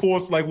Saints, of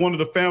course, like one of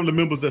the family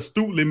members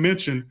astutely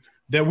mentioned,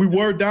 that we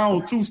were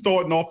down 2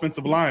 starting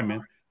offensive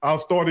linemen. Our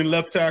starting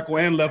left tackle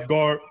and left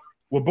guard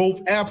were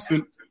both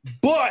absent,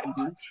 but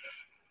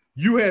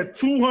you had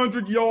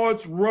 200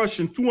 yards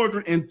rushing,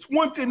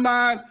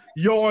 229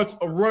 yards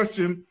of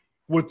rushing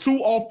with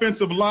 2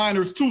 offensive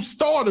liners, 2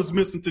 starters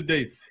missing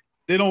today.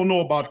 They don't know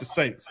about the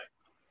Saints.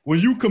 When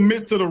you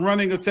commit to the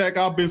running attack,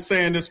 I've been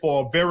saying this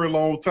for a very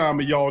long time,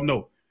 and y'all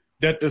know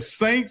that the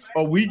Saints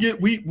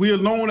we're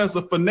known as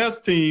a finesse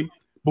team,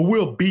 but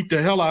we'll beat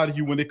the hell out of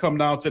you when they come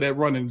down to that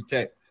running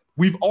attack.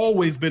 We've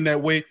always been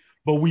that way,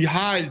 but we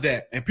hide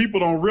that, and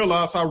people don't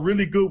realize how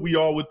really good we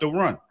are with the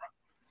run.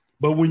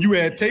 But when you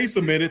add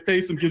Taysom in it,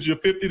 Taysom gives you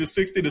 50 to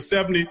 60 to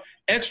 70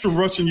 extra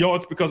rushing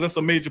yards because that's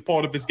a major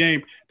part of his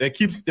game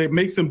that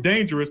makes him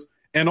dangerous.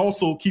 And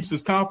also keeps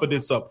his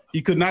confidence up.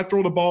 He could not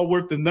throw the ball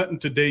worth of nothing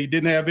today. He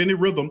didn't have any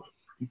rhythm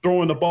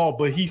throwing the ball,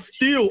 but he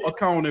still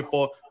accounted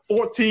for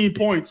 14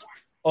 points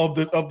of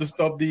the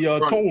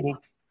total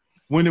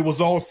when it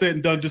was all said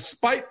and done,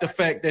 despite the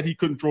fact that he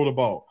couldn't throw the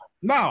ball.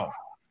 Now,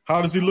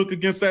 how does he look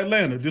against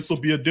Atlanta? This will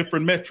be a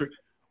different metric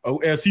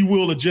as he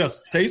will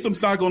adjust.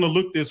 Taysom's not going to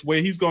look this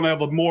way. He's going to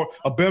have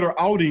a better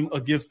outing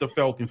against the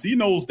Falcons. He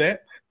knows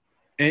that.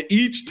 And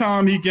each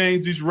time he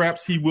gains these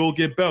reps, he will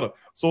get better.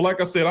 So,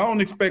 like I said, I don't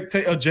expect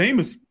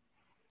Jameis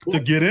to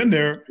get in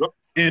there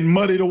and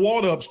muddy the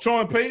water up.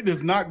 Sean Payton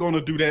is not going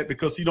to do that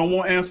because he don't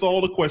want to answer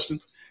all the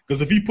questions.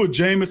 Because if he put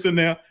Jameis in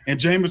there and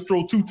Jameis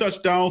throw 2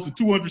 touchdowns and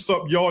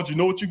 200-something yards, you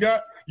know what you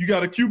got? You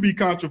got a QB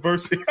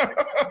controversy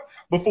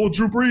before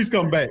Drew Brees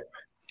come back.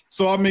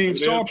 So, I mean,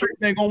 Sean Payton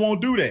ain't going to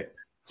want to do that.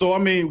 So, I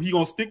mean, he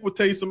going to stick with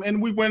Taysom,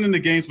 and we win in the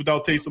games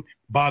without Taysom.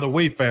 By the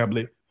way,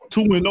 family,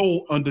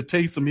 2-0 under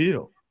Taysom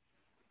Hill.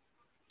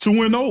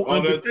 2-0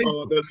 under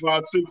Taysom. That's why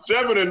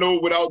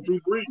 6-7-0 without Drew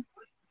Brees.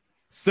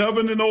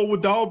 7-0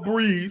 without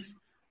Brees.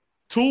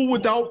 2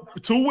 with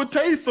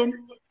Taysom.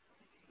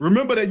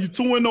 Remember that you're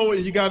 2-0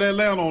 and you got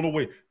Atlanta on the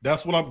way.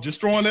 That's what I'm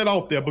just throwing that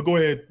out there. But go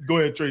ahead,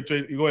 Trey.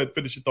 Go ahead,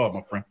 finish your thought,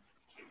 my friend.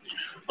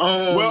 You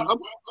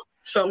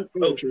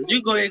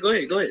go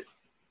ahead.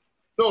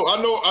 No,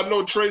 I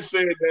know Trey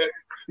said that.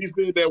 He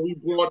said that we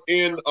brought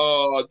in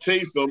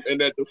Taysom and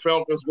that the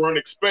Falcons weren't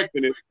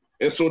expecting it,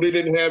 and so they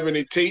didn't have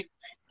any tape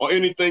or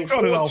anything.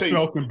 Cut it out,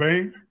 Falcon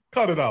Bang.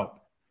 Cut it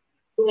out.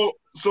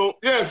 So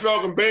yeah,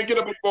 Falcon Bang, get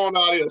up and phone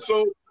out here.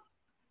 So,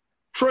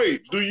 Trey,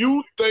 do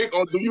you think,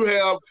 or do you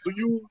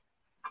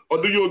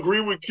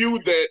agree with Q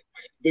that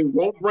they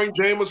won't bring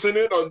Jameson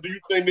in, or do you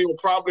think they will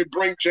probably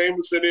bring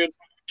Jameson in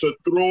to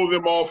throw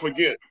them off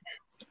again?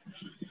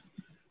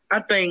 I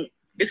think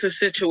it's a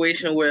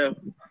situation where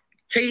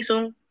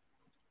Taysom,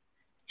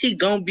 he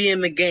gonna be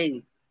in the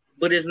game,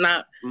 but it's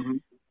not. Mm-hmm.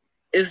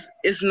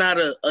 It's not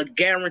a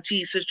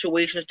guaranteed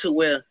situation to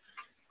where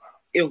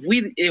if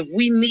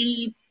we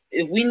need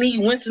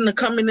Winston to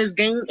come in this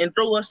game and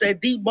throw us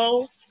that deep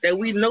ball that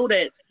we know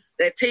that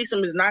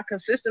Taysom is not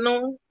consistent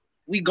on,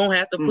 we gonna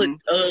have to put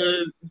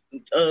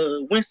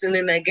Winston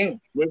in that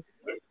game.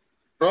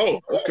 Oh,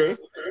 okay.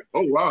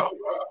 Oh, wow.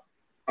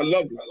 I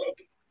love it.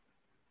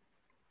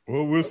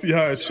 Well, we'll see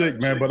how it shakes,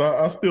 man. But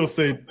I still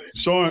say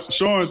Sean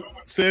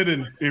said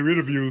in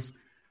interviews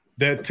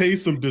that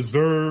Taysom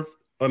deserved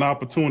an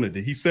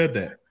opportunity. He said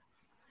that.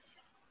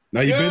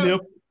 Now he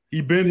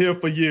been here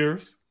for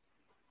years.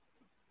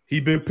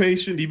 He been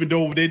patient, even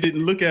though they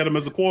didn't look at him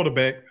as a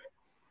quarterback.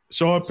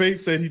 Sean Payton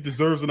said he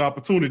deserves an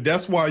opportunity.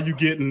 That's why you're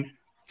getting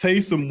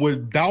Taysom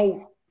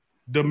without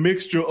the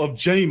mixture of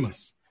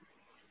Jameis.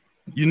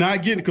 You're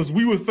not getting, because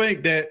we would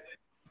think that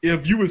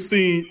if you were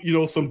seeing,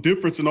 some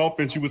difference in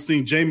offense, you would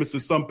see Jameis in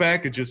some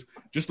packages,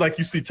 just like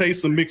you see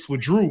Taysom mixed with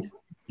Drew.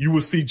 You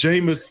would see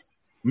Jameis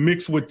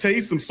mixed with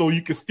Taysom, so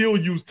you can still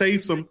use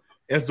Taysom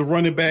as the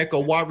running back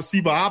or wide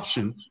receiver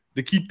option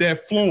to keep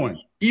that flowing,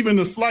 even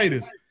the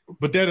slightest.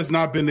 But that has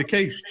not been the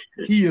case.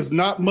 He is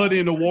not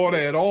muddying the water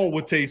at all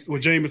with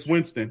Jameis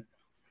Winston,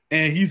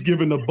 and he's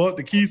giving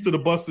the keys to the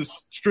bus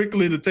is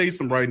strictly to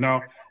Taysom right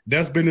now.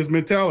 That's been his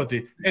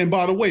mentality. And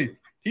by the way,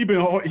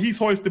 he's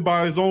hoisted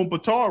by his own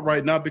petard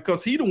right now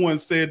because he the one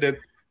said that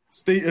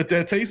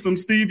Taysom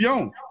Steve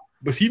Young,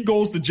 but he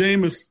goes to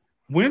Jameis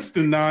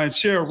Winston now and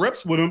share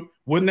reps with him.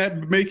 Wouldn't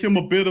that make him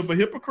a bit of a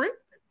hypocrite?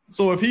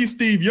 So if he's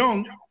Steve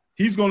Young,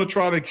 he's going to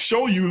try to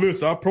show you,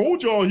 listen, I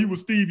told y'all he was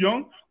Steve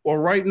Young. Or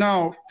right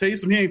now,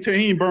 Taysom,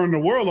 he ain't burning the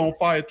world on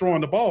fire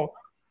throwing the ball,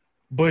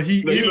 but he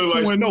is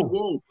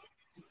 2-0.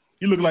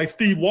 He looked like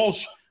Steve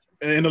Walsh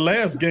in the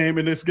last game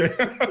in this game.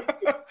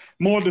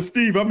 More than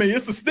Steve. I mean,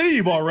 it's a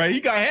Steve, all right.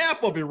 He got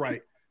half of it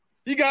right.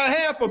 He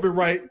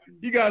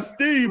got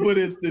Steve, but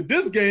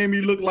this game he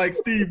looked like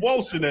Steve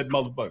Walsh in that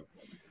motherfucker.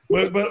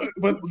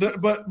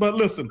 But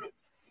listen.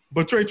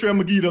 But Trey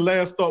McGee, the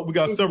last thought, we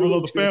got several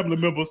other family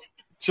members.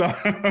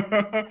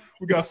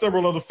 We got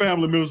several other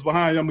family members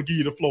behind you. I'm going to give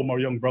you the floor, my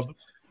young brother.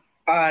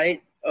 All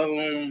right.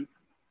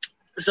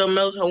 Something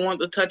else I want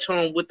to touch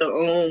on with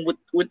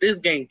this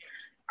game.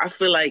 I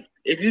feel like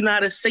if you're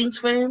not a Saints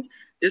fan,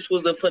 this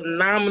was a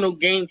phenomenal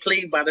game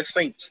played by the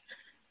Saints.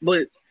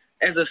 But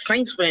as a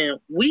Saints fan,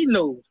 we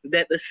know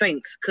that the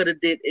Saints could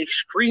have did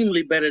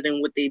extremely better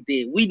than what they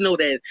did. We know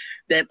that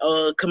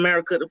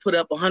Kamara could have put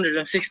up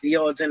 160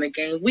 yards in the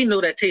game. We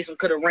know that Taysom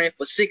could have ran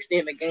for 60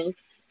 in the game.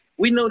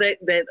 We know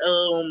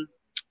that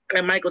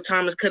Michael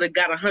Thomas could have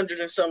got 100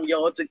 and some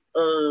yards,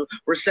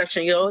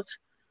 reception yards.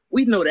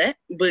 We know that,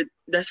 but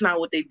that's not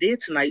what they did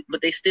tonight.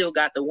 But they still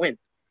got the win.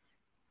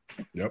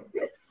 Yep,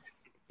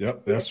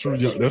 that's true.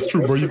 Yeah, that's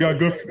true, bro. You got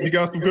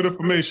some good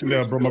information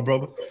there, bro, my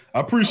brother. I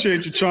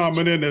appreciate you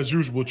chiming in as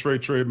usual,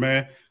 Trey,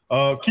 man.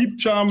 Keep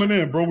chiming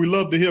in, bro. We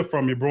love to hear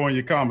from you, bro, and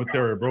your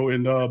commentary, bro.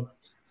 And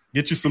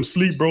get you some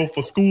sleep, bro,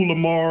 for school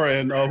tomorrow.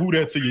 And who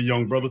that to you,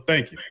 young brother?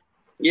 Thank you.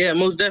 Yeah,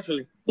 most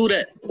definitely. Who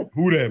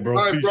that, bro?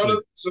 All right, brother.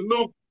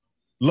 Salute.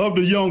 Love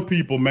the young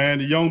people, man.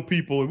 The young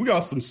people. We got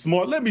some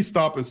smart. Let me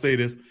stop and say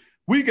this.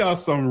 We got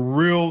some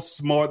real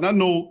smart. And I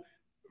know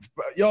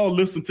y'all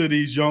listen to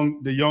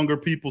the younger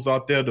peoples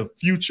out there, the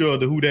future of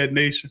the Who Dat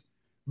Nation.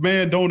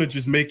 Man, don't it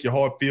just make your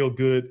heart feel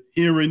good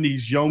hearing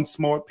these young,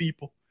 smart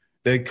people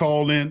that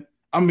call in?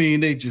 I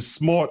mean, they just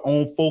smart,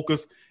 on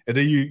focus. And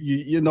then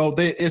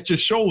it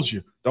just shows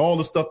you all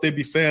the stuff they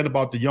be saying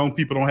about the young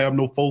people don't have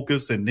no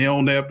focus and they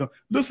don't have no.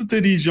 Listen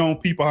to these young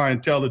people, how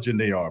intelligent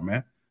they are,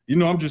 man.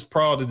 I'm just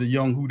proud of the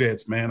young Who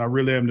Dats, man. I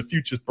really am. The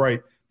future's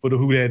bright for the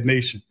Who Dat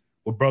Nation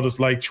with brothers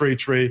like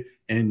Trey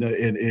and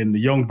the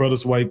young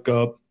brothers like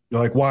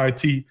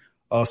YT,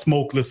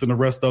 Smokeless, and the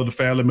rest of the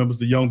family members,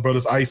 the young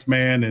brothers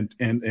Iceman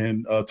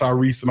and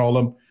Tyrese and all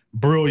of them.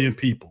 Brilliant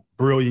people,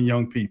 brilliant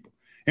young people.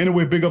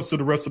 Anyway, big ups to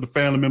the rest of the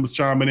family members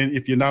chiming in.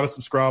 If you're not a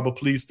subscriber,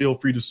 please feel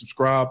free to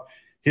subscribe.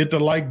 Hit the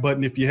like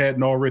button if you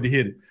hadn't already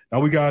hit it. Now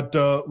we got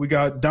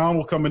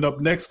Donald coming up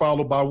next,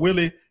 followed by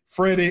Willie,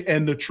 Freddie,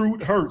 and the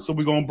Truth Hurt. So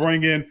we're gonna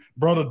bring in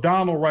Brother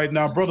Donald right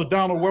now. Brother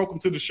Donald, welcome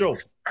to the show.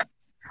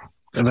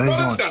 And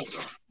how you doing?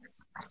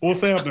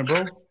 What's happening,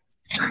 bro?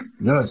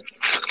 Good.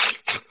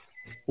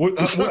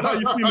 How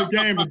you seen the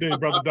game today,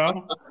 Brother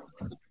Donald?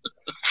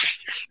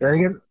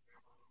 Again?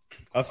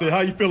 I said,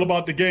 how you feel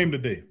about the game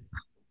today?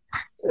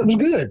 It was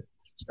good.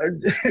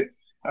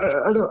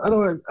 I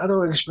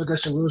don't expect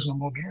us to lose no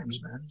more games,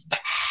 man.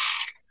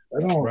 I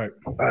don't. Right.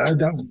 I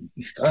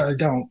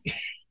don't.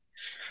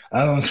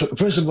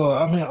 First of all,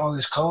 I mean, all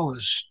these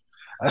callers,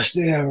 I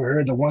still haven't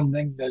heard the one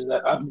thing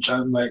that I'm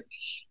trying to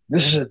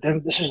This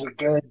is a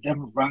good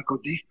Denver Bronco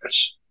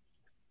defense.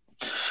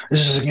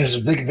 This is against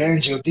a Vic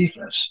Fangio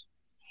defense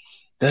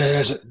that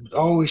has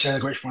always had a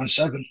great front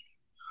seven,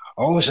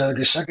 always had a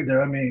good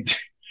secondary. I mean,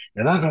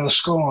 you're not going to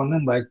score on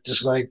them they're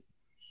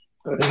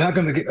not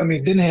going to get. I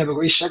mean, didn't have a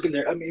great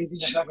secondary. I mean, you're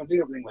just not going to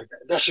do everything like that.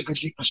 That's a good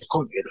defensive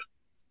coordinator,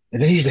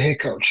 and then he's the head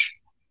coach.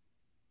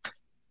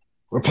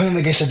 We're playing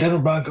against a Denver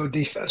Bronco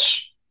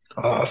defense,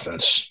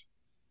 offense.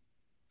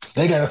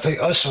 They got to play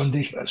us on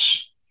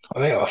defense,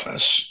 or their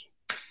offense.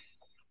 At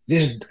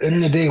the end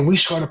of the day, we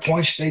scored the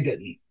points, they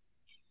didn't.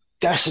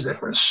 That's the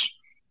difference.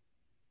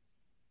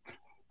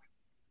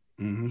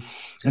 Mm-hmm.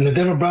 And the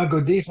Denver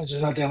Bronco defense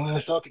is not the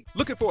Atlanta Falcons.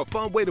 Looking for a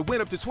fun way to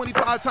win up to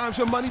 25 times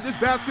your money this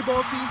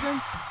basketball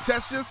season?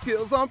 Test your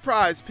skills on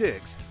Prize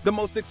Picks, the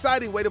most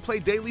exciting way to play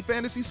daily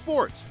fantasy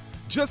sports.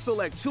 Just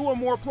select 2 or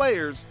more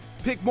players,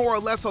 pick more or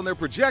less on their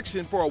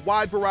projection for a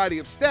wide variety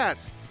of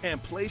stats,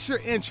 and place your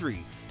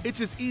entry.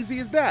 It's as easy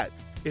as that.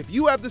 If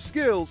you have the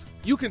skills,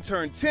 you can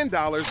turn $10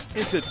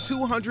 into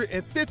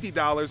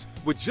 $250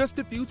 with just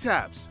a few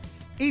taps.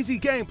 Easy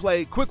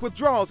gameplay, quick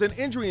withdrawals, and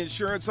injury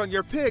insurance on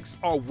your picks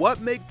are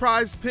what make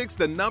Prize Picks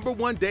the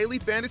 #1 daily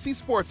fantasy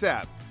sports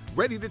app.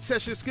 Ready to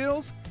test your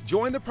skills?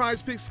 Join the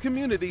Prize Picks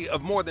community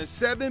of more than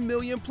 7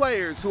 million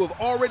players who have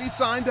already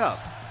signed up.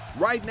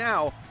 Right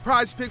now,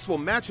 Prize Picks will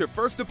match your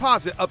first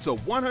deposit up to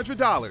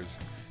 $100.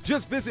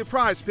 Just visit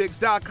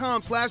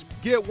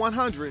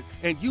prizepicks.com/get100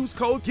 and use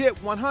code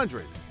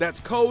GET100. That's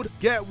code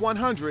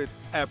GET100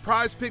 at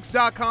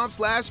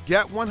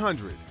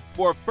prizepicks.com/get100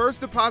 for a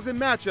first deposit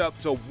match up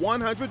to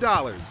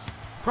 $100.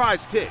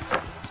 Prize Picks,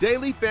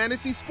 daily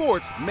fantasy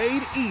sports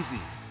made easy.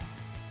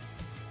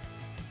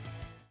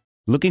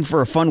 Looking for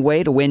a fun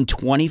way to win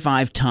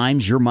 25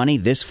 times your money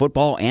this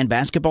football and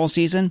basketball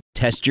season?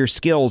 Test your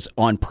skills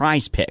on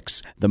Prize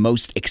Picks, the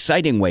most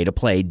exciting way to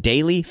play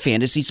daily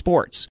fantasy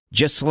sports.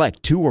 Just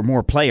select 2 or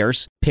more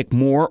players, pick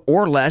more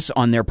or less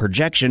on their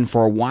projection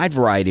for a wide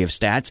variety of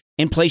stats,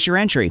 and place your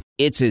entry.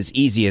 It's as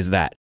easy as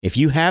that. If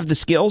you have the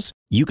skills,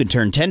 you can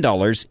turn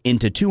 $10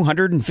 into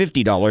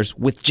 $250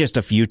 with just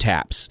a few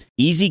taps.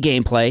 Easy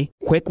gameplay,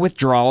 quick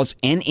withdrawals,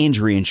 and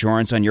injury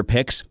insurance on your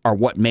picks are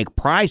what make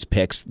Prize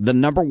Picks the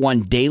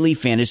 #1 daily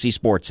fantasy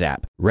sports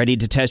app. Ready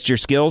to test your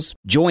skills?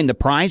 Join the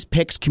Prize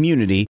Picks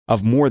community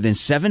of more than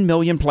 7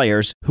 million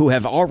players who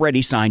have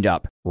already signed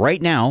up.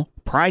 Right now,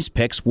 Prize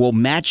Picks will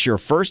match your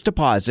first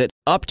deposit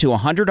up to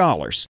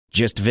 $100.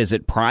 Just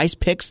visit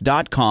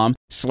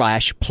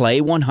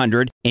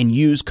prizepicks.com/play100 and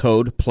use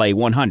code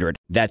PLAY100.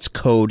 That's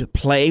code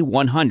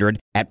PLAY100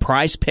 at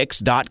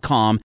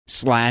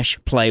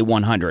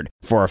prizepicks.com/play100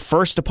 for a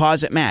first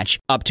deposit match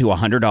up to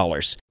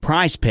 $100.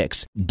 Prize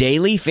Picks,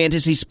 daily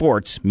fantasy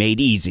sports made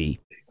easy.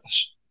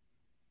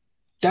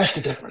 That's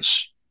the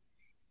difference.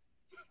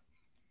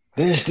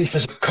 There's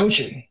defensive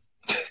coaching.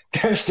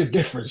 That's the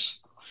difference.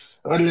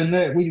 Other than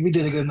that, we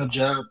did a good enough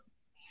job.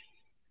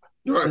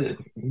 Right.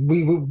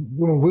 We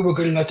were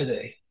good enough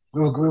today.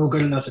 We were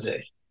good enough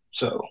today.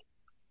 So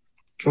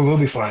we'll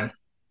be fine.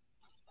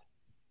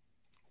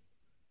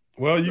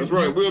 Well, that's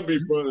right. We'll be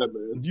fine,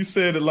 man. You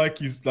said it like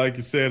you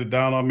said it,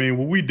 Don. I mean,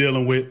 what we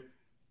dealing with,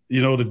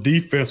 the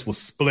defense was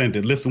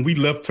splendid. Listen, we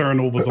left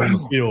turnovers on the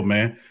field,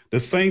 man. The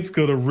Saints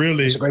could have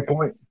really. That's a great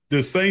point.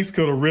 The Saints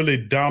could have really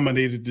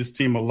dominated this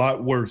team a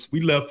lot worse. We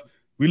left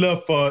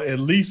at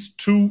least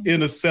 2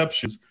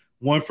 interceptions.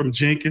 One from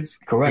Jenkins,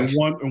 correct,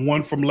 and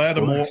one from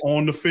Lattimore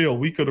on the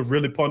field. We could have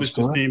really punished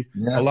this team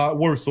a lot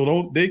worse.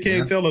 So they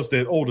can't tell us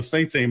that, the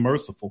Saints ain't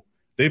merciful.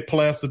 They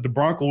plastered the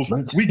Broncos.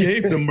 We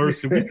gave them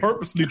mercy. We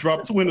purposely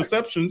dropped 2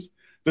 interceptions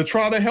to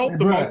try to help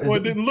them out so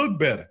it didn't look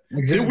better.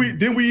 Exactly.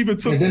 Then we even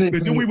took.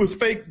 Then we was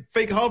fake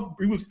huff.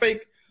 We was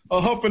fake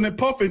huffing and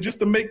puffing just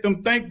to make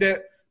them think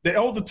that the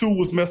elder two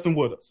was messing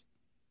with us.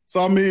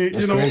 So I mean,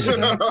 Crazy,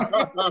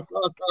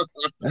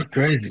 that's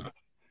crazy.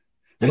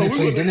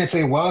 Then they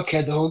play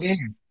Wildcat the whole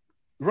game.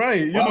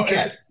 Right.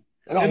 Wildcat.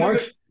 That don't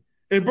work.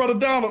 And Brother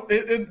Donald,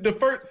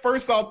 the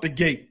first out the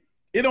gate,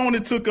 it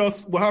only took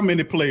us, how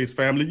many plays,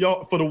 family?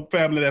 Y'all, for the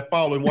family that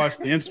follow and watch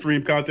the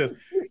in-stream contest,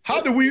 how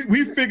did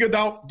we figured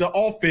out the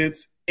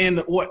offense in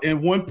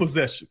one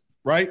possession,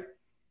 right?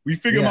 We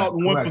figured them out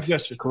in one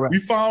possession. Correct. We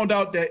found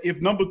out that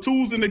if number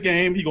 2's in the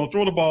game, he's going to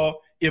throw the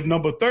ball. If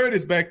number 30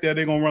 is back there,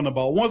 they're going to run the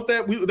ball. Once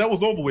that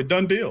was over with,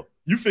 done deal.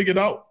 You figured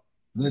out.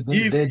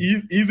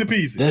 Easy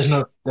peasy. There's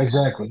no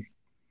exactly.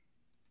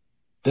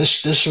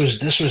 This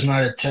was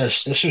not a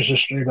test. This was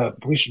just straight up.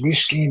 We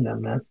schemed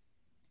them, man.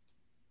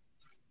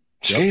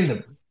 Schemed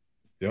them.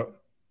 Yep.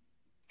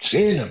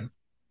 Schemed them.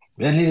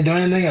 They didn't need to do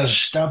anything else.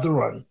 Stop the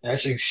run.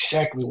 That's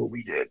exactly what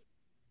we did.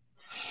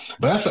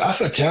 But I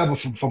feel terrible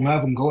for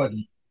Malcolm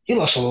Gordon. He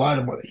lost a lot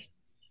of money.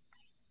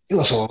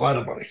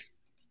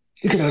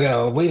 He could have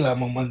got a way lot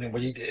more money than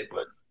what he did,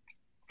 but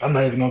I'm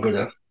not even gonna go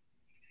there.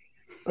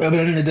 But at the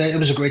end of the day, it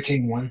was a great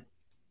team won.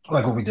 I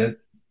like what we did.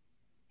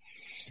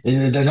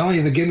 And they don't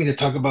even give me to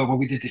talk about what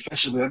we did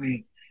defensively. I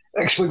mean,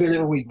 I expect that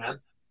every week,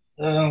 man.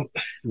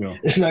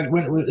 It's like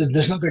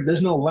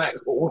there's no lack.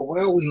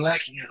 Where are we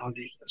lacking on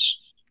defense?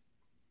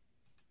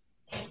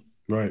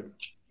 Right.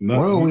 Where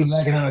are we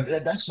lagging on?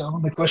 That's the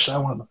only question I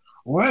want to know.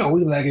 Where are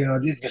we lagging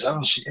on defense? I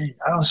don't see any.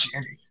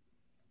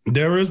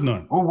 There is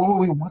none. What were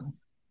we? What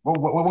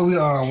were we?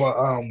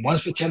 1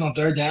 for 10 on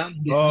third down.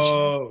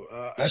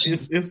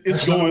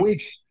 It's going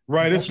week.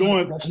 Right. It's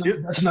going.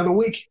 That's another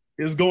week.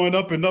 It's going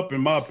up and up,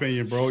 in my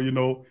opinion, bro. You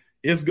know,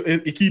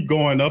 it keep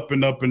going up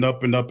and up and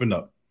up and up and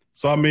up.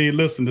 So I mean,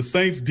 listen, the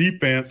Saints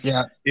defense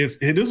this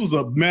was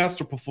a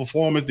masterful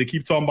performance. They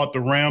keep talking about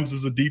the Rams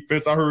as a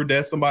defense. I heard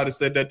that somebody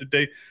said that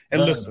today.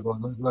 And listen,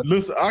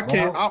 I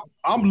can't.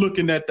 I'm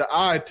looking at the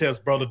eye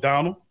test, brother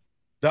Donald.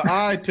 The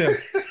eye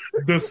test.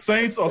 The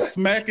Saints are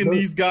smacking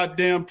these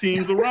goddamn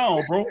teams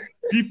around, bro.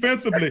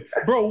 Defensively,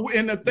 bro.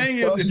 And the thing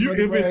is,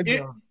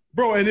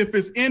 if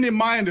it's any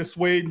minus,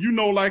 Wade, you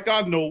know, like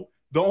I know,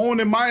 the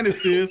only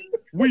minus is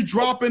we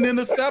dropping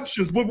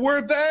interceptions, but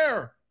we're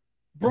there.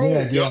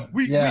 Bro,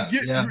 we get,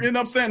 you know what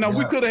I'm saying? Now,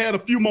 we could have had a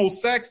few more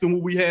sacks than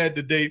what we had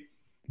today,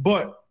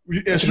 but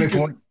as you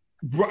can,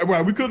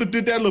 right, we could have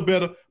did that a little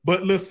better.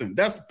 But listen,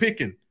 that's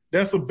picking.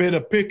 That's a better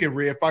picking,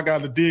 Ray, if I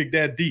got to dig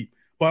that deep.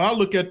 But I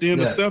look at the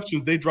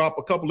interceptions, they drop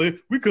a couple of,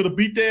 we could have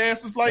beat their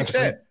asses like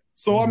that.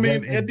 So, I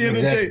mean, at the end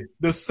of the day,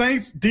 the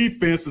Saints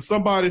defense, and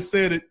somebody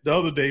said it the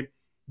other day,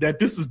 that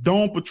this is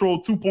Dome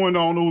Patrol 2.0. I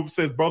don't know if it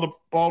says Brother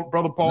Paul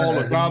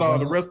or Dada or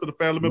the rest of the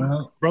family members,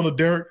 Brother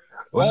Derek.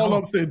 All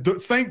I'm saying,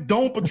 Saint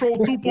Dome Patrol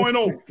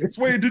 2.0.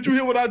 Sway, did you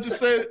hear what I just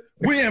said?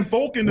 We're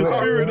invoking the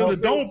spirit of the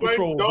Dome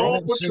Patrol, bro.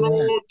 Dome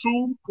Patrol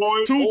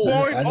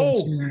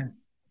 2.0.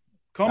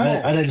 Come on.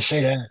 I didn't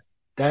say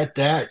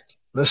that.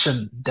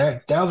 Listen,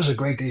 that was a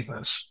great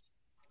defense.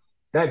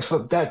 I'm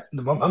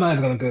not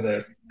even going to go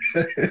there.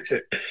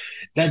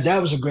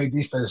 that was a great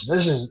defense.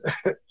 This is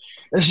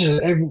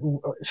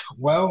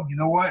well, you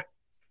know what?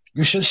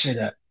 You should say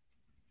that.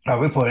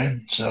 We're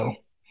playing, so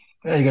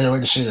yeah, you got to wait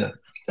to see that.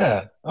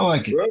 Yeah, I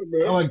like it. Right,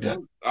 I like that.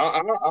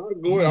 I'll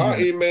go ahead. I'll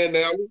amen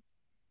that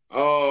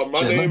one.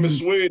 My name is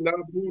Swede, and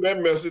I'll do that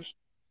message.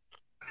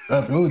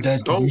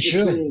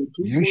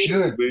 You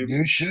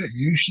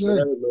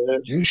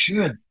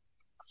should.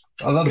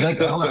 I love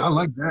that. I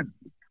like that.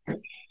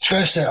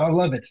 Scratch that. I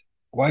love it.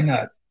 Why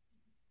not?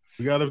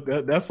 We gotta.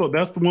 That's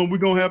the one we're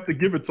gonna have to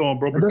give it to him,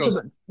 bro. Because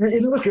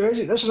you know what's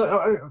crazy?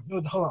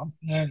 Hold on,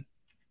 man.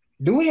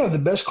 Do we have the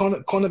best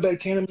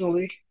cornerback tandem in the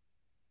league?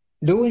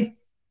 Do we?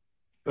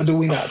 Or do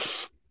we not?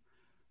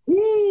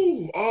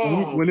 When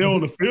they're on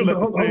the field at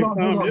the same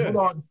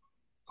time,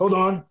 Hold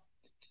on.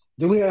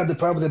 Do we have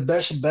probably the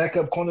best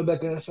backup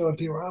cornerback in the NFL in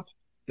P-Rob?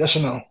 Yes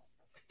or no?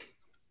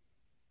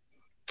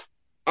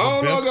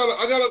 I don't know.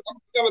 I gotta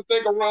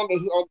think around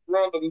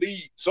the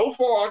league. So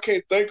far, I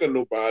can't think of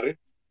nobody.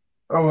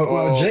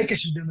 Well,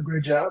 Jenkins is doing a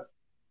great job.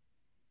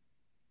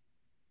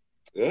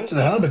 Yeah, it's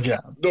a hell of a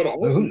job. No,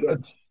 awesome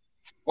job.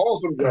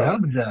 Awesome job. A hell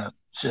of a job.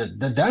 Shit,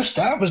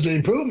 that was the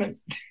improvement.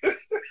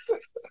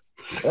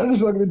 That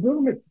was like an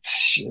improvement.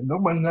 Shit,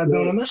 nobody's not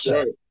doing this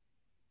side.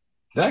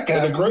 That guy.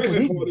 And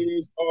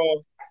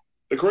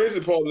the crazy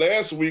part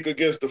last week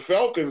against the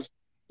Falcons,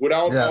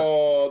 without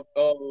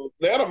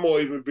Lattimore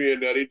even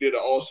being there, they did an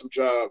awesome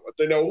job. I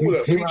think that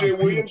was PJ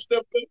Williams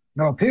stepped in.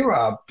 No,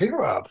 P-Rob. Patrick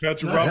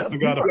Robinson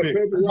got a pick.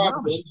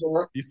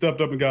 He stepped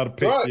up and got a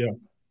pick. Right. Yeah.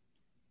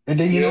 And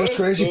then you know what's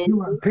crazy?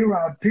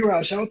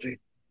 P-Rob's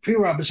healthy.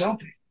 P-Rob is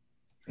healthy.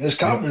 His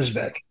confidence is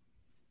back.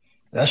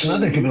 That's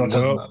another thing people don't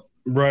talk about.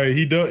 Right,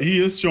 he does. He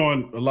is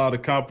showing a lot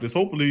of confidence.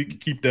 Hopefully, he can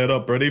keep that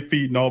up, bro. They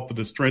feeding off of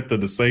the strength of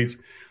the Saints.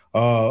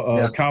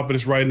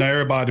 Confidence right now.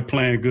 Everybody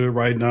playing good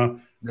right now.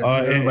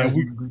 And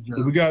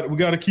we got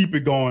to keep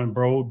it going,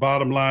 bro.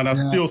 Bottom line, I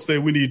still say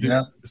we need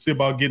to see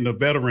about getting a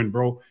veteran,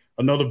 bro.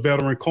 Another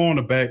veteran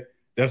cornerback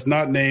that's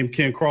not named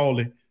Ken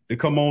Crawley to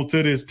come on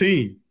to this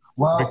team.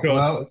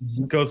 Because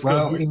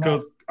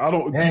I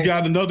don't. You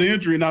got another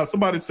injury now.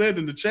 Somebody said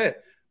in the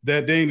chat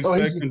that they ain't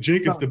expecting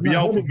Jenkins to be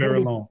out for very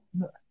long.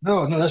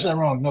 No, that's not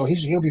wrong. No,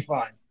 he'll be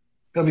fine.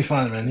 He'll be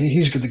fine, man.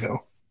 He's good to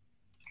go.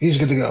 He's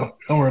good to go.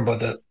 Don't worry about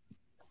that.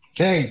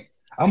 Hey,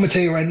 I'm gonna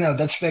tell you right now,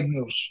 that's fake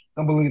news.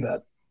 Don't believe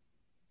that.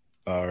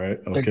 All right.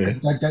 Okay.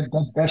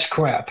 That's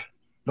crap.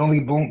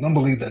 Don't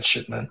believe that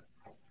shit, man.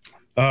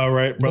 All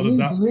right, brother.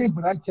 Believe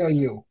what I tell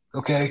you.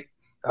 Okay,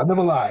 I'll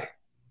never lie.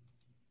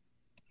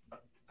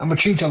 I'm a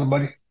truth teller,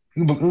 buddy.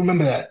 You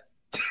remember that.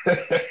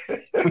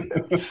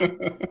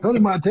 Tony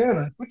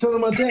Montana. We're Tony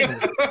Montana.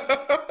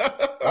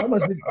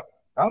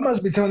 I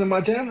must be Tony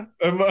Montana.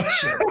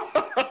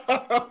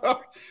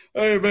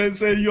 Hey, man,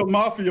 say you're a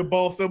mafia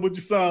boss. That's what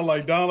you sound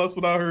like, Don. That's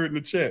what I heard in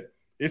the chat.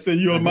 They said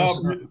you're a mob.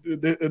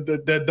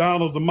 That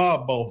Donald's a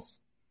mob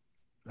boss.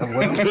 Well,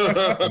 I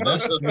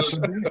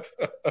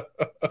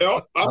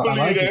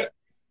believe that.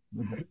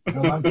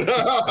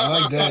 I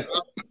like that.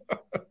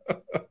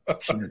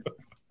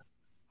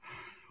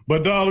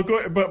 But Donald,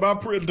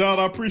 Don,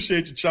 I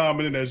appreciate you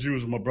chiming in as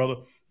usual, my brother.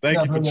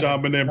 Thank you for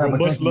chiming in, bro.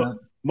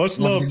 Much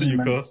love to you,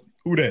 cuz.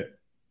 Who that?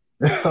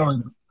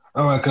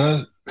 All right,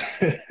 cuz.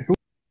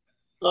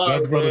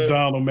 That's Brother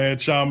Donald, man,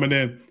 chiming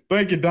in.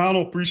 Thank you,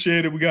 Donald.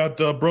 Appreciate it. We got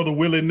Brother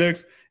Willie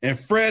next. And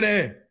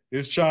Freddie,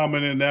 is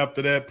chiming in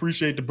after that.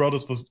 Appreciate the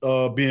brothers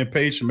for being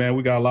patient, man.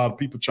 We got a lot of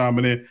people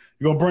chiming in.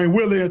 You're going to bring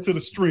Willie into the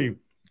stream.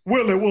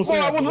 Willie, what's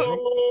happening?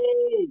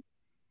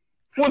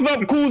 What's up,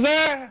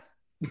 Kuzan?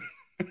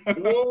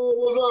 Whoa,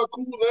 what's up,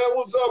 Kuzan?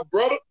 What's up,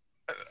 brother?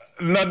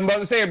 Nothing but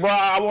to say, bro,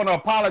 I want to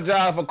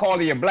apologize for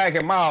calling you black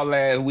and mild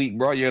last week,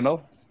 bro, you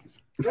know?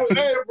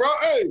 Hey, bro,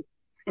 hey.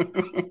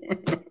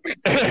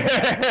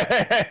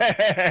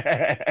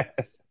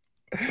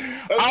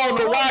 I don't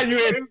know why you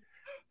ain't...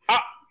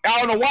 I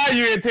don't know why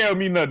you didn't tell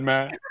me nothing,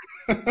 man.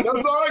 That's all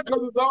right,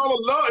 because it's all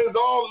love. It's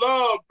all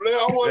love, man.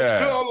 I want to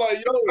tell like,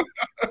 yo,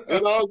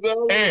 you know what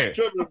I'm saying?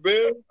 Tripping,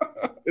 man.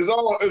 It's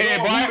all who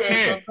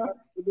that.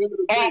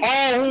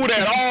 All who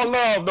that, all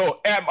love, though.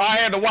 I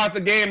had to watch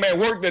the game at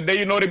work today.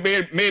 You know, they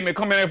made me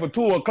come in there for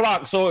 2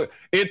 o'clock. So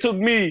it took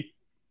me,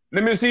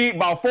 let me see,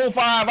 about 4 or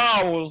 5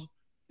 hours,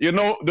 you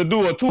know, to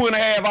do a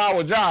 2.5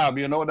 hour job,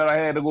 you know, that I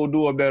had to go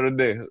do up there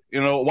today,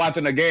 you know,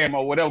 watching the game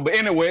or whatever. But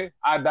anyway,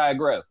 I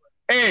digress.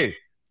 Hey,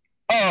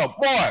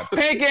 boy,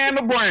 Pinky and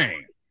the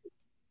Brain.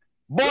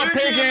 Boy,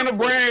 Pinky and the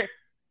Brain.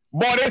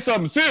 Boy, they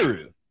something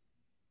serious.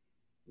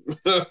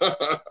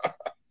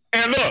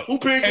 And look. Who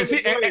Pinky and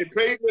the Brain?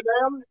 Peyton and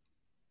Allen?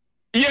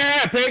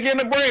 Yeah, Pinky and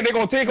the Brain. They're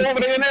going to take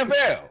over the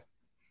NFL.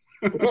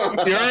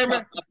 You heard me?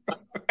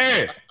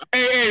 Hey,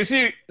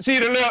 see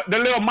the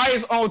little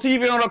mice on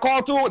TV on the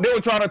cartoon? They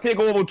were trying to take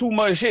over too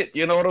much shit.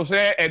 You know what I'm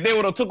saying? And they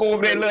would have took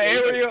over that little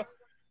area.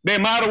 They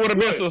might have would have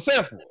been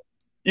successful.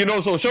 You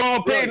know, so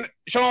Sean Payton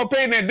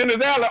and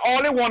Dennis Allen,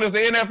 all they want is the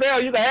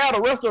NFL. You can have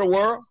the rest of the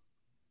world.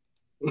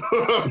 You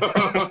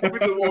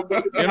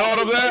know what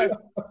I'm saying?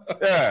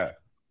 Yeah.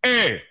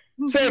 Hey,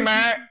 say,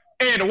 man,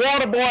 hey, the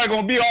water boy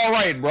gonna be all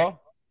right, bro.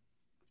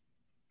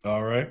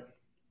 All right.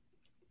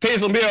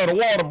 Taysom Hill, the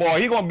water boy,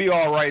 he gonna be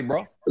all right,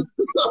 bro.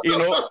 You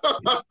know?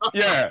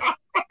 Yeah.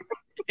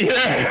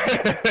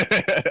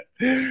 Yeah.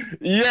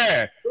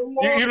 Yeah.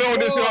 You know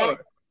this.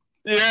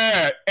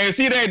 Yeah. And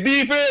see that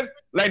defense?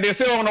 Like they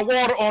said on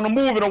the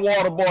movie, The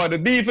Water Boy, the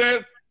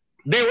defense,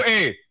 they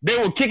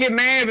were kicking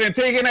names and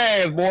taking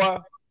ass, boy.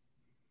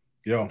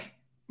 Yo,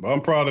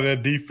 I'm proud of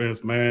that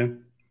defense,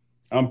 man.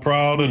 I'm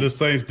proud of the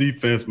Saints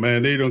defense,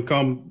 man. They done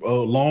come a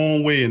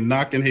long way in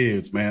knocking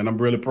heads, man. I'm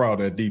really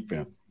proud of that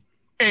defense.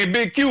 Hey,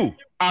 Big Q,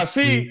 I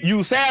see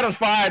you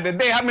satisfied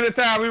today. How many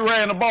times we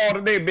ran the ball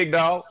today, big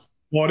dog?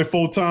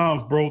 44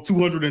 times, bro.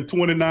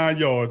 229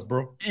 yards,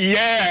 bro.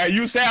 Yeah,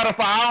 you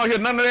satisfied. I don't hear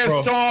none of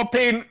that Sean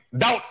Payton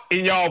doubt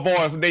in y'all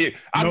boys today.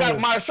 I got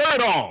my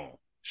shirt on.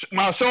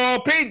 My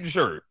Sean Payton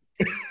shirt.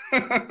 You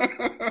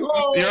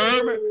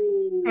heard me?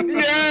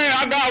 Yeah,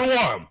 I got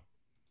one.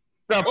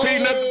 Got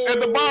Payton at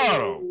the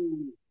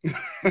bottom.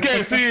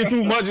 Can't see it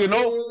too much, you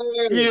know?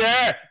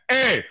 Yeah.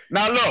 Hey,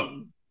 now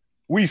look.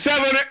 We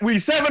 7-0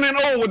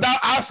 without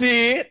I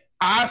see it.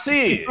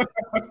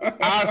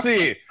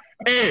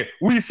 Hey,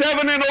 we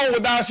 7-0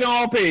 without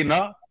Sean Payton,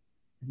 huh?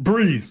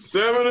 Breeze.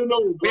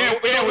 7-0.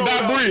 Yeah,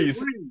 without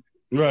Breeze.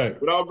 Right.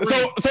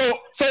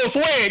 So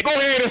Sway, go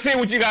ahead and say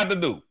what you got to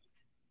do.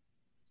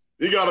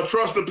 You got to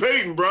trust the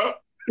Payton, bro.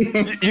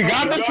 You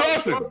got to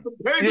trust him.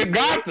 You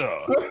got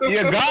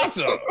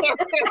to.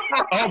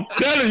 I'm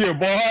telling you,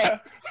 boy.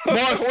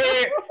 Boy,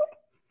 Sway.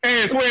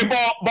 Hey, Sway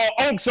bought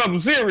Oak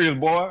something serious,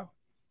 boy.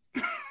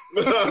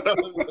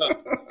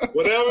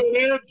 Whatever it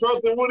is,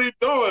 trust in what he's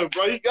doing,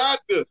 bro. He got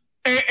this.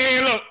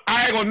 Hey, look,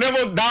 I ain't gonna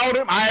never doubt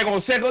him. I ain't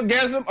gonna second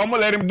guess him. I'm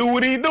gonna let him do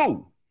what he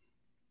do.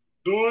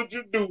 Do what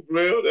you do,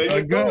 man. There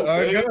you go.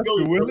 I got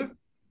you, Willie.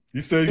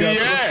 You said you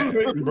got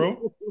to,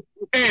 bro.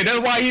 Hey, that's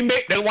why he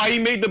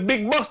made the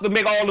big bucks to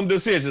make all them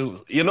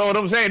decisions. You know what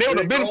I'm saying? They would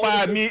have been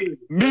fired me.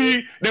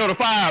 They would have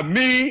fired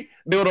me.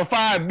 They would have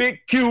fired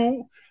Big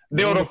Q.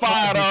 They would have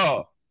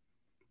fired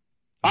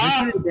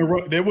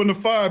they wouldn't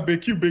have fired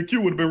Big Q. Big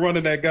Q would have been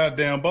running that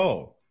goddamn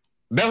ball.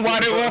 That's why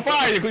they won't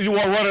fire you, because you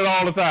won't run it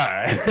all the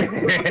time.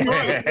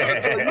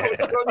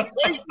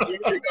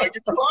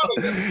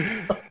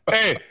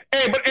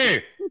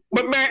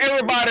 But man,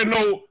 everybody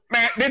know,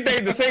 man, they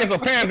think the Saints are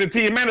passing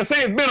team. Man, the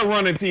Saints been a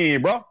running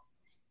team, bro.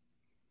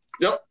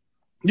 Yep.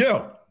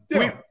 Yeah.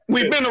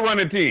 We've been a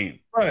running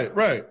team.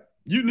 Right.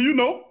 You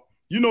know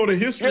the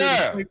history.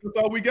 Yeah. That's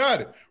how we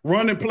got it.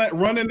 Running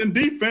in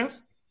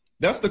defense.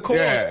 That's the core.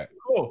 Yeah.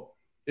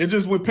 It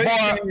just when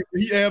Payton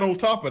he add on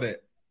top of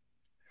that.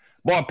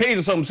 Boy,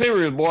 Payton's something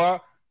serious, boy.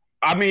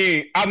 I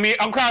mean,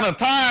 I'm kind of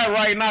tired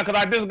right now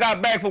because I just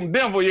got back from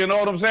Denver. You know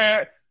what I'm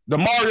saying? The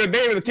Mario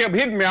Davis kept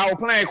hitting me. I was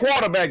playing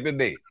quarterback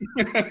today.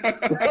 You know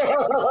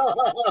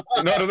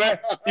what I'm saying?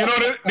 You know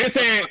they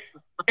said,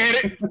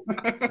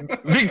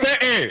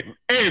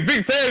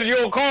 Big Fez,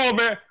 you'll call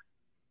me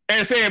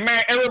and say,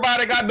 man,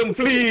 everybody got them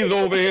fleas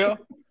over here.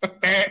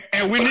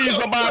 And we need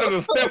somebody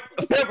to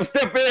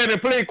step in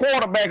and play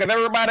quarterback because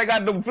everybody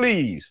got them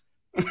fleas.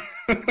 You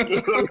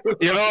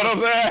know what I'm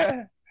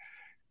saying?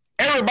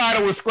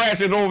 Everybody was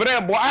scratching over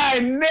there, boy. I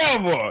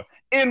never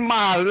in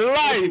my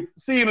life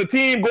seen a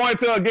team go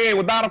into a game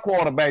without a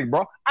quarterback,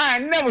 bro. I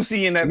ain't never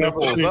seen that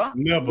before, bro.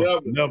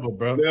 Never,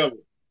 bro. Never.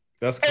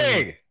 That's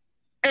crazy.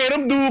 Hey,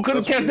 them dudes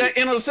couldn't catch that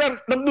interception.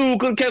 Them dudes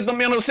couldn't catch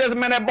them interception,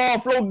 man. That ball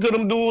floating to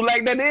them dudes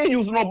like that. They ain't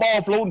using no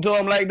ball floating to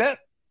them like that.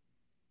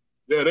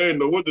 Yeah, they ain't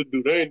know what to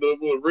do. They ain't know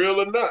if it was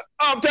real or not.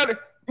 I'm telling you,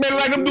 man,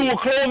 like them dudes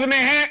closing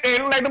their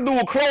hand. Like them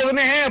dudes closing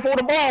their hand before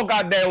the ball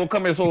got there was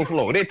coming so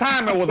slow. Their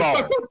timing was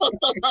off.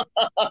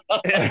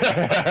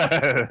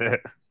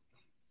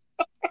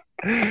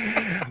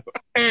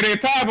 And their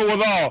timing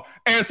was off.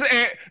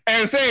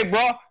 And say,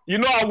 bro, you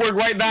know I work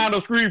right down the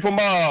street from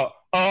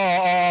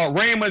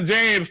Raymond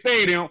James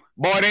Stadium.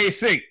 Boy, they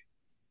sick.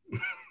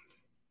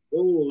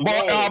 Boy,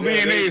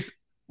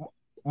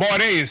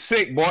 they is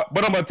sick, boy.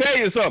 But I'm gonna tell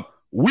you something.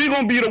 We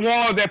gonna be the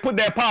ones that put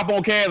that pop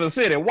on Kansas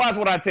City. Watch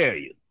what I tell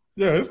you.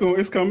 Yeah, it's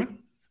coming.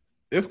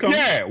 It's coming.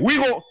 Yeah, we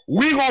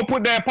gonna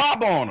put that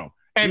pop on them.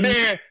 And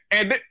then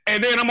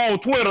I'm on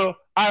Twitter.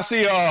 I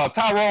see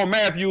Tyrone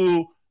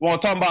Matthews want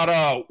to talk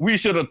about we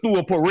should have threw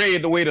a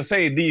parade the way the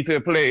same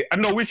defense play. I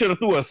know we should have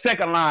threw a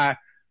second line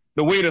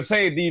the way the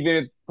same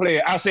defense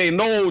play. I say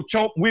no,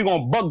 chump. We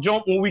gonna buck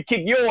jump when we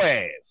kick your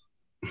ass.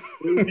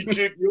 When we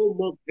kick your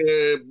buck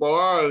ass,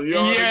 boy.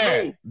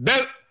 Yeah,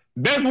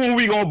 that's when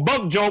we gonna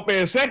buck jump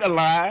in second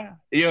line.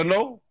 You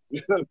know,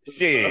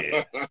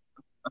 shit.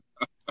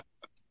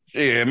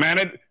 Shit,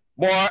 man.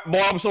 Boy,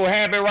 I'm so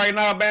happy right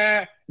now,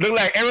 man. Look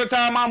like every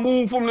time I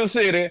move from the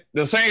city,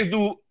 the Saints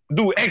do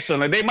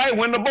excellent. They might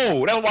win the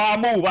bowl. That's why I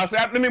move. I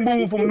said, let me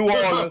move from New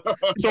Orleans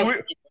so we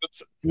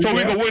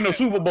can win the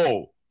Super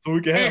Bowl. So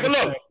we can have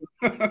look.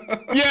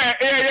 Yeah.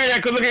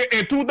 Because look,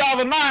 in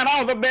 2009,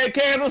 I was up there in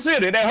Kansas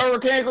City, that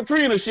Hurricane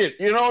Katrina shit.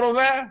 You know what I'm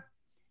saying?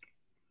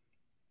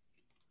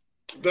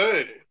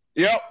 Dang.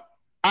 Yep.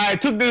 I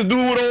took this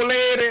dude, old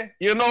lady,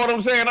 you know what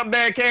I'm saying, up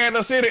there in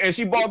Kansas City, and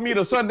she bought me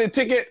the Sunday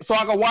ticket so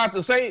I could watch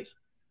the Saints.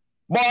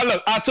 Boy,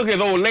 look, I took his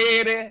old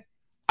lady,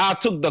 I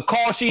took the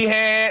car she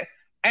had,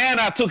 and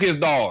I took his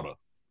daughter.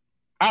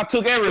 I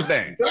took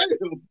everything.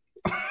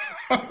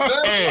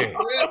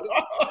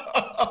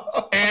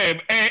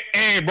 Hey,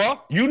 bro,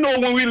 you know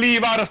when we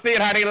leave out of state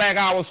how they like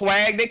our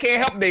swag, they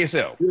can't help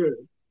themselves.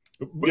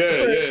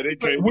 Yeah, they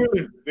can't.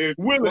 Willie,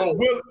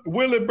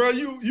 bro,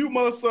 you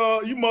must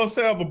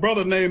have a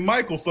brother named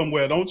Michael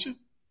somewhere, don't you?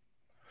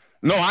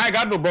 No, I ain't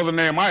got no brother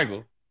named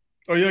Michael.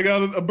 Oh, you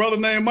got a brother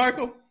named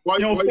Michael? You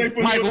don't stay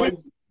for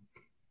Michael?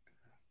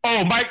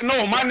 Oh, Mike,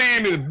 no, my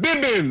name is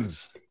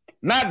Bibbins,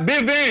 not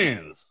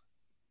Bivens.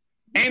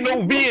 Ain't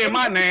no V in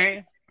my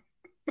name.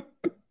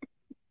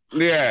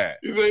 Yeah.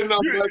 You say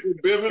not Michael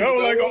Bivens? No,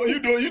 like you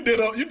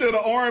did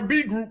an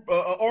R&B group,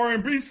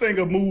 R&B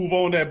singer move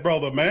on that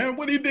brother, man.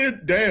 What he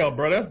did, damn,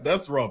 bro,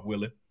 that's rough,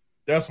 Willie.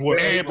 That's what.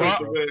 Hey, bro.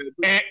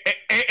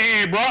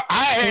 Hey, bro,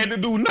 I had to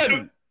do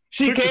nothing.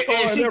 She came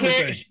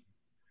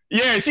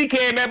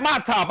at my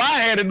top. I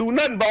had to do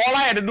nothing, but all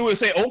I had to do is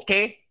say,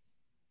 okay.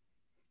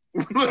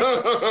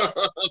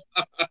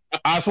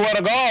 I swear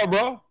to God,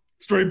 bro.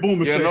 Straight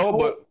boomer, you know,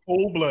 but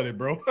cold-blooded,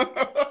 bro.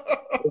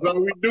 That's how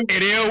we do.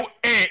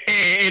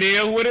 It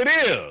is what it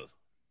is.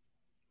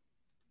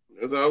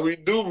 That's how we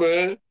do,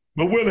 man.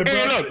 But Willie,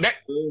 hey, bro. Look,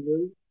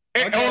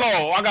 hold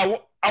on.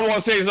 I want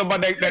to say something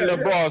about that little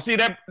bra. See,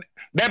 that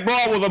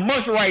bra was a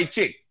mush right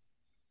chick.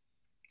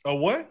 A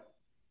what?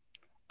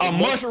 A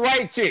mush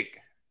right chick.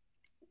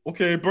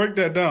 Okay, break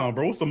that down,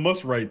 bro. What's a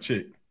mush right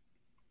chick?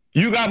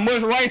 You got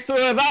mush rights to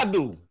as I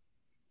do.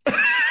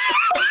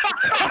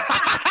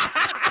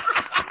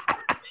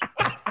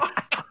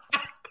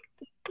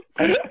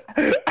 Hey,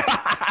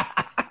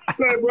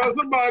 bro,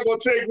 somebody gonna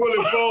take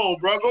Willie's phone,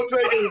 bro. Go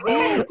take his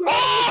phone.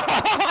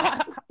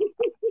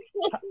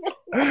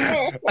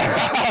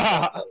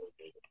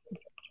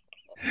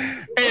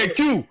 Hey,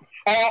 Q,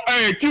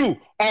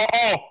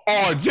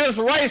 just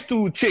rice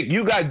to chick.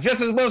 You got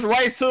just as much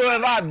rice to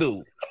as I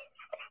do.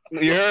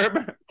 You heard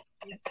me?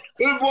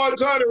 This boy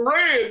turning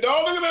red,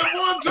 dog. Look at that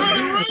boy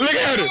turning red. Look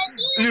at it.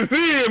 You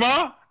see him,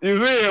 huh?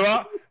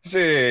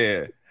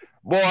 Shit.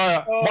 Boy,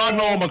 I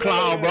know I'm a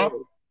clown,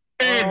 bro.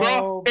 Hey,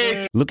 bro.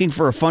 Hey. Looking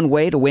for a fun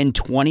way to win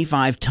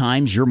 25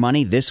 times your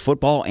money this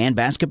football and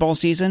basketball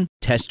season?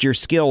 Test your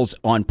skills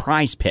on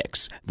Prize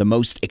Picks, the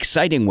most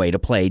exciting way to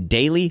play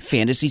daily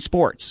fantasy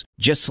sports.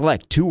 Just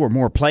select 2 or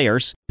more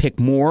players, pick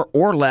more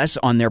or less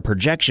on their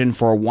projection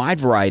for a wide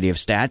variety of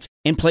stats,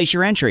 and place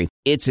your entry.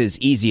 It's as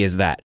easy as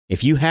that.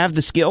 If you have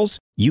the skills,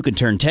 you can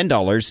turn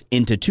 $10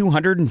 into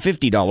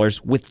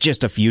 $250 with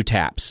just a few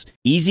taps.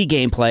 Easy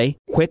gameplay,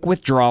 quick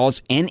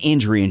withdrawals, and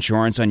injury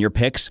insurance on your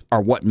picks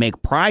are what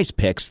make Prize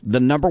Picks the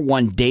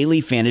 #1 daily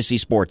fantasy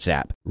sports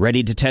app.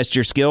 Ready to test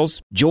your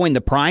skills? Join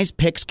the Prize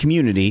Picks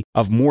community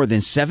of more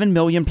than 7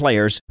 million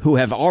players who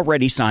have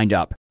already signed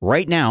up.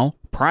 Right now,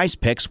 Prize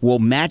Picks will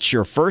match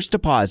your first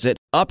deposit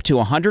up to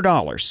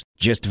 $100.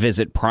 Just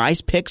visit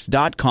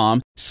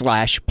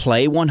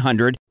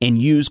prizepicks.com/play100 and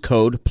use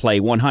code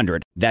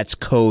PLAY100. That's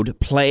code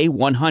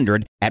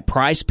PLAY100 at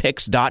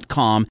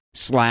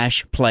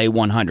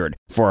prizepicks.com/play100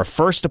 for a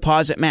first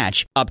deposit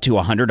match up to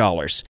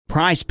 $100.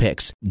 Prize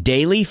Picks,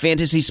 daily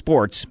fantasy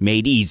sports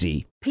made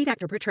easy. Paid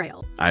actor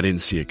portrayal. I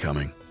didn't see it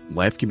coming.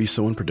 Life can be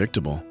so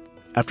unpredictable.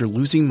 After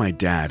losing my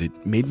dad, it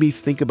made me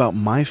think about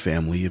my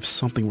family if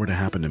something were to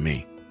happen to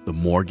me. The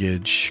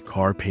mortgage,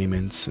 car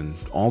payments, and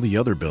all the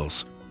other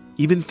bills.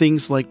 Even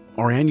things like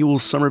our annual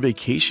summer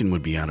vacation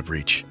would be out of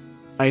reach.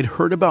 I had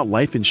heard about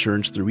life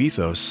insurance through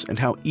Ethos and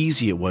how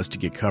easy it was to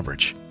get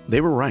coverage.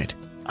 They were right.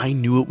 I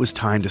knew it was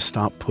time to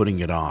stop putting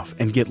it off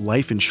and get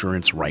life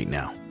insurance right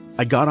now.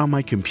 I got on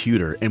my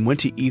computer and went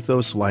to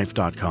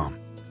ethoslife.com.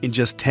 In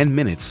just 10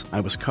 minutes,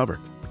 I was covered.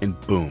 And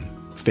boom,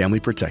 family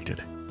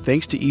protected.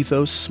 Thanks to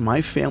Ethos,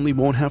 my family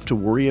won't have to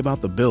worry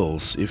about the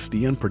bills if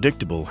the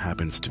unpredictable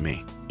happens to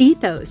me.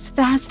 Ethos,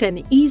 fast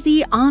and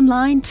easy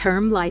online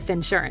term life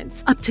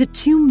insurance. Up to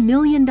 $2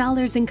 million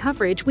in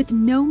coverage with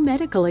no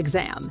medical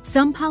exam.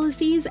 Some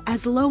policies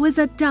as low as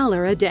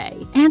 $1 a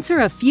day.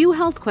 Answer a few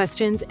health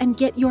questions and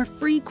get your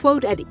free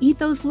quote at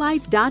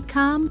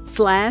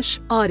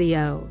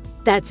ethoslife.com/audio.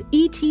 That's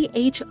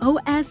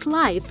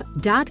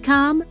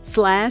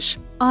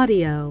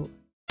ethoslife.com/audio.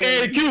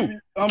 Hey, Q,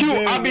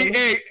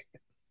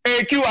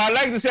 Hey, Q, I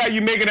like to see how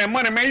you making that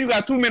money, man. You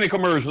got too many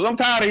commercials. I'm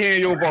tired of hearing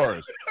your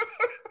bars.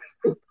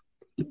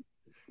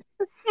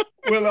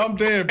 Well, I'm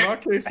dead, bro. I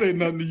can't say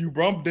nothing to you,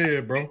 bro. I'm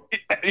dead, bro.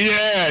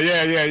 Yeah.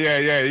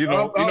 You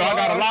know, I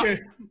got a lot.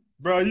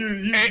 Bro,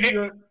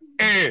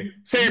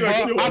 say, bro,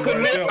 I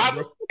couldn't live.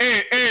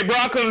 Bro,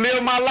 I couldn't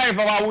live my life if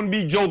I wouldn't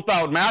be joked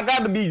out, man. I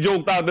got to be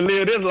joked out to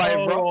live this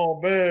life, bro.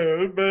 Oh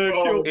man,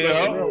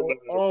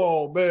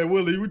 Oh man,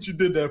 Willie, what you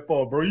did that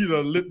for, bro? You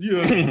done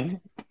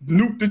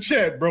nuked the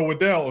chat, bro, with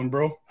that one,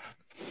 bro.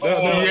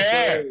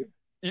 Yeah.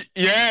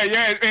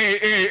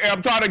 Hey,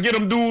 I'm trying to get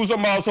them dudes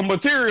some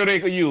material they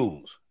could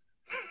use.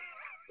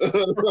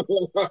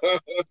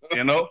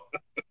 You know,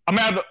 I'm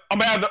gonna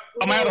have to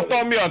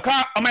start me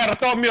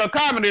a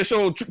comedy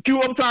show.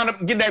 Q, I'm trying to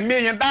get that $1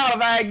 million.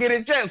 I get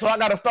it checked, so I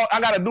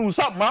gotta do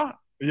something, huh?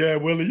 Yeah,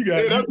 Willie, you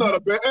got. Hey, that's not a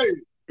bad. Hey,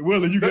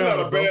 Willie, you got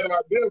not a bad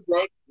idea,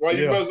 bro. Why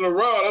you messing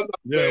around? That's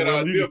not a bad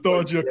idea. You can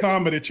start your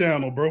comedy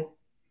channel, bro.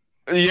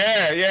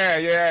 Yeah.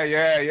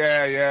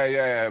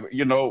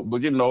 You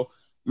know,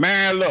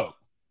 man, look.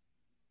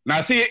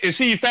 Now,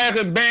 see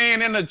Falcon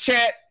Band in the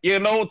chat, you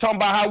know, talking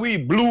about how we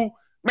blew.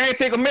 Man, it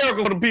take a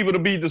miracle for the people to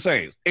beat the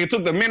Saints. It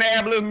took the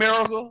Minneapolis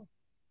miracle.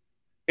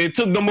 It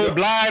took the more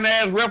blind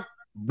ass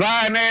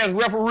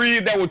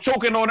referees that were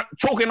choking on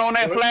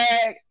that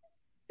flag.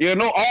 You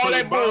know, all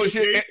that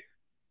bullshit.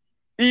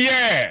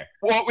 Yeah.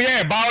 Well,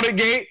 yeah, Baldy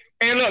Gate.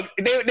 And look,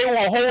 they want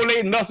to hold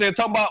their nuts and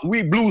talk about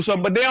we blew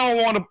something, but they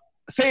don't want to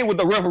say what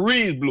the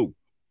referees blew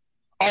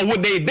or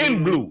what they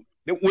didn't blew.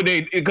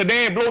 Because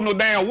they ain't blow no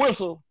damn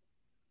whistle.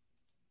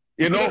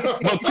 You know,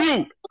 but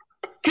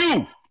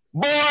Q,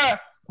 boy,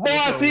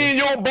 I seen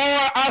your boy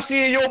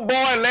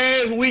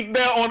last week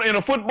there in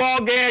a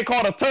football game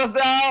called a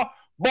touchdown.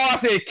 Boy, I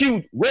said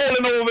Q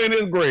rolling over in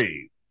his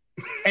grave.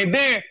 And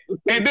then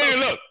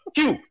look,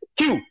 Q,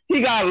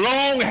 he got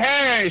long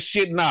hair and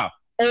shit now.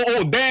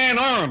 Oh, Dan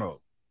Arnold.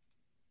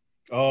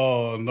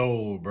 Oh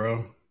no,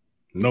 bro.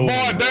 No,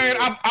 boy, Dan,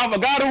 I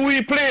forgot who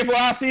he played for.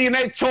 I seen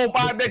that choke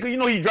out there because he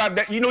dropped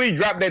that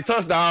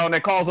touchdown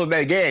that cost us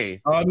that game.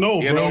 I know,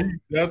 bro.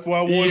 That's why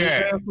I wanted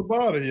to pass the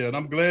ball here, and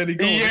I'm glad he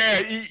goes. Yeah,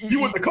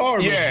 you with the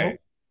Cardinals, bro.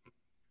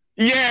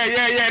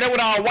 Yeah. That's what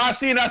I watched.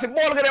 Seeing, I said,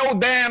 boy, look at that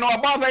old Dan. I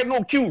was like,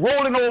 no, Q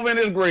rolling over in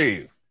his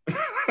grave.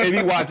 And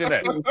he watching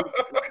that.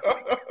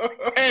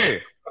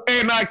 hey,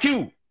 now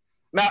Q.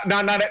 Now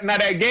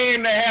that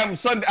game that happened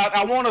Sunday,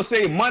 I want to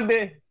say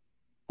Monday.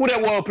 Who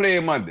that was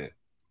playing Monday?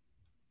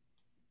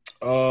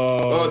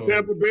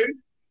 Tampa Bay?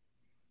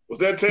 Was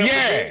that Tampa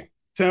Bay?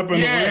 Tampa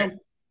and the Rams?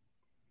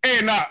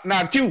 Hey,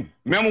 now Q.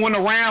 Remember when the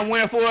Rams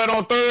went for it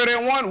on 3rd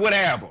and 1? What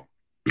happened?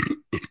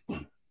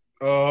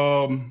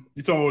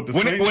 You talking about the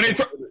Saints?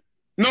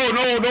 No.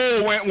 It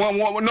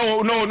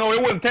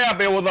wasn't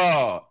Tampa.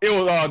 It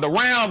was the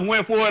Rams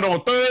went for it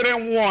on 3rd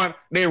and 1.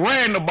 They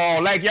ran the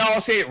ball like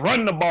y'all said.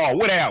 Run the ball.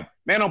 What happened?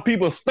 Man, them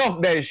people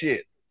stuffed that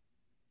shit.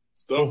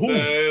 Who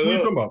you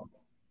talking about?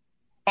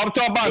 I'm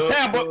talking about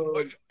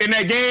Tampa in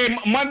that game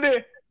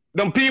Monday.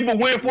 Them people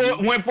went for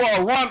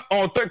a run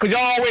on third because y'all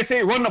always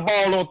say run the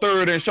ball on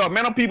 3rd and short.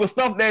 Man, them people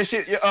stuffed that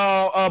shit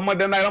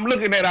Monday night. I'm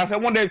looking at it. I said, I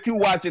wonder if you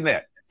watching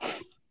that.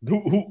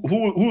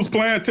 Who's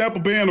playing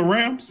Tampa Bay and the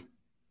Rams?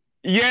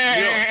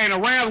 Yeah. And the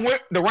Rams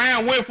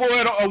went for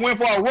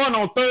a run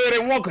on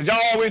 3rd and 1 because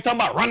y'all always talking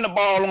about run the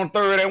ball on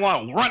 3rd and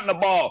 1. Run the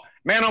ball.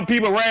 Man, them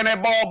people ran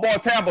that ball, boy.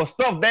 Tampa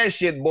stuffed that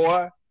shit,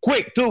 boy.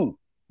 Quick too.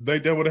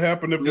 Think that would have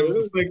happened if there was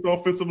a Saints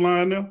offensive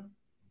line there?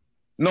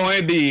 No,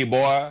 indeed,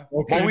 boy.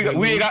 Okay, but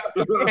we got.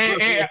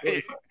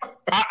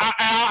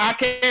 I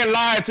can't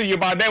lie to you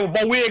about that,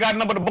 but we ain't got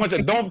nothing but a bunch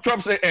of dump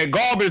trucks and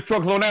garbage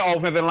trucks on that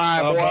offensive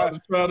line, boy. I was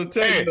trying to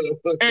tell you.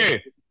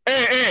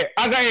 Hey,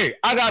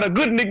 I got a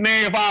good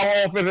nickname for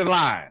our offensive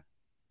line.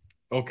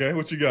 Okay,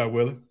 what you got,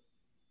 Willie?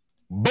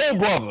 Bo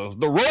Brothers,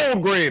 the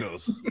road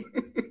graders.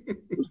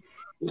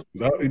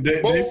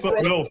 they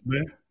something else,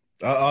 man.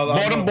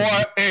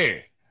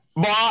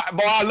 Boy,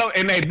 I love,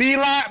 and that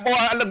D-line, boy,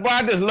 I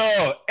just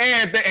love.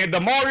 And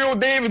DeMario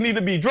Davis need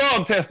to be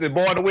drug tested,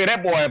 boy, the way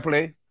that boy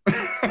play.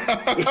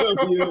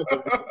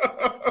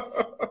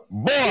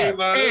 Boy,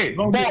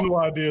 don't get no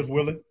ideas,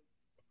 Willie.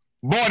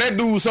 Boy, that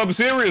dude's something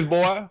serious,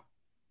 boy.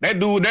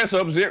 That's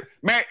something serious.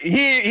 Man,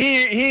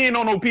 he ain't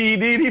on no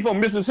PED. He from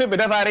Mississippi.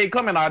 That's how they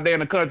coming out there in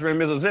the country in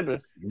Mississippi.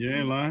 You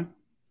ain't lying.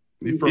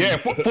 Full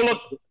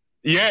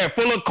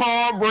of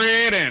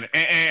cornbread and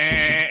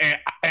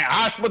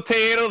mashed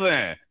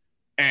potatoes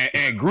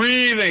and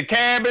greens and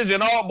cabbage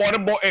and all. Boy,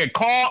 that boy,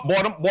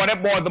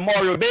 the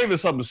Mario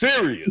Davis, something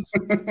serious.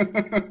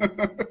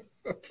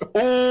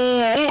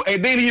 Oh,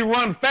 and then he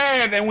run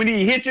fast, and when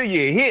he hit you,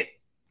 you hit.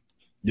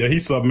 Yeah,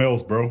 he's something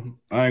else, bro.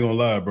 I ain't gonna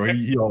lie, bro.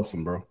 He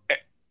awesome, bro.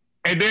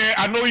 And then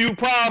I know you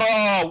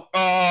proud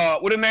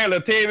of what the name,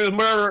 Latavius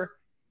Murray.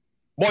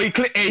 Boy, he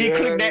clicked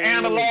that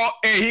analog,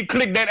 and he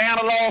clicked that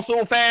analog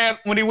so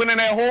fast when he went in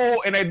that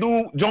hole, and that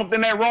dude jumped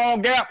in that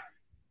wrong gap.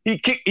 He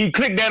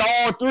clicked that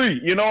all three.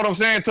 You know what I'm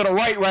saying? To the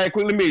right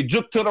quick. Let me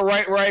juke to the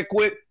right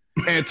quick,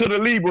 and to the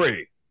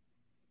Libre.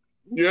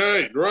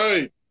 Yeah,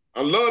 great.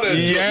 I love that.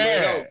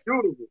 Yeah, that was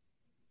beautiful.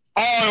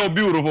 Oh, it was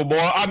beautiful,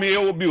 boy. I mean,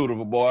 it was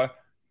beautiful, boy.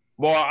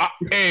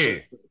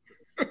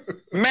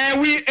 Man,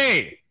 we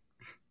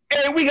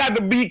got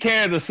to beat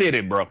Kansas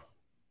City, bro.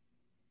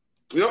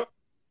 Yep.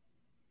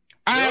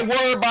 I ain't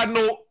worried about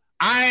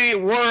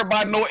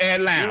no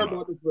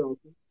Atlanta.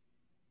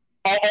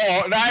 I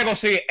ain't gonna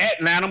say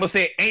Atlanta. I'm gonna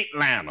say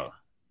Atlanta.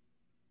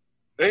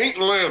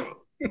 Atlanta.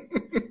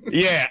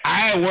 Yeah,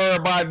 I ain't worried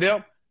about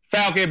them.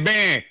 Falcon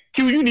Band.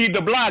 Q, you need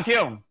to block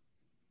him.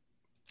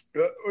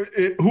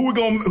 Who we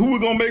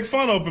gonna make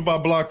fun of if I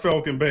block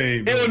Falcon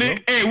Bane? We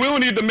don't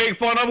need to make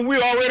fun of them.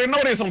 We already know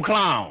there's some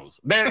clowns.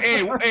 That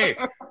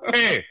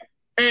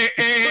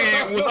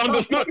was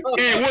understood.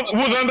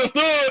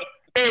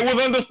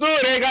 Was understood.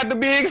 They got to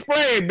be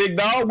explained, big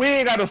dog. We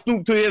ain't got to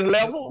stoop to his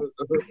level.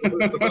 You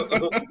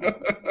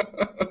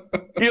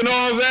know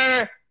what I'm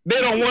saying?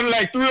 They don't win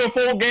like 3 or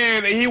 4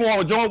 games, and he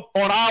want to jump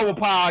on our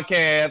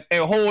podcast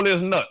and hold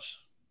his nuts.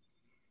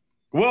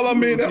 Well, I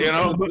mean,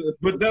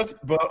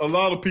 that's, but a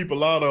lot of people,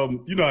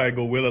 you know how I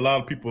go with a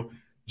lot of people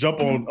jump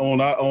on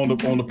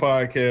the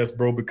podcast,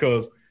 bro,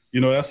 because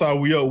you know that's how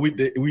we are.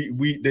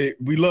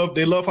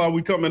 They love how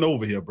we coming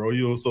over here, bro.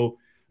 You know, so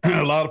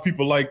a lot of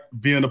people like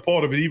being a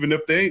part of it, even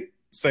if they ain't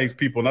Saints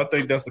people, and I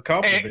think that's the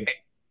compliment.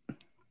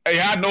 Hey,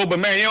 I know, but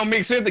man, it don't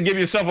make sense to give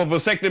yourself a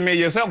vasectomy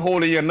yourself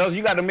holding your nuts.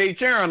 You got to make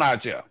Sharon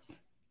out here.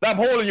 Stop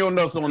holding your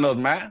nuts on us,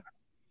 man.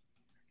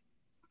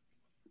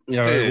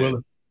 Yeah, right,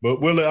 Willie. But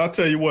Willie, I'll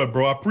tell you what,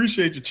 bro. I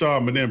appreciate you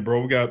chiming in,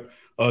 bro. We got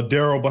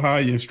Daryl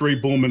behind you and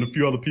Straight Boom and a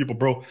few other people,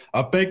 bro.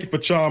 I thank you for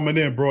chiming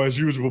in, bro. As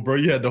usual, bro.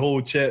 You had the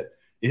whole chat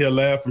here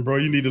laughing, bro.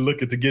 You need to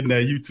look into getting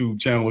that YouTube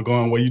channel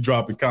going where you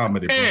dropping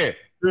comedy, bro.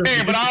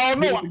 But I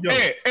don't know.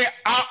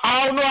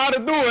 I don't know how to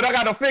do it. I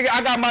got to figure.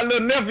 I got my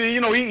little nephew.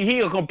 You know, he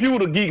a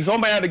computer geek, so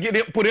I'm gonna have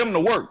to put him to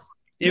work.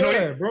 You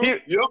know, bro.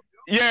 He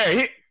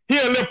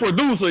a little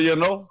producer. You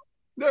know.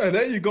 Yeah,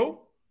 there you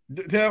go.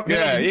 He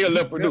a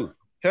little producer.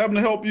 Have him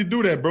to help you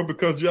do that, bro,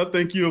 because I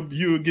think you'll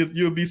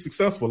be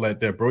successful at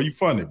that, bro. You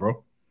funny,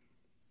 bro.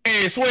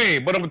 Hey, Sway,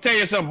 but I'm gonna tell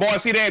you something, boy.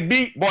 See that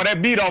beat, boy?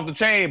 That beat off the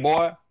chain,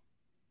 boy.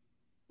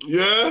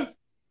 Yeah.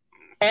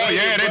 Oh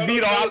yeah, that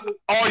beat off.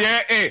 Oh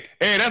yeah, hey,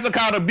 that's the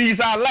kind of beats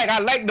I like. I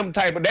like them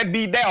type of that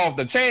beat that off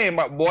the chain,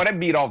 boy. That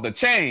beat off the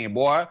chain,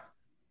 boy.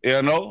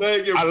 You know,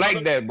 I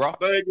like that, bro.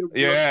 Thank you,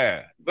 bro.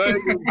 Yeah.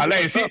 Thank you. I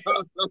like it.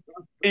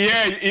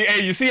 Yeah,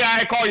 you see,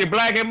 I call you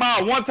Black and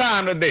Mild one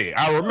time today.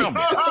 I remember.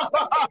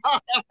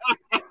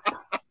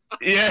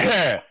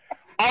 Yeah.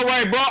 All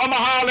right, bro. I'm gonna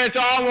holler at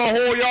y'all. I'm gonna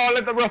hold y'all.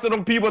 Let the rest of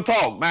them people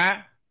talk,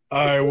 man.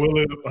 All right,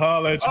 Willie.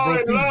 Holler at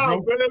you,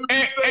 bro.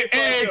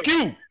 Hey,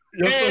 Q.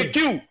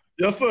 Q.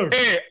 Yes, sir.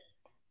 Hey,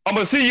 I'm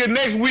gonna see you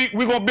next week.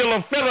 We're gonna build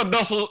a feather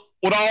duster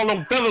with all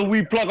them feathers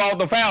we pluck off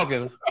the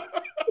Falcons.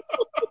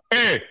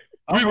 Hey.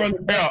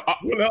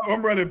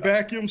 I'm running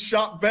vacuum,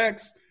 shop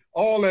vacs,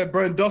 all that,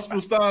 bro,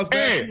 industrial size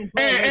vacuum.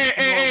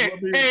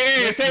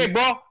 Say,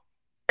 bro.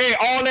 Hey,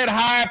 all that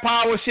high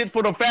power shit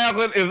for the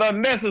Falcons is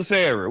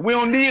unnecessary. We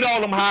don't need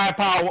all them high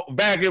power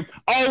vacuum.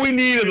 All we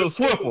need is a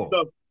Swiffer.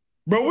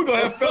 Bro, we're gonna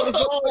have fellas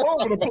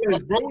all over the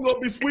place, bro. We're gonna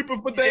be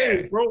sweeping for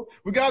days, bro.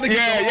 We gotta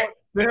get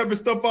the heavy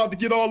stuff out to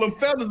get all them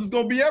feathers. It's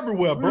gonna be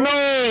everywhere, bro.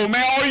 No,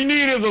 man, all you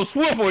need is a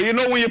Swiffer. You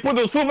know, when you put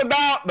the Swiffer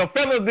down, the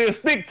feathers they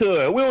stick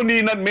to it. We don't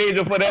need nothing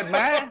major for that,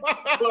 man.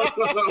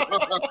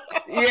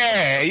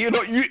 Yeah, you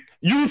know,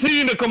 you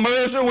seen the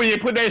commercial when you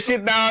put that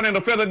shit down and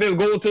the feather just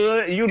go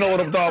to it. You know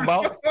what I'm talking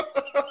about.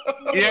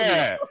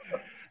 Yeah.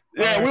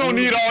 Yeah, we don't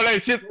need all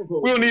that shit.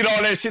 We don't need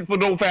all that shit for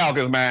no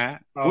Falcons, man.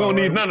 We don't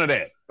need none of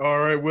that. All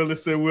right, Willie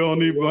said we don't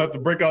need. We'll have to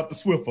break out the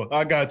Swiffer.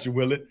 I got you,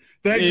 Willie.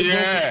 Thank you,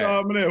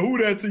 bro, for who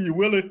that to you,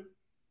 Willie?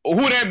 Who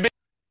that?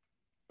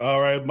 All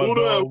right, my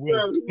dog,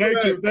 Willie.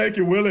 Thank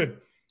you, Willie.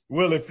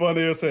 Willie,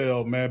 funny as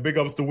hell, man. Big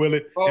ups to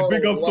Willie. And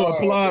big ups to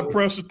Applied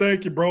Pressure.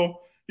 Thank you, bro.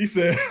 He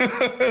said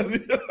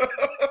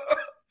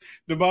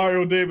the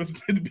Mario Davis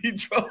did be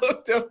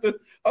drug tested.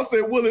 I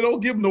said, Willie,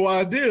 don't give him no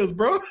ideas,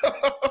 bro.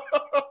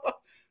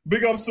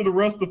 Big ups to the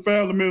rest of the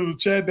family members of the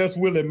chat. That's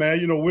Willie,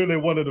 man. You know, Willie,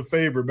 one of the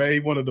favorite, man. He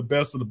one of the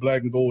best of the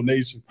Black and Gold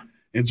Nation.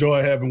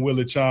 enjoy having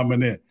Willie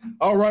chiming in.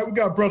 All right, we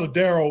got Brother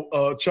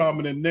Daryl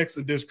chiming in next,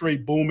 and then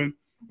straight booming.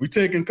 We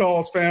taking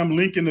calls, fam.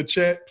 Link in the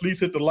chat. Please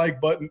hit the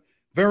like button.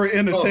 Very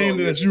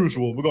entertaining as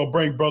usual. We're gonna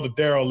bring Brother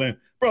Daryl in.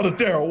 Brother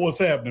Daryl, what's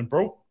happening,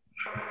 bro?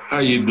 How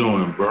you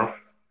doing, bro?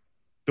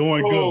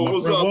 Doing good, my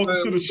friend.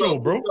 Welcome to the show,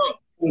 bro.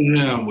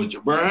 Yeah, I'm with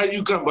you, bro. How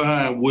you come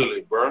behind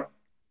Willie, bro?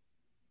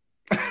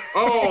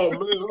 Oh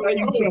man, how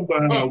you come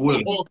behind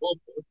Willie?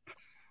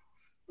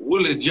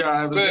 Willie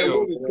jive as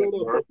hell,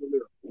 bro.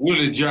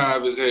 Willie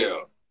jive as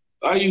hell.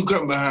 How you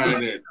come behind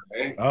that,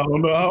 man? I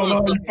don't know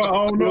how you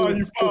follow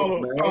Willie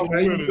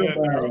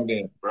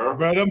that, bro.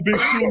 Bro, them big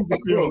shoes to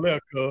feel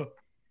that, cuz.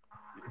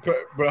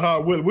 But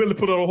how Willie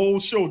put on a whole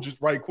show just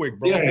right quick,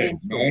 bro. Yeah,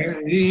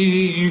 man.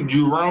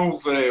 You wrong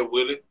for that,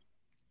 Willie.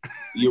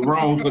 You're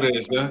wrong for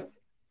that, son.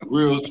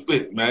 Real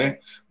spit, man.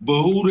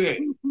 But who that?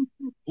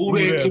 Who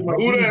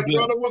that,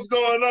 brother? What's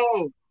going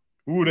on?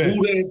 Who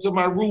that to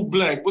my root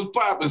black? What's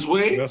poppin',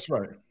 Sway? That's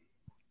right.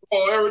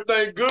 Oh,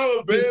 everything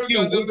good, baby. We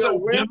got a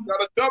win.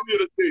 Got a W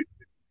today.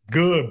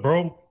 Good,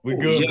 bro. We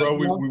good, bro.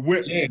 We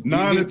went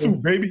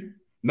 9-2, baby.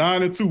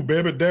 9-2,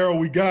 baby. Daryl,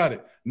 we got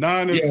it.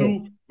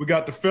 9-2. We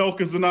got the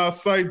Falcons in our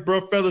sight,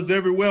 bro. Fellas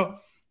everywhere.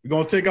 We're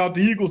gonna take out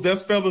the Eagles.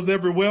 That's fellas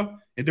everywhere.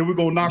 And then we're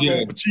gonna knock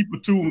off for cheaper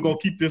too. We're gonna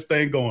keep this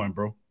thing going,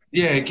 bro.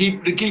 Yeah,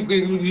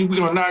 we're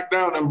gonna knock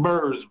down them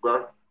birds,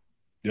 bro.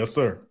 Yes,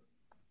 sir.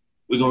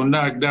 We're gonna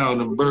knock down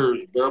them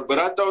birds, bro. But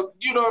I thought,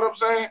 you know what I'm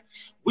saying?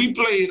 We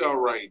played all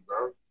right,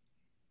 bro.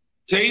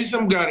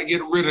 Taysom gotta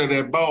get rid of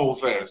that ball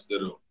faster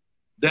though.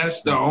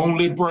 That's the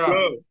only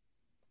problem.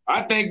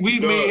 I think we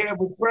may have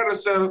a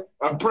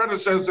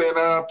predecessor in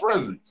our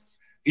presence.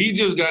 He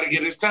just got to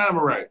get his timing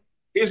right.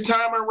 His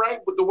timing right,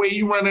 but the way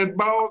you run that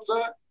ball,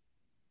 son,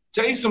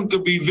 Taysom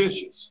could be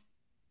vicious.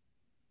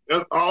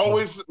 That's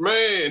always,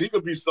 man, he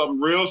could be something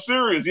real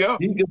serious, yeah.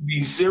 He could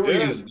be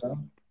serious,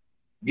 man.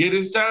 Get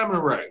his timing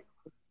right.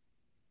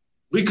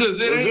 Because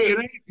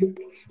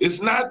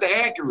it's not the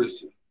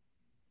accuracy.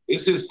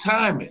 It's his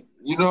timing.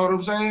 You know what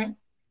I'm saying?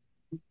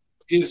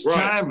 His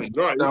timing.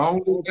 Right. The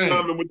only thing.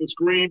 Timing with the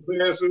screen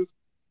passes.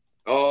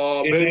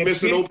 Been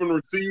missing open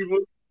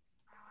receivers.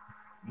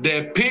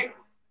 That pick,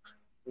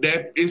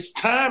 that it's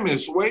timing,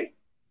 Sway.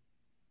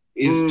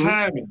 It's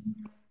timing.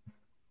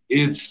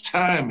 It's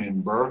timing,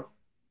 bro.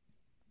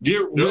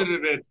 Get rid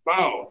of that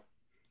ball.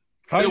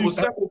 There was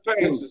several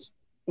passes.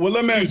 Well,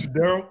 let me ask you,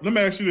 Daryl. Let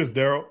me ask you this,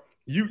 Daryl.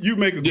 You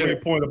make a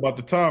great point about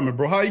the timing,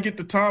 bro. How you get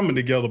the timing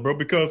together, bro?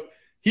 Because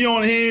he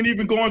ain't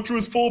even going through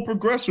his full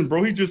progression,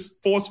 bro. He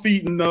just trying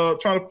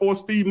to force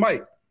feed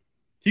Mike.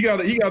 He got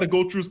to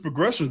go through his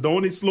progressions.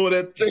 Don't he slow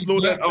that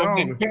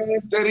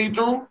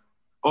down?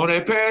 On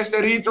that pass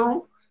that he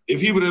threw, if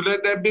he would have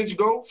let that bitch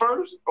go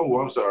first,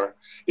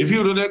 if he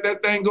would have let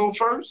that thing go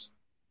first,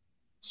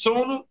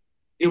 sooner,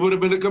 it would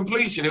have been a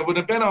completion. It would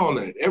have been all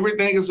that.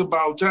 Everything is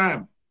about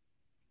timing.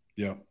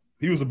 Yeah.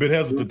 He was a bit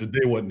hesitant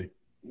today, wasn't he?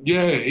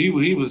 Yeah, he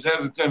was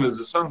hesitant as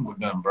the sun was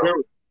done, bro.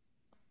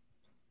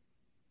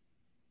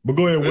 But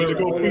go ahead, Willie.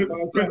 Go ahead,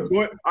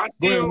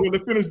 Willie.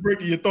 Finish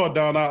breaking your thought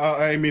down.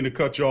 I ain't mean to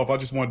cut you off. I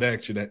just wanted to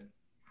ask you that.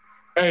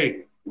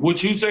 Hey,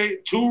 what you say?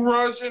 2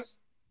 rushes?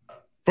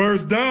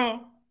 First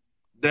down.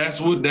 That's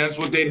what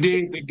they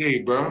did today,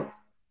 bro.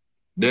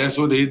 That's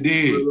what they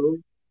did.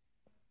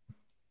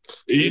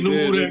 You know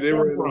who that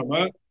come from,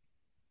 huh?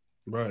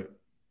 Right.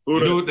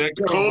 You know what that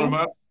come from,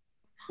 huh?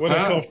 Where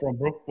that come from,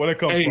 bro? Where that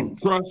come from?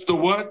 Trust the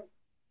what?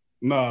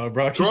 Nah,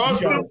 bro.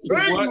 Trust the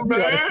Peyton,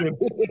 man.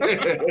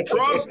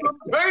 Trust the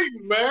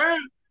Peyton, man.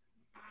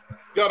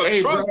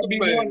 Gotta trust the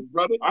man,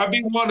 brother. I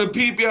be wanting to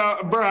peep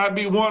y'all, bro. I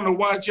be wanting to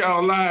watch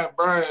y'all live,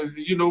 bro. And,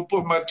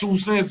 put my 2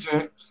 cents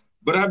in.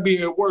 But I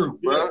be at work,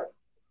 bro.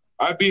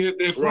 I be at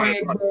there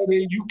playing, bro.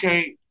 You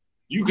can't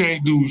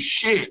do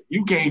shit.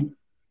 You can't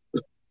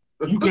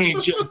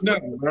check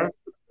nothing, bro.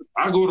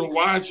 I go to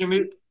watching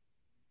it.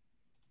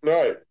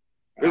 Right.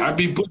 I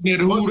be putting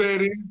that who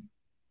that in.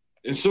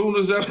 As soon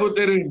as I put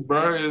that in,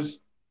 bro,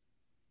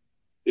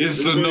 it's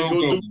a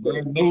no-go,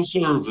 bro. No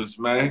service,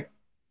 man.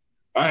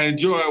 I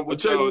enjoy it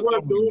with y'all.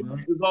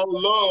 Dude, it's all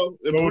love.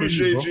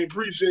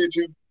 Appreciate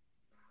you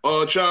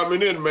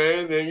chiming in,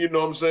 man. And you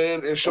know what I'm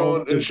saying? And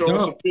showing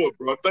support,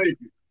 bro. Thank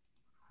you.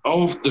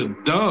 Off the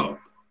dump.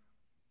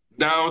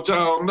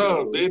 Downtown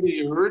love, baby.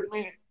 You heard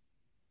me?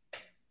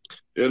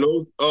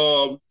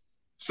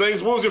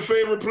 Saints, what was your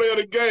favorite play of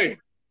the game?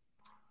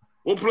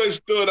 What play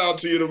stood out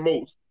to you the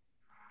most?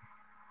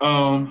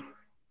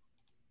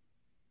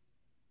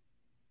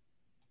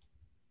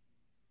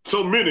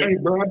 So many. Hey,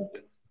 bro,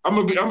 I'm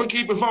gonna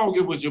keep it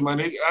funky with you, my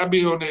nigga. I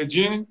be on that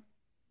gin.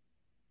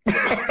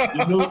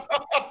 You know?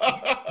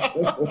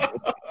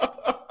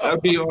 I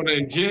be on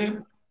that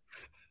gin.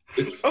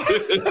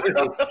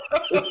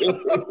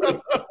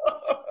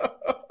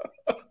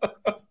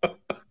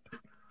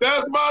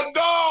 That's my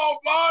dog,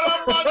 man.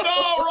 That's my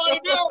dog right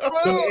there,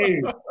 bro.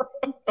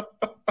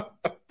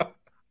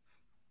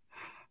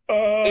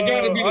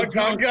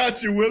 I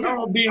got you, Willie. I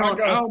don't be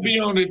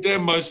on it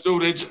that much,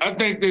 though. I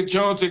think that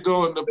Johnson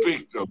going to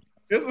pick them.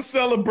 It's a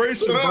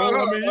celebration, bro.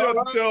 I mean, you have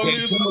to tell me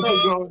it's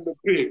going to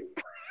pick.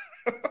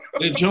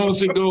 The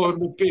Jones go in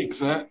the picks,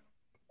 huh?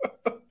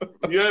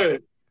 Yeah.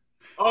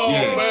 Oh,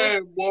 Yeah.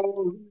 man,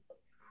 boy.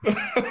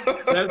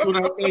 That's what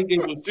I think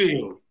it was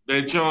sealed.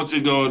 That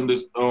Chauncey go in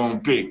this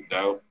pick,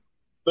 dog.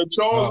 The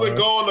Charles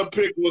Garner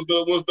pick was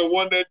the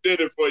one that did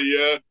it for you,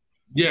 yeah?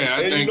 Yeah,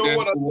 I think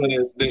that's the one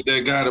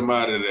that got him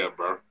out of there,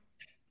 bro.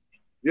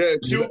 Yeah,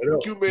 Q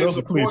made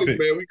some points, pick.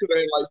 man. We could have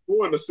had like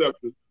 4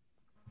 interceptions.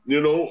 You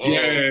know?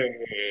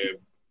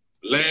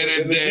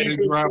 Larry Daddy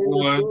dropped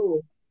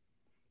one.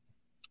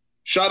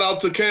 Shout out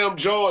to Cam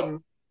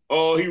Jordan.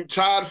 He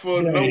tied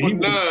for number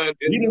 9.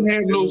 He didn't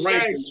have no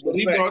sacks, but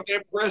he brought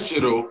that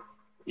pressure, though.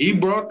 He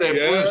brought that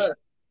pressure.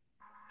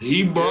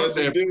 He brought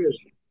that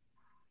pressure.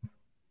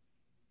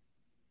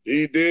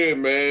 He did,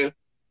 man.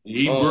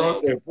 He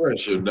brought that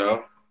pressure,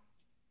 dog.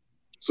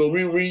 So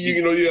you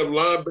have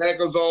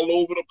linebackers all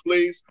over the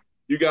place.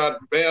 You got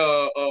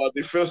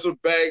defensive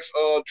backs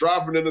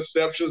dropping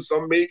interceptions,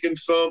 some making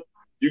some.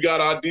 You got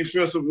our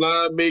defensive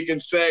line making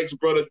sacks,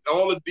 brother.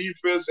 All the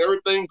defense,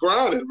 everything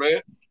grinding,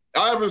 man.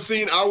 I haven't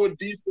seen our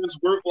defense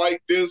work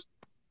like this.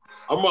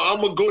 I'm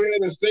gonna go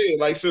ahead and say it.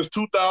 Like since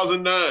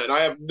 2009, I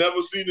have never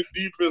seen a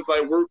defense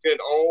like work at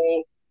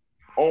all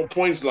on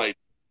points like.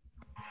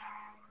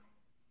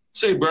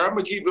 Say, bro, I'm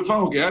gonna keep it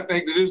funky. I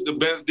think that this is the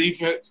best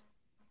defense.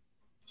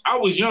 I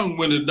was young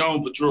when the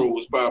Dome Patrol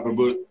was popping,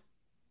 but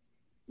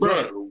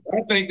bro,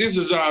 I think this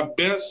is our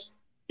best.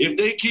 If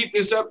they keep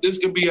this up, this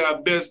could be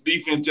our best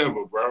defense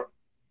ever, bro.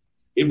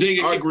 If they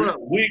can get bro,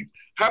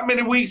 how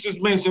many weeks it's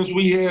been since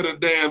we had a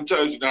damn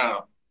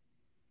touchdown?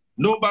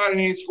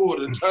 Nobody ain't scored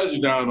a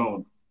touchdown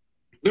on us.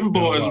 Them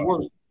boys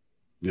working.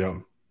 Yeah.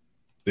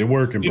 They're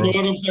working, bro. You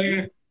know what I'm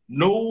saying?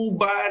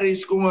 Nobody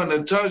scoring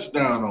a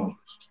touchdown on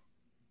us.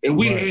 And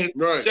we had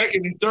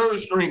second and third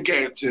string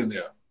cats in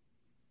there.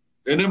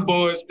 And them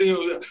boys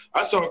still,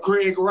 I saw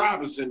Craig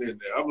Robinson in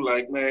there. I'm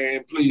like,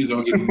 man, please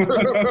don't get me.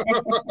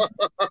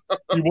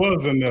 He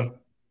was in there.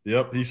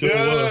 Yep, he sure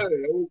was.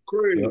 Yeah,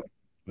 Craig.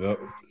 Yep.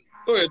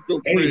 Go ahead,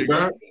 Craig. Hey,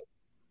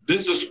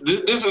 this is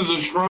a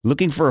strong.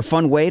 Looking for a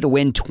fun way to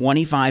win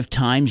 25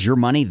 times your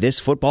money this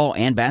football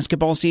and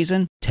basketball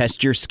season?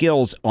 Test your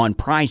skills on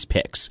Prize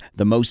Picks,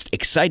 the most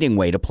exciting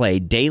way to play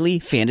daily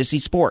fantasy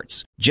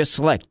sports. Just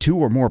select 2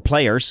 or more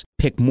players,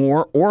 pick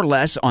more or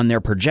less on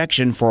their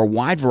projection for a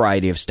wide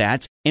variety of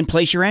stats, and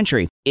place your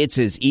entry. It's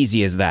as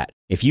easy as that.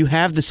 If you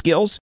have the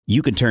skills,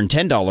 you can turn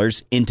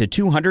 $10 into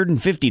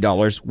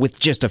 $250 with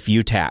just a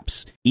few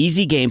taps.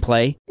 Easy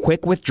gameplay,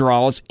 quick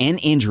withdrawals, and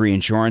injury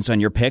insurance on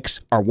your picks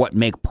are what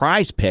make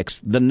Prize Picks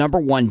the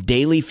 #1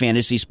 daily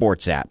fantasy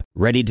sports app.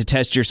 Ready to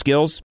test your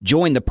skills?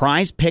 Join the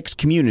Prize Picks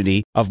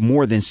community of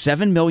more than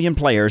 7 million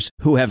players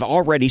who have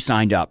already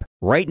signed up.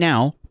 Right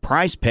now,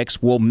 Prize Picks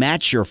will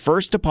match your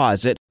first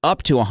deposit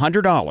up to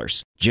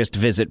 $100. Just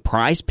visit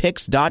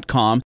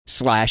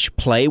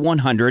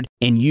prizepicks.com/play100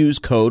 and use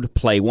code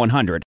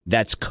PLAY100.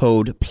 That's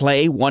code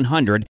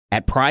PLAY100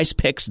 at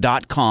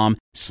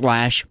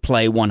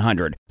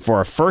prizepicks.com/play100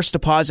 for a first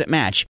deposit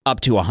match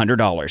up to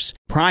 $100.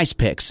 Prize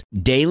Picks,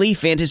 daily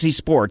fantasy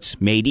sports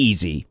made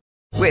easy.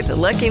 With the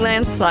Lucky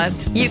Land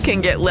Slots, you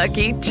can get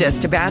lucky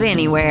just about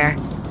anywhere.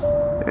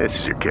 This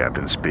is your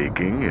captain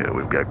speaking.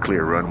 We've got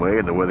clear runway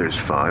and the weather's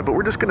fine, but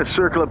we're just going to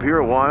circle up here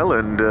a while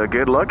and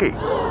get lucky.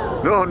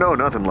 No,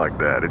 nothing like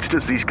that. It's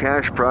just these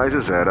cash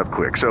prizes add up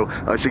quick. So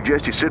I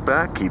suggest you sit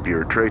back, keep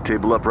your tray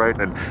table upright,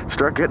 and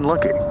start getting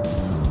lucky.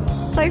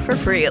 Play for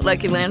free at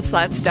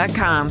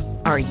LuckyLandSlots.com.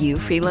 Are you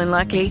feeling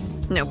lucky?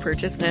 No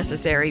purchase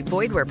necessary.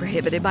 Void where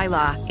prohibited by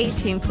law.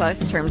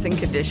 18+ terms and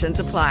conditions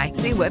apply.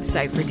 See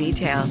website for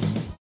details.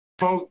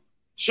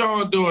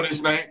 Sean doing his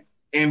thing.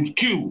 And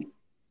Q.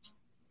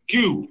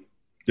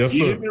 Yes, you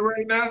sir. hear me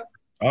right now?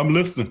 I'm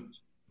listening.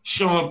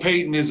 Sean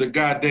Payton is a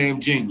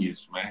goddamn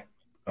genius, man.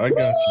 I got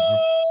you,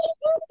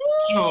 bro.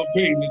 Sean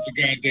Payton is a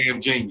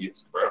goddamn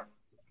genius, bro.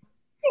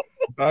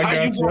 I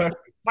got you.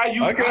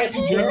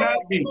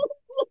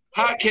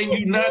 How can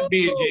you not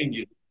be a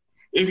genius?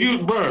 If you,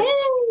 bro,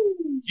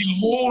 your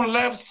whole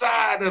left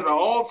side of the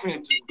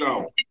offense is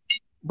gone.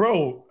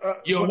 Bro.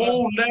 Your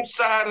whole left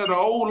side of the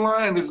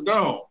O-line is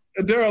gone.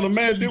 Daryl, the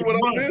man did what I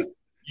missed.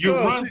 You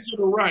run to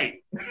the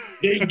right,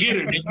 they get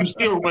it, and you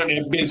still run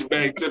that bitch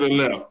back to the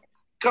left.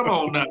 Come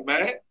on now,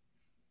 man.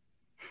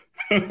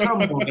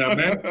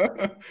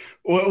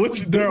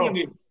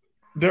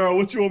 Daryl,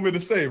 what you want me to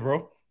say,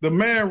 bro? The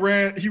man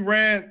ran,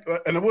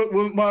 and what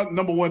was my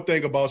 #1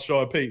 thing about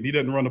Sean Payton? He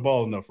doesn't run the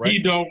ball enough, right? He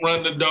don't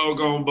run the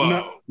doggone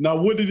ball. Now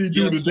what did he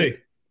do today?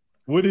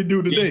 What did he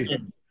do today?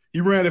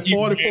 He ran it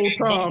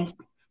 44 times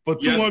for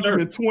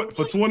 220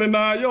 for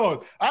 29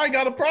 yards. I ain't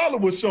got a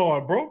problem with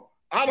Sean, bro.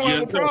 I don't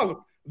have a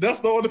problem.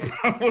 That's the only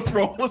problem. What's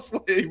wrong? What's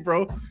way,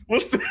 bro?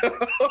 What's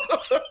that?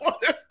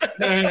 What is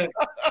that?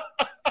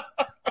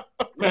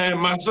 Man,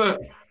 my son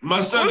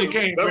that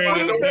came ran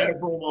in the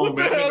bathroom on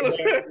me.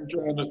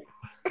 Trying to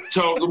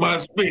talk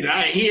about speed.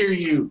 I hear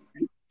you.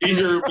 He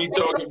heard me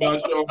talking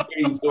about Sean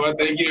Payton, so I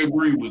think he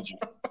agreed with you.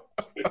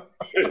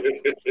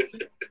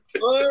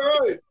 All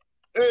right.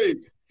 Hey,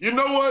 You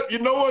know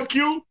what,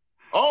 Q?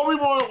 All we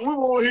want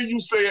to hear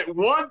you say it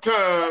one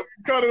time.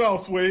 Cut it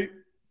off, Sway.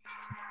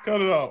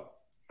 Cut it off.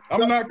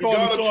 I'm not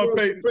calling Sean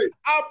Payton.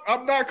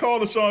 I'm not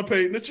calling Sean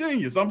Payton a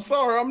genius. I'm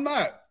sorry, I'm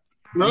not.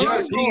 No,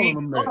 yes, calling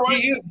him that. All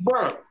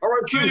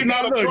right, so you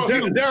gotta trust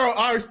him. Daryl,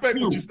 I respect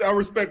what you. I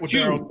respect what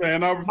Daryl's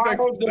saying. I respect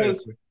what you're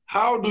saying.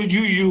 How do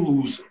you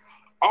use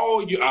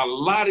a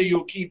lot of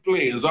your key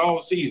players all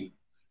season?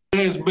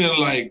 There's been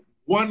like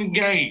one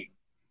game.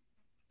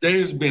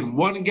 There's been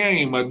one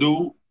game, my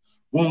dude,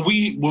 when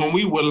we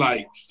were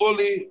like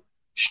fully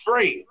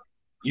straight.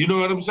 You know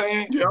what I'm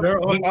saying? Yeah,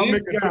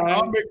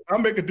 I'll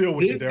make a deal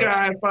with you. This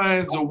guy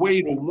finds a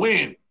way to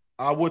win.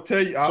 I will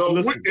tell you.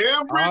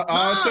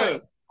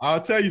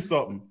 I'll tell you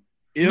something.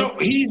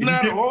 He's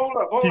not. Hold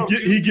up.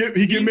 He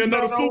give me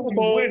another Super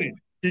Bowl.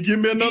 He give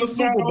me another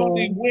Super Bowl.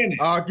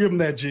 I'll give him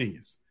that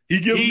genius. He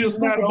gives me a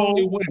Super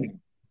Bowl.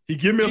 He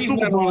give me a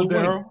Super Bowl,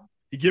 Daryl.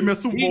 He give me a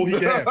Super Bowl. He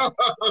can have.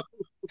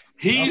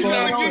 He's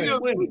not only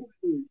winning.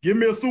 Give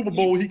me a Super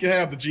Bowl. He can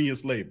have the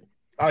genius label.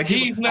 I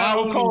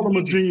don't call him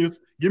a genius.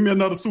 Give me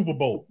another Super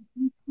Bowl.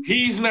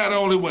 He's not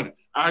only winning.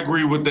 I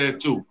agree with that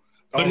too.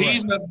 But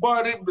he's not.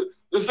 But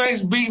the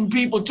Saints beating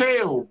people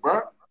tail,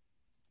 bro.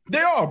 They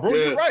are, bro.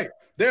 Yeah. You're right.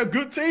 They're a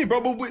good team,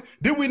 bro. But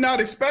did we not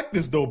expect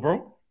this though,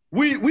 bro?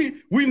 We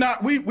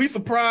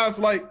surprised.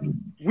 Like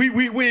we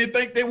didn't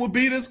think they would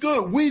be this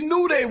good. We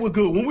knew they were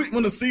good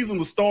when the season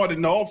was started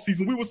in the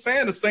offseason. We were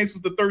saying the Saints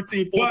was the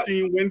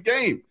 13-14 win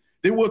game.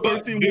 They were a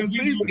 13-win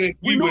season.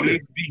 We knew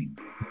this.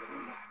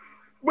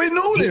 We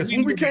knew this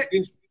when we came.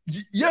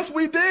 Yes,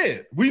 we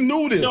did. We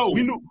knew this.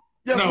 We knew.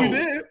 Yes, we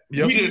did.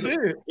 Yes, we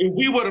did. If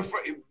we would have,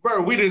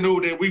 bro, we didn't know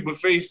that we would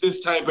face this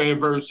type of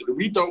adversity.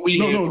 We thought we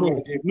had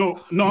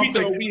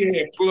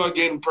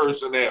plug-in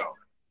personnel.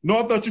 No,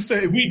 I thought you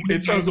said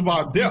in terms of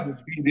our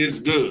depth. Be this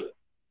good.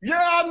 Yeah,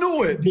 I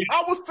knew it.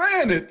 I was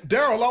saying it,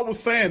 Daryl. I was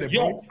saying it,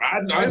 bro.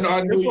 Yes,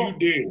 I knew you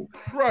did.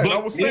 Right, I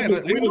was saying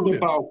it. It was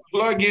about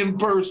plug-in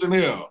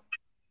personnel,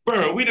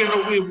 bro. We didn't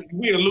know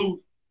we'd lose.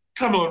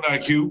 Come on, now,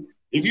 Q.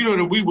 If you know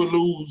that we would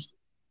lose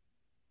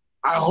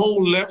our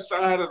whole left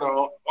side of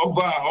our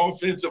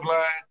offensive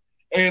line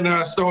and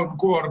our starting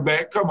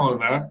quarterback. Come on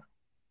now.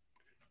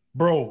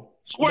 Bro.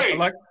 Sway.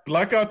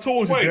 Like I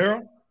told you,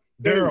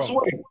 Daryl.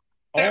 Sway.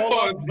 That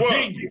boy's a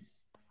genius.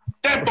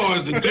 That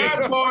boy's a genius.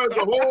 That boy's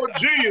a whole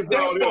genius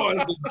out there.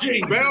 That boy's a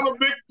genius.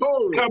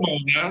 Valedictorian. Come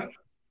on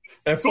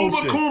now.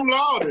 Summa cum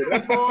laude.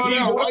 That boy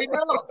out right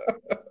now.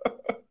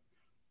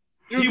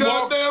 He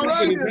walks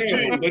right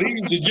here, but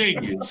he's a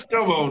genius.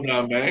 Come on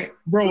now, man.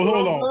 Bro,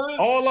 hold on.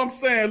 All I'm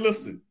saying,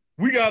 listen,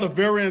 we got a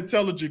very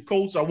intelligent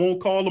coach. I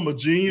won't call him a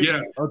genius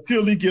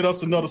until he get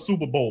us another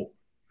Super Bowl.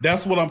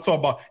 That's what I'm talking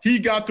about. He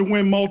got to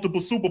win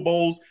multiple Super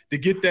Bowls to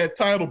get that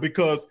title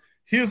because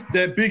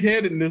that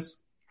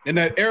big-headedness and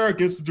that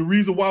arrogance is the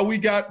reason why we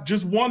got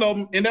just one of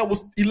them, and that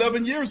was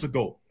 11 years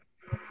ago.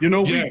 You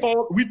know,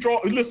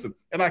 listen,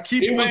 and I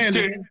keep saying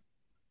this.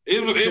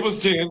 It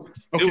was 10.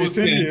 Okay, it was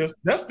 10 years.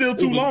 That's still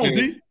too long,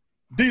 10.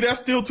 D, that's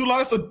still too long.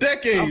 That's a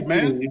decade,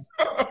 man.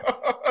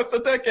 That's a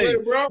decade. Hey,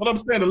 bro. But I'm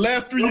saying the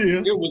last 3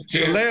 years. It was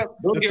 10. Last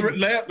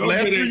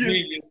 3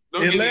 years.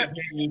 Don't get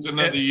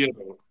another year.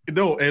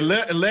 No, and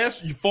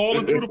last you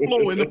falling through the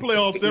floor in the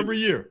playoffs every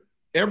year.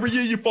 Every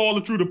year you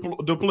falling through the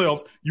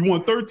playoffs. You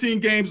won 13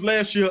 games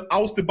last year,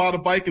 ousted by the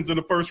Vikings in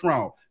the first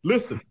round.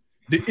 Listen,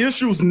 the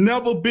issue's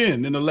never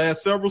been in the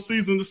last several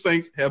seasons the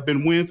Saints have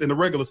been wins in the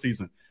regular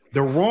season.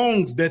 The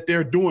wrongs that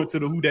they're doing to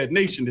the Who Dat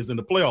Nation is in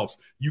the playoffs.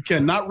 You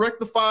cannot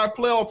rectify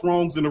playoff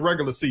wrongs in the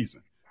regular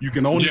season. You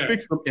can only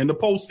fix them in the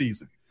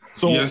postseason.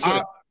 So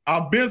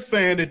I've been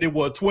saying that they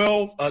were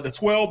the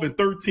 12 and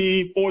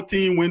 13,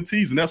 14 win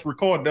season. That's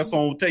recorded. That's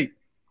on tape.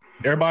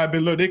 Everybody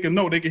been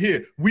they can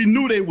hear. We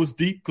knew they was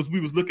deep because we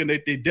was looking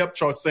at their depth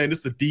chart saying this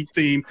is a deep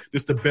team.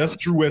 This is the best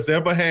Drew has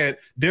ever had.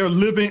 They're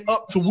living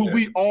up to what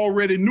we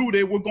already knew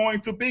they were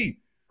going to be.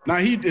 Now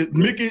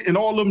Mickey and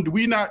all of them,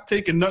 we not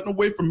taking nothing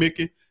away from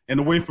Mickey and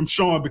away from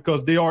Sean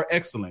because they are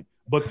excellent.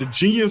 But the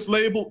genius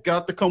label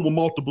got to come with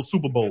multiple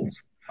Super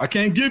Bowls. I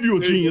can't give you a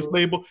genius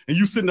label and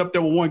you sitting up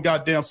there with one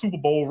goddamn Super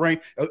Bowl ring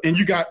and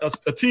you got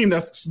a team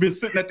that's been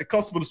sitting at the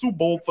cusp of the Super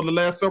Bowl for the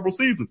last several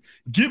seasons.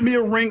 Give me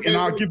a ring and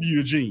I'll give you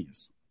a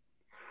genius.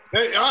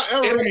 It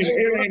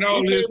ain't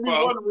all this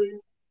fault.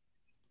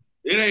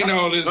 It ain't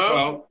all this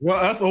fault. Well,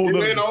 that's a whole other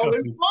It ain't all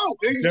his fault.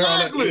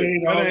 Exactly.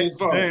 He can't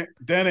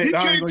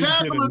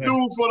tackle a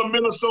dude for the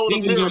Minnesota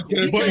Miracle.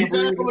 He can't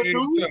tackle a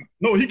dude.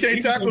 No, he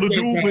can't tackle the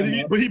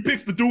dude, but he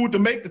picks the dude to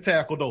make the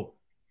tackle, though.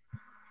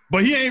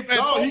 But he ain't.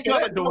 No, he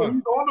got to do it.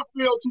 He's on the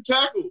field to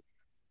tackle.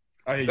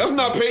 That's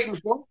not Peyton's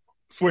fault.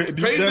 Peyton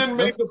didn't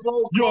make the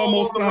phone call. You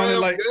almost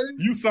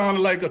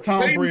sounded like a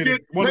Tom Brady.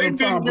 One of them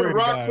Tom Brady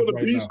guys for the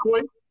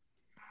Beastquake.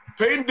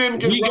 Peyton didn't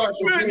get rocked.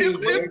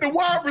 If the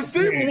wide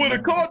receiver would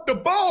have caught the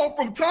ball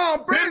from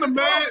Tom Brady,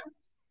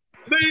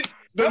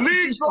 the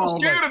league's so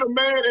scared of the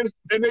man,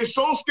 and they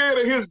so scared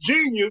of his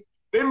genius,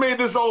 they made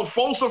this old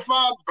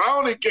falsified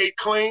bounty gate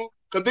claim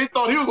because they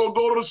thought he was going to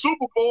go to the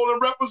Super Bowl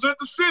and represent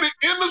the city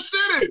in the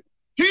city.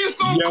 He's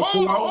so cold, the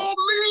whole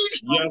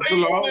league. Yes,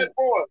 on Lord. that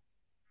boy.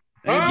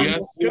 Huh?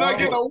 Yes, Can I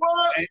get a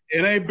what?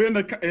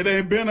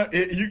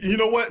 You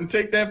know what? And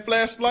take that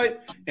flashlight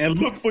and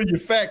look for your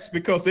facts,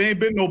 because there ain't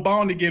been no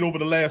bounty gate over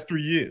the last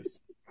 3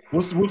 years.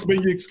 What's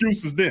been your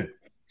excuses then?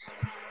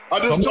 I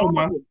just told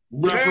you.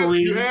 You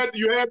had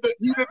he didn't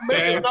make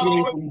it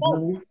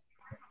all.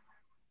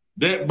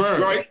 That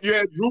bird. Right? You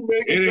had Drew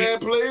making bad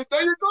plays.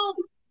 There you go.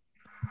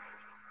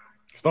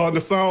 Starting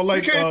to sound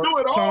like You can't do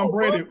it Tom all,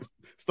 Brady. bro.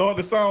 Starting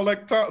to sound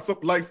like I'm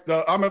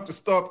gonna have to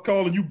start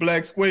calling you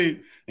Black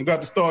Suede and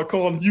got to start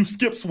calling you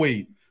Skip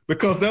Suede,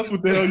 because that's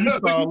what the hell you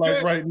sound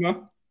like right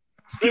now.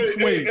 Skip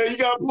Suede. Hey, you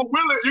gotta put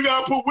Willie. You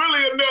gotta put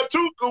Willie in there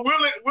too, because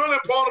Willie part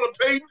of the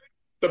Peyton.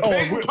 The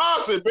Peyton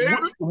posse, baby.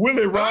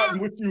 Willie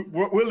riding with you.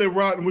 Willie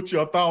riding with you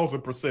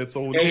 1,000%.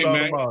 So no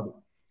doubt about it.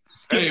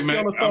 Hey,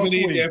 man, I'm going to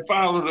need that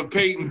follow the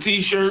Peyton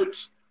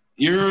T-shirts,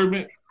 you heard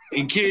me,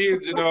 and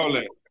kids and all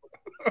that.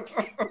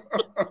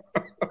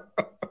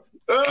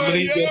 I'm going to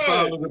need that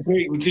follow the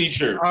Peyton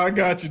T-shirt. I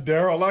got you,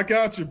 Daryl. I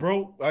got you,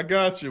 bro. I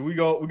got you. We're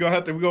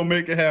gonna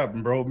make it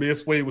happen, bro. Me and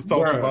Sway was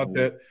talking about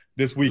that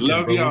this weekend.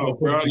 Love bro. y'all,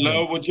 bro.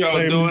 Love what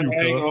y'all doing. I ain't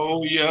going to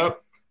hold you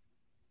up.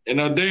 And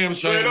I'm damn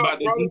shame about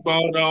to keep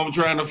on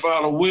trying to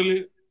follow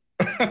Willie.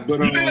 But,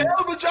 you did a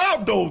hell of a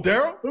job, though,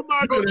 Daryl.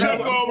 Somebody go check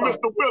on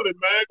Mr. Willie,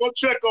 man. Go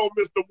check on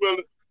Mr.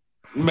 Willie.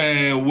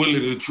 Man,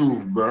 Willie the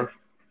truth, bro.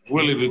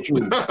 Willie the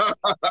truth.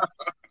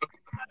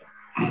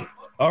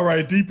 All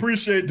right, D,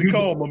 appreciate the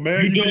call, my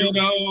man.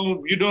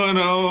 You doing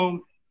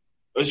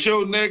a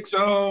show next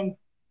show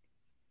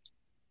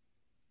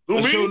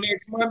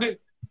next Monday?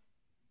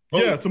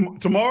 Yeah,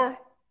 tomorrow?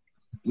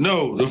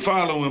 No, the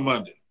following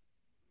Monday.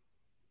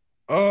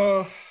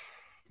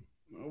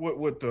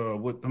 What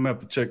I'm gonna have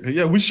to check.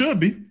 Yeah, we should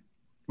be.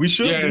 We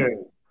should be.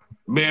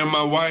 Me and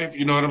my wife,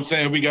 you know what I'm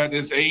saying? We got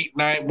this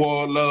 8-night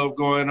war love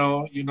going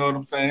on, you know what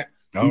I'm saying?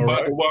 We're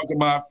about to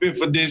welcome our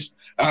fifth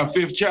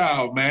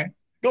child, man.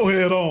 Go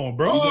ahead on,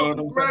 bro. You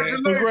know what I'm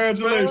saying?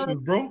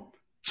 Congratulations, bro.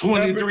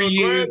 23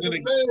 years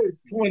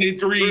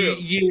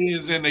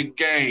in the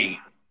game.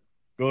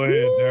 Go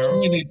ahead, Daryl.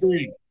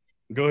 23.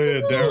 Go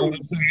ahead, Daryl. You know what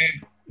I'm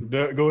saying?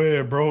 Go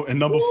ahead, bro. And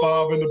number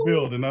 5 in the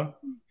building, huh?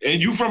 And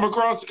you from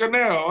across the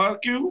canal, huh,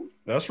 Q?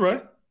 That's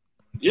right.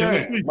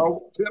 Yeah,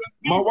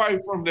 my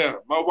wife from there.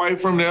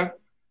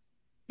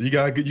 You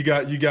got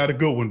a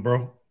good one,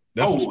 bro.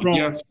 That's some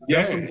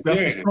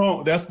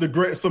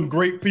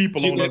great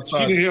people on that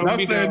side. She helped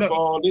me down for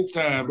all this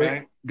time,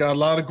 man. Got a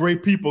lot of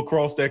great people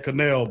across that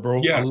canal,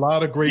 bro. Yeah. A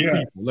lot of great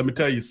people. Let me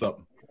tell you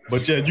something.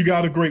 But yeah, you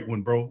got a great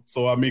one, bro.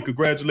 So I mean,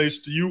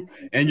 congratulations to you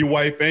and your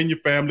wife and your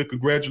family.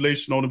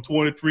 Congratulations on them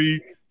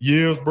 23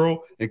 years,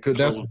 bro. And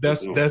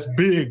that's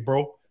big,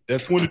 bro.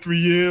 That's 23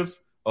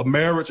 years of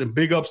marriage, and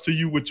big ups to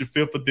you with your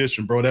 5th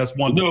edition, bro. That's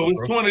wonderful. No,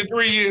 it's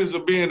 23 years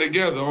of being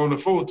together. On the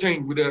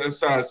 14th, we that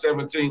side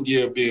 17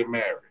 year being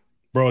married.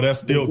 Bro, that's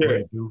still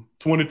great, dude.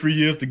 23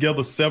 years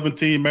together,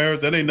 17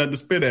 marriages. That ain't nothing to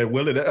spit at,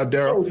 Willie.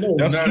 Daryl,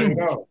 that's huge.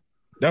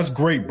 That's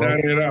great, bro.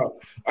 Not at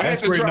all.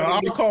 That's great. I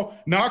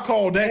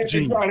call that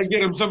genius. Try to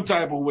get him some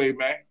type of way,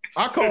 man.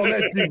 I call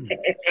that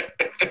genius.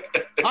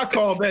 I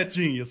call that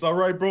genius. All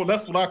right, bro.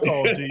 That's what I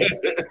call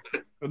genius.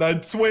 And I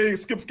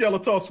Skip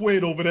Skeletor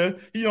Suede over there.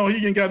 You know,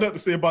 he ain't got nothing to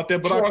say about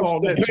that, but I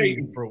call that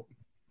genius, bro.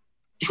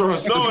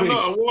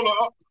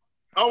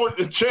 I want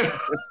to check.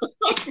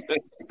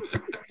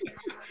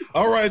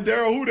 All right,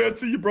 Daryl, who that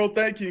to you, bro?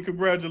 Thank you and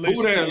congratulations.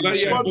 Who that?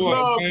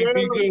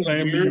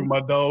 Same to you,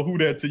 my dog. Who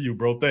that to you,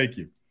 bro? Thank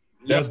you.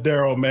 That's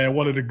Daryl, man.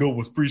 One of the good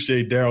ones.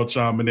 Appreciate Daryl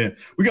chiming in.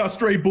 We got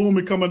Straight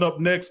Boomin coming up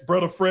next,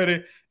 Brother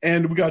Freddie,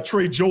 and we got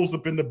Trey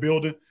Joseph in the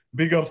building.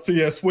 Big ups to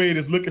you. Suede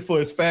is looking for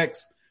his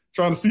facts,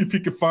 trying to see if he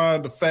can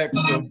find the facts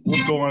of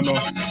what's going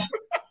on.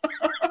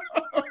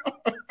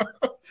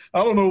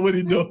 I don't know what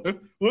he doing.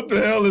 What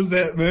the hell is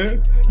that,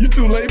 man? You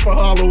too late for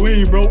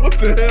Halloween, bro. What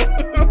the hell?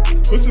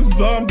 What's this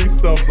zombie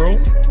stuff, bro?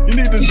 You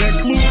need that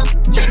clue.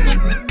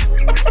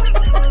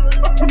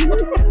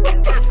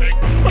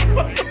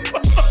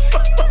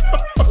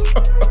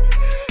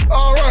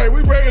 All right,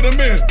 we bringing them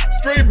in.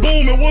 Straight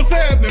Boomin'. What's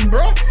happening,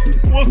 bro?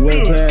 What's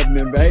good? What's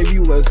happening, baby?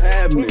 What's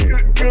happening?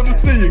 Good to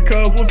see you,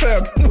 cuz. What's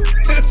happening?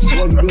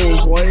 What's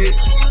good, Wayne?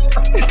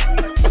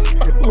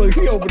 Look,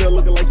 he over there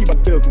looking like he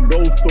about to tell some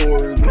ghost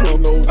stories. I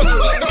don't know.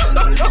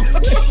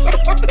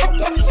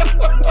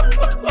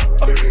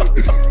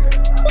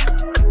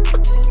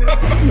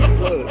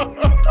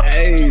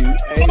 Hey.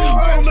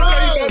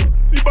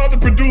 He about to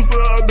produce a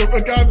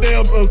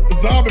goddamn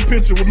zombie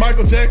picture with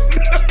Michael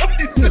Jackson.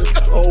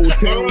 Oh,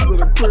 Tales of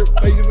the Crypt,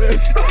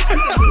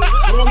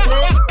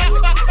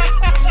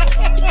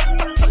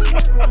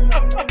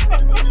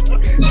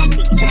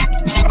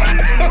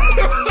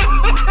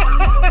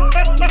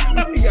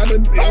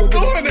 I'm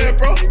doing that,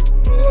 bro.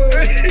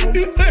 He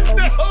said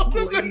Tales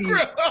of the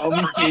Crypt.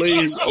 I'm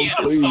pleased.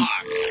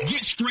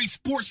 Get straight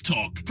sports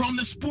talk from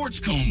the Sports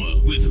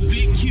Coma with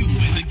Big Q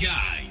and the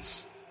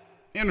guys.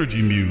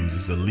 Energy Muse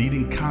is a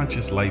leading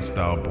conscious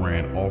lifestyle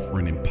brand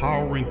offering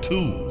empowering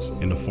tools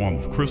in the form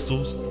of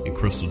crystals and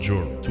crystal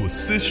jewelry to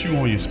assist you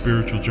on your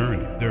spiritual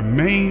journey. Their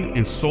main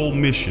and sole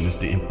mission is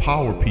to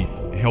empower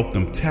people and help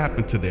them tap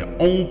into their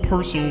own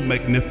personal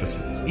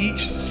magnificence.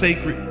 Each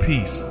sacred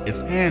piece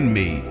is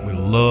handmade with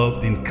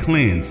love and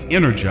cleansed,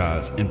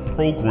 energized, and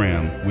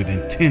programmed with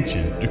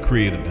intention to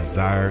create a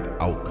desired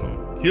outcome.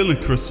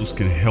 Healing crystals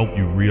can help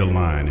you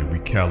realign and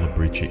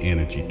recalibrate your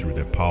energy through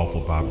their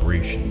powerful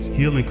vibrations.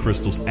 Healing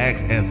crystals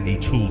act as a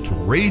tool to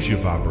raise your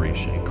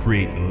vibration and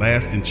create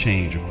lasting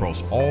change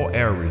across all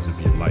areas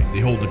of your life.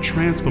 They hold a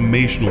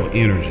transformational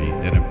energy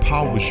that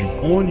empowers you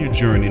on your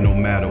journey no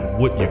matter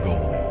what your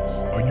goal is.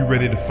 Are you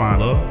ready to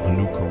find love, a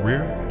new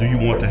career? Do you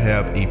want to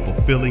have a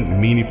fulfilling,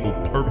 meaningful,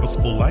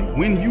 purposeful life?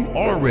 When you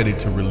are ready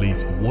to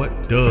release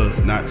what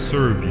does not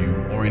serve you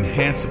or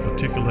enhance a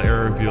particular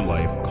area of your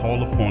life,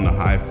 call upon the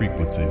high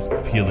frequencies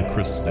of healing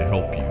crystals to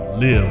help you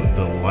live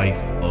the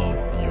life of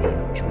your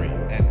dream.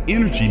 At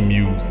Energy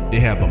Muse,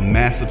 they have a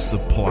massive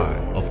supply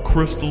of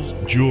crystals,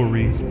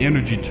 jewelries,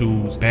 energy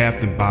tools,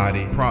 bath and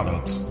body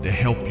products to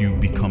help you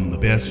become the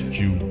best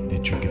you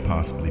that you could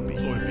possibly be.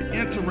 So if you're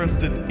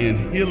interested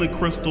in healing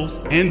crystals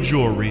and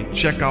jewelry,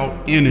 check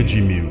out Energy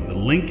Muse. The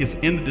link is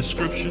in the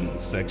description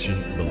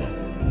section below.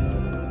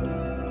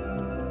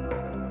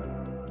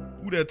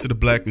 That to the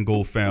Black and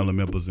Gold family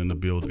members in the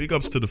building. Big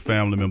ups to the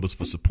family members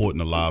for supporting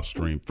the live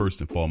stream. First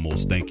and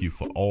foremost, thank you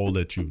for all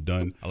that you've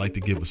done. I'd like to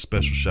give a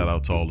special shout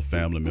out to all the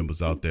family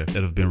members out there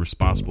that have been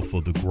responsible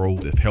for the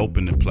growth of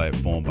helping the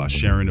platform by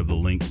sharing of the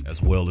links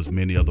as well as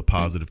many other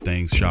positive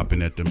things,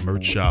 shopping at the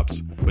merch shops.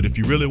 But if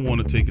you really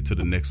want to take it to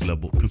the next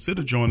level,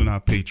 consider joining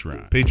our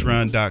Patreon.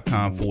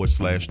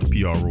 Patreon.com/the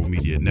PRO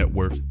Media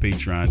Network.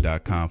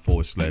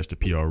 Patreon.com/the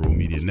PRO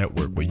Media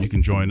Network, where you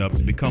can join up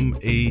and become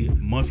a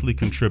monthly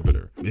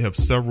contributor. We have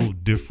several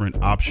different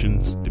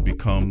options to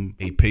become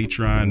a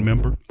Patreon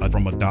member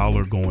from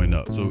 $1 going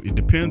up. So it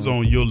depends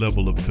on your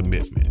level of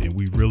commitment, and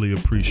we really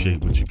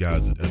appreciate what you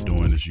guys are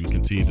doing as you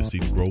continue to see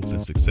growth and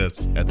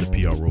success at the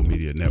PRO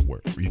Media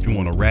Network. If you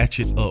want to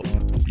ratchet up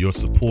your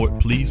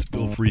support, please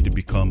feel free to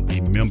become a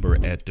member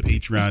at the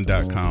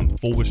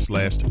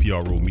patreon.com/the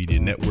PRO Media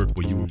Network,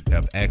 where you will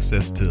have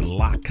access to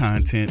locked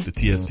content, the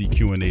TSC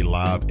Q&A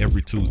live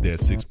every Tuesday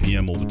at 6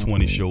 p.m. Over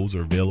 20 shows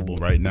are available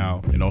right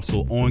now, and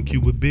also On Cue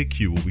with Big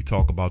Q, where we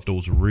talk about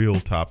those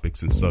real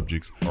topics and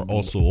subjects. Are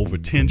also over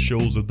 10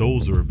 shows of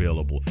those are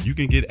available. You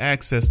can get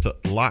access to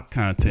locked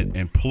content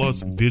and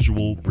plus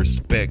visual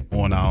respect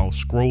on our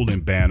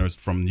scrolling banners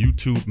from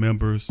YouTube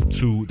members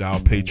to our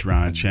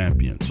Patreon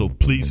champion. So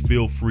please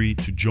feel free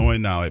to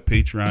join now at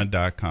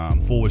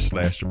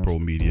patreon.com/the Pro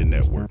Media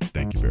Network.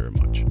 Thank you very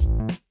much.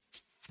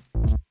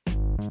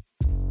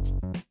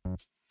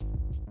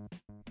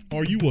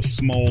 Are you a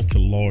small to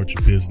large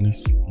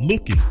business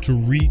looking to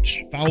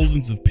reach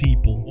thousands of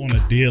people on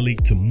a daily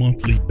to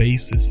monthly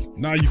basis?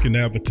 Now you can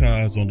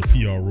advertise on the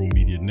PRO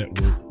Media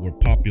Network, where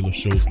popular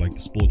shows like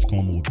the Sports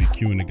Coma with Big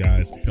Q and the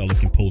guys,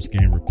 Pelican Post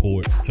Game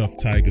Report, Tough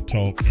Tiger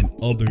Talk, and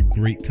other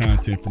great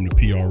content from the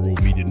PRO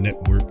Media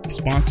Network.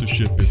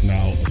 Sponsorship is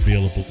now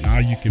available. Now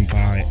you can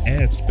buy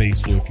ad space.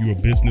 So if you're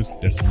a business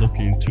that's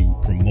looking to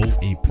promote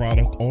a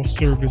product or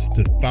service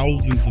to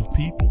thousands of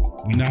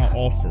people, we now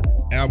offer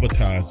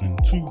advertising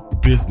to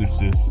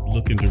businesses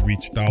looking to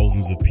reach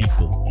thousands of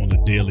people on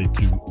a daily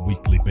to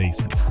weekly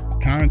basis.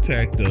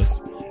 Contact us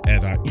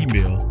at our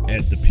email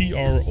at the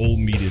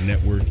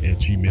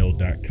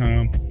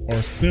PROmedianetwork@gmail.com,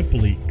 or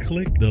simply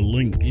click the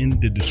link in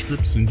the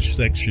description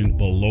section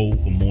below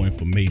for more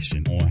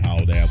information on how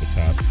to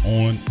advertise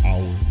on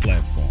our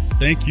platform.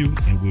 Thank you,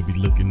 and we'll be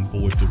looking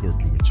forward to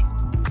working with you.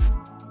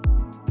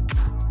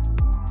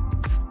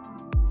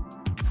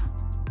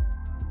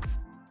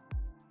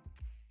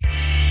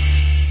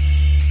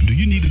 Do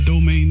you need a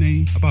domain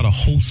name? How about a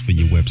host for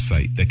your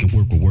website that can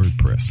work with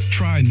WordPress?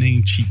 Try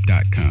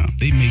Namecheap.com.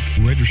 They make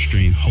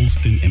registering,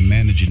 hosting, and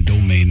managing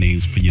domain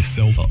names for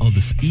yourself or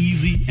others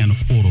easy and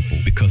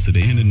affordable because the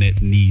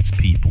internet needs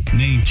people.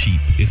 Namecheap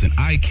is an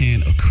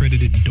ICANN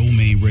accredited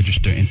domain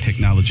register and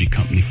technology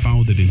company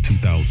founded in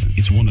 2000.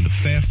 It's one of the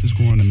fastest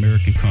growing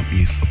American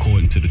companies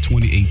according to the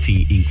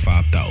 2018 Inc.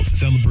 5000,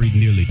 celebrating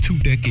nearly 2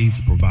 decades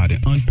of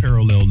providing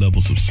unparalleled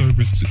levels of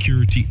service,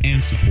 security,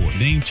 and support.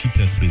 Namecheap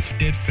has been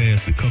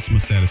steadfast in customer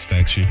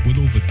satisfaction with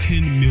over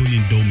 10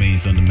 million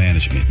domains under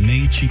management.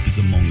 Namecheap is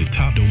among the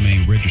top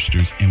domain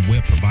registers and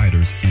web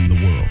providers in the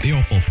world. They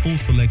offer a full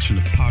selection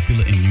of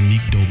popular and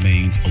unique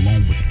domains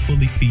along with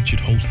fully featured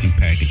hosting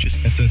packages,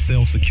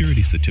 SSL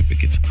security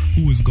certificates,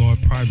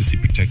 WhoisGuard privacy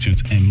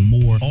protections, and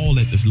more, all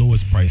at the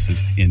lowest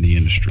prices in the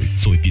industry.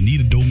 So if you need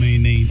a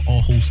domain name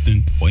or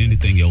hosting or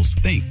anything else,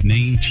 think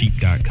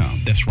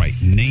Namecheap.com. That's right,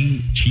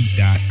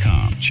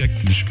 Namecheap.com. Check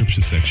the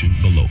description section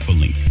below for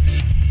link.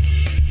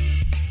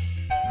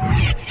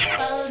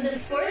 Follow the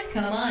Sports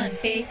Coma on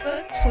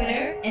Facebook,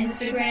 Twitter,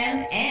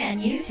 Instagram,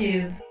 and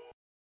YouTube.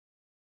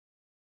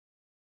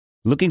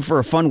 Looking for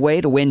a fun way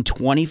to win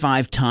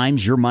 25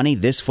 times your money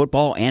this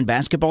football and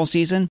basketball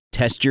season?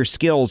 Test your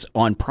skills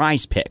on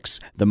Prize Picks,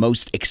 the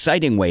most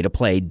exciting way to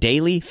play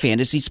daily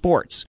fantasy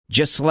sports.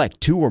 Just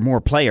select 2 or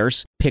more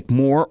players, pick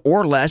more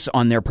or less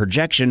on their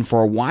projection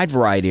for a wide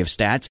variety of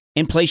stats,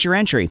 and place your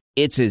entry.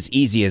 It's as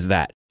easy as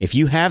that. If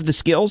you have the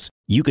skills,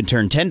 you can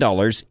turn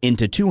 $10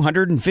 into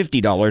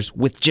 $250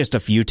 with just a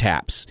few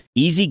taps.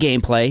 Easy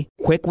gameplay,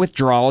 quick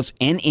withdrawals,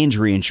 and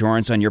injury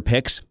insurance on your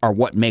picks are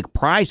what make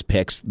Prize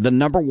Picks the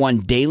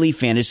 #1 daily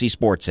fantasy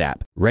sports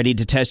app. Ready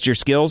to test your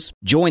skills?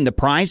 Join the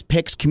Prize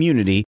Picks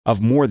community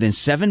of more than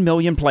 7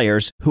 million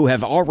players who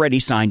have already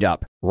signed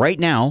up. Right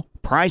now,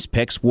 Prize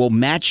Picks will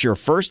match your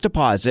first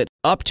deposit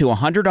up to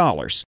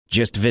 $100.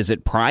 Just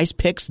visit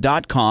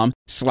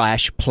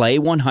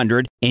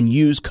prizepicks.com/play100 and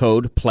use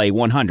code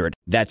play100.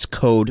 That's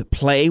code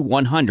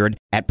play100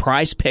 at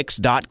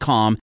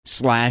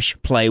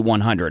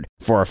prizepicks.com/play100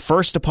 for a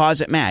first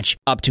deposit match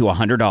up to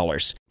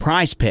 $100.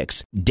 Prize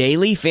Picks,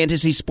 daily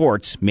fantasy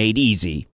sports made easy.